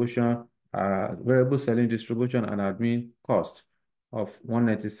 distribution and admin cost of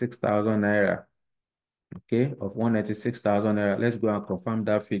 196,000 naira. Okay, of 196,000 naira. Let's go and confirm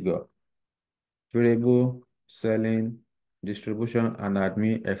that figure. Variable selling, distribution and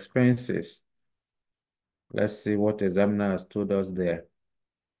admin expenses. Let's see what examiner has told us there.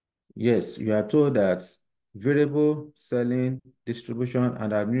 Yes, you are told that variable selling, distribution,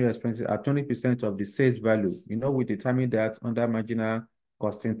 and admin expenses are 20% of the sales value. You know, we determine that under marginal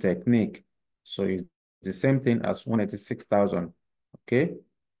costing technique. So it's the same thing as 186,000. Okay,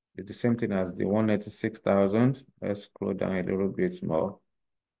 it's the same thing as the 186,000. Let's scroll down a little bit more.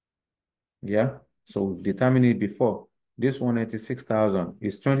 Yeah, so we've determined it before. This 186,000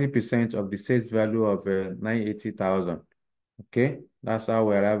 is 20% of the sales value of 980,000. Okay, that's how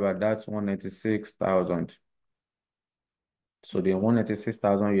we arrive at that 196,000. So the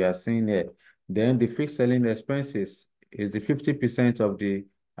 196,000 you are seeing there. Then the fixed selling expenses is the 50% of the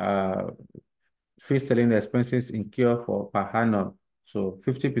fixed selling expenses incurred for per annum. So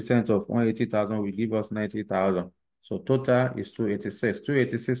 50% of 180,000 will give us 90,000. So total is 286.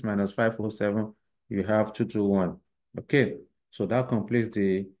 286 minus 507, you have 221. Okay, so that completes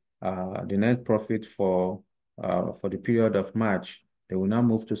the net profit for the period of March. They will now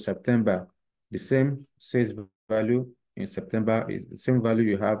move to September. The same sales value in September is the same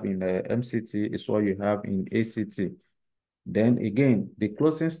value you have in the MCT is what you have in ACT. Then again, the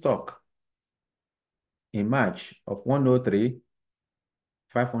closing stock in March of 103,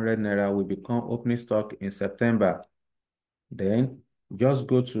 500 naira will become opening stock in September. Then just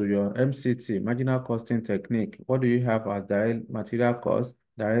go to your MCT, marginal costing technique. What do you have as direct material cost,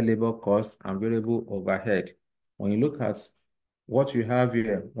 direct labor cost, and variable overhead? When you look at what you have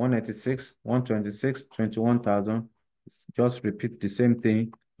here, 186, 126, 21,000, just repeat the same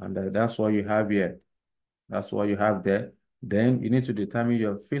thing, and that's what you have here. That's what you have there. Then you need to determine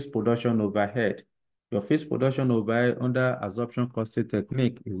your fixed production overhead. Your fixed production overhead under absorption costing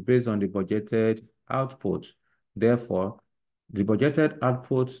technique is based on the budgeted output. Therefore, the budgeted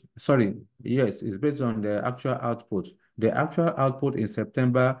output, yes, it's based on the actual output. The actual output in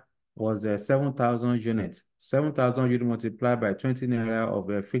September was 7,000 units. 7,000 units multiplied by 20 naira of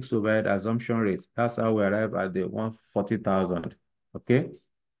a fixed overhead assumption rate. That's how we arrive at the 140,000. Okay,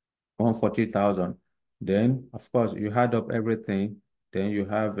 140,000. Then, of course, you add up everything. Then you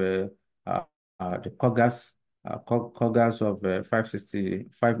have the COGAS, COGAS of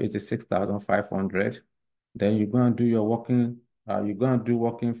 586,500. Then you're going to do your working, you're going to do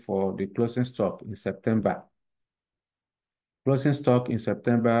working for the closing stock in September. Closing stock in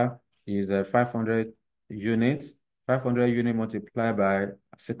September is 500 units. 500 units multiplied by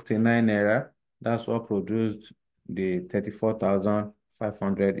 69 naira. That's what produced the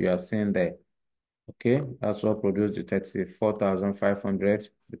 34,500 you are seeing there. Okay, that's what produced the 34,500,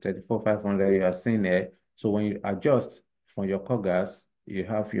 the 34,500 you are seeing there. So when you adjust from your COGAS, you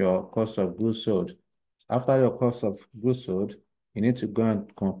have your cost of goods sold. After your cost of goods sold, you need to go and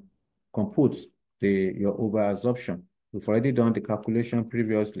compute your over-absorption. We've already done the calculation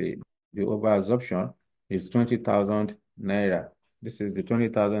previously. The over-absorption is 20,000 naira. This is the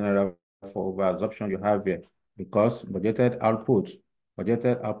 20,000 naira for over-absorption you have here, because budgeted output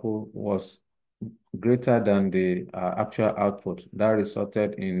was greater than the actual output. That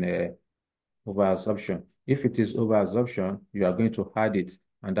resulted in over-absorption. If it is over-absorption, you are going to add it.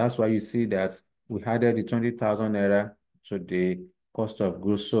 And that's why you see that we added the 20,000 naira to the cost of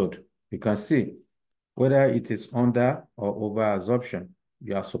goods sold. You can see whether it is under or over-absorption.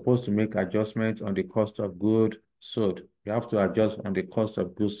 You are supposed to make adjustments on the cost of goods sold. You have to adjust on the cost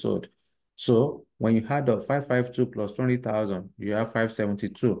of goods sold. So when you add up 552 plus 20,000, you have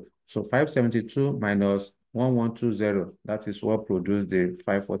 572. So 572 minus 1120, that is what produced the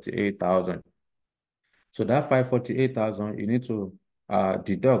 548,000. So that 548,000, you need to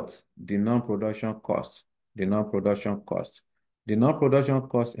deduct the non-production cost. The non-production cost. The non-production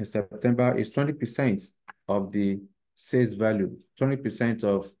cost in September is 20% of the sales value, 20%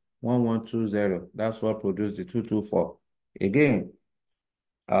 of 1120. That's what produced the 224. Again,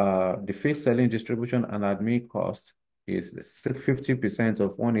 the fixed selling, distribution, and admin cost is 50%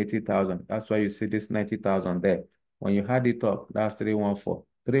 of 180,000. That's why you see this 90,000 there. When you add it up, that's 314.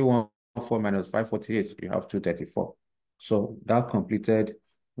 314 minus 548, you have 234. So that completed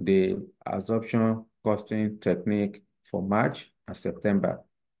the absorption costing technique for March and September.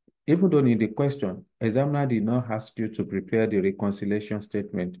 Even though in the question, examiner did not ask you to prepare the reconciliation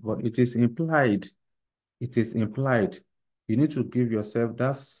statement, but it is implied. It is implied. You need to give yourself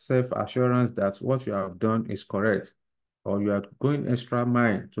that self-assurance that what you have done is correct, or you are going extra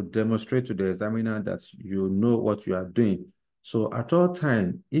mile to demonstrate to the examiner that you know what you are doing. So at all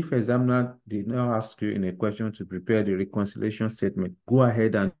time, if examiner did not ask you in a question to prepare the reconciliation statement, go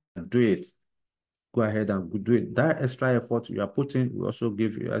ahead and do it. Go ahead and do it. That extra effort you are putting will also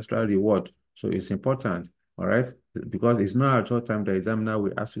give you extra reward. So it's important, all right? Because it's not at all time the examiner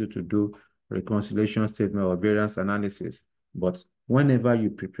will ask you to do reconciliation statement or variance analysis. But whenever you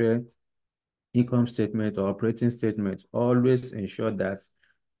prepare income statement or operating statement, always ensure that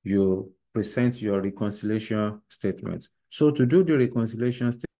you present your reconciliation statement. So to do the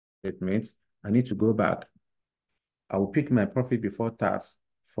reconciliation statements, I need to go back. I will pick my profit before tax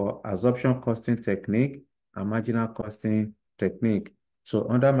for absorption costing technique and marginal costing technique. So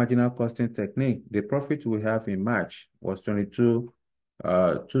under marginal costing technique, the profit we have in March was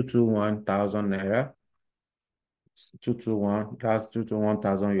 221,000 naira. 221, that's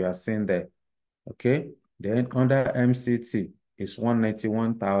 221,000 you are seeing there. Okay. Then under MCT is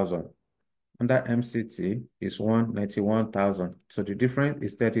 191,000. Under MCT is 191,000. So the difference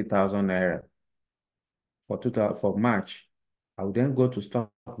is 30,000 naira for March. I will then go to stock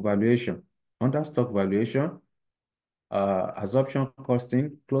valuation. Under stock valuation, assumption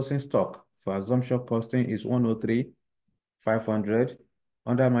costing, closing stock for assumption costing is 103,500.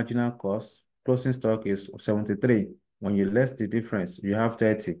 Under marginal cost, closing stock is 73. When you less the difference, you have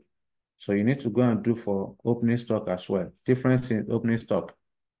 30. So you need to go and do for opening stock as well. Difference in opening stock.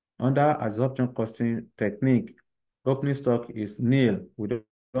 Under absorption costing technique, opening stock is nil. We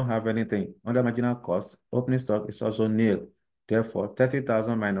don't have anything. Under marginal cost, opening stock is also nil. Therefore,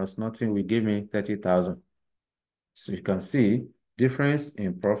 30,000 minus nothing will give me 30,000. So you can see difference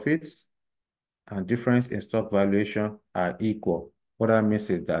in profits and difference in stock valuation are equal. What that means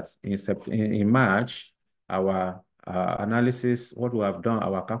is that in March, our analysis, what we have done,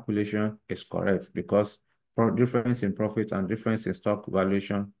 our calculation is correct because difference in profit and difference in stock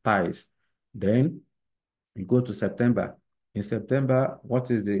valuation ties. Then you go to September. In September,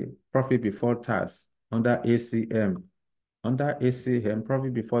 what is the profit before tax under ACM? Under ACM,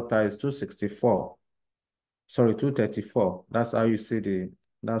 profit before tax is 264. Sorry, 234. That's how you see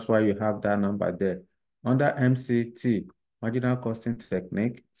that's why you have that number there. Under MCT, marginal costing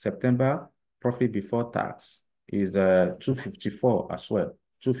technique, September profit before tax is 254 as well,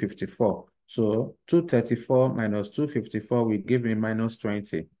 254. So 234 minus 254 will give me minus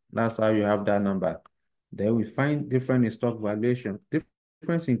 20. That's how you have that number. Then we find difference in stock valuation,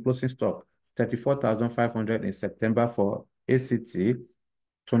 difference in closing stock, 34,500 in September for ACT,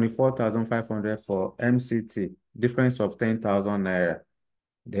 24,500 for MCT, difference of 10,000 naira.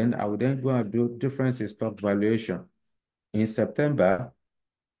 Then I will then go and do difference in stock valuation. In September,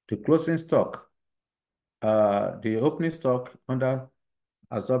 the closing stock, the opening stock under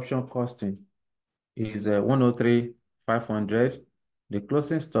absorption costing is 103,500. The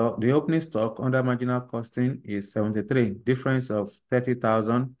closing stock, the opening stock under marginal costing is 73, difference of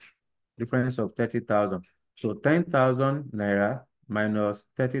 30,000, difference of 30,000. So 10,000 naira minus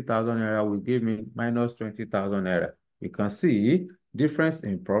 30,000 naira will give me minus 20,000 naira. You can see Difference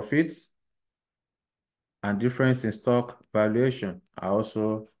in profits and difference in stock valuation are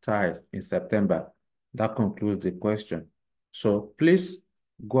also tied in September. That concludes the question. So please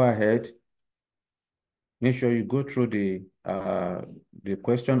go ahead. Make sure you go through the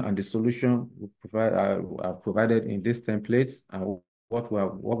question and the solution I've provided in this template and what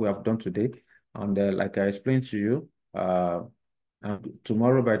we have done today. And like I explained to you, and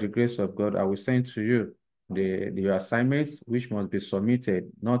tomorrow, by the grace of God, I will send to you the assignments which must be submitted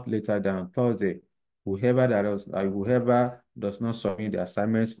not later than Thursday. Whoever does not submit the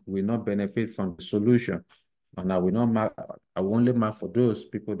assignments will not benefit from the solution. And I will not mark, I will only mark for those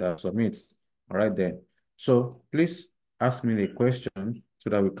people that submit. All right then. So please ask me a question so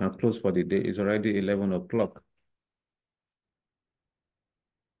that we can close for the day. It's already 11 o'clock.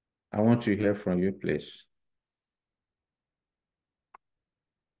 I want to hear from you, please.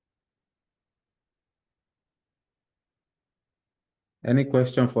 Any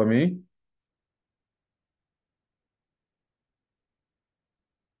question for me?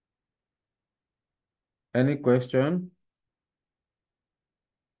 Any question?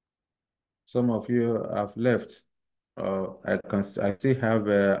 Some of you have left. I still have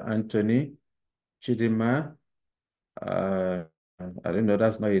Anthony Chidima. I don't know,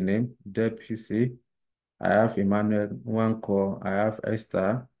 that's not your name. Deb PC. I have Emmanuel Wanko. I have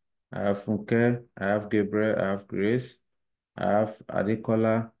Esther. I have Funke. I have Gabriel. I have Grace. I have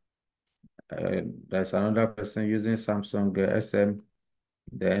Adekola. There's another person using Samsung SM.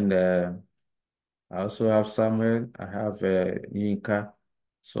 Then I also have Samuel. I have Yinka.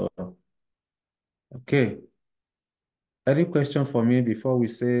 So, okay. Any question for me before we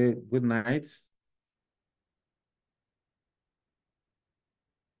say good night?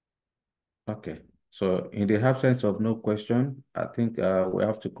 Okay. So in the absence of no question, I think we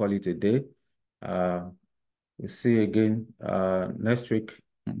have to call it a day. We'll see you again next week,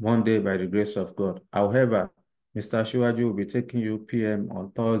 Monday, by the grace of God. However, Mr. Shiwaju will be taking you PM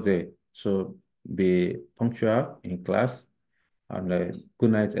on Thursday. So be punctual in class. And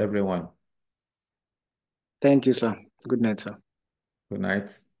good night, everyone. Thank you, sir. Good night, sir. Good night.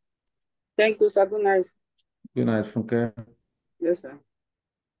 Thank you, sir. Good night. Good night, Funke. Yes, sir.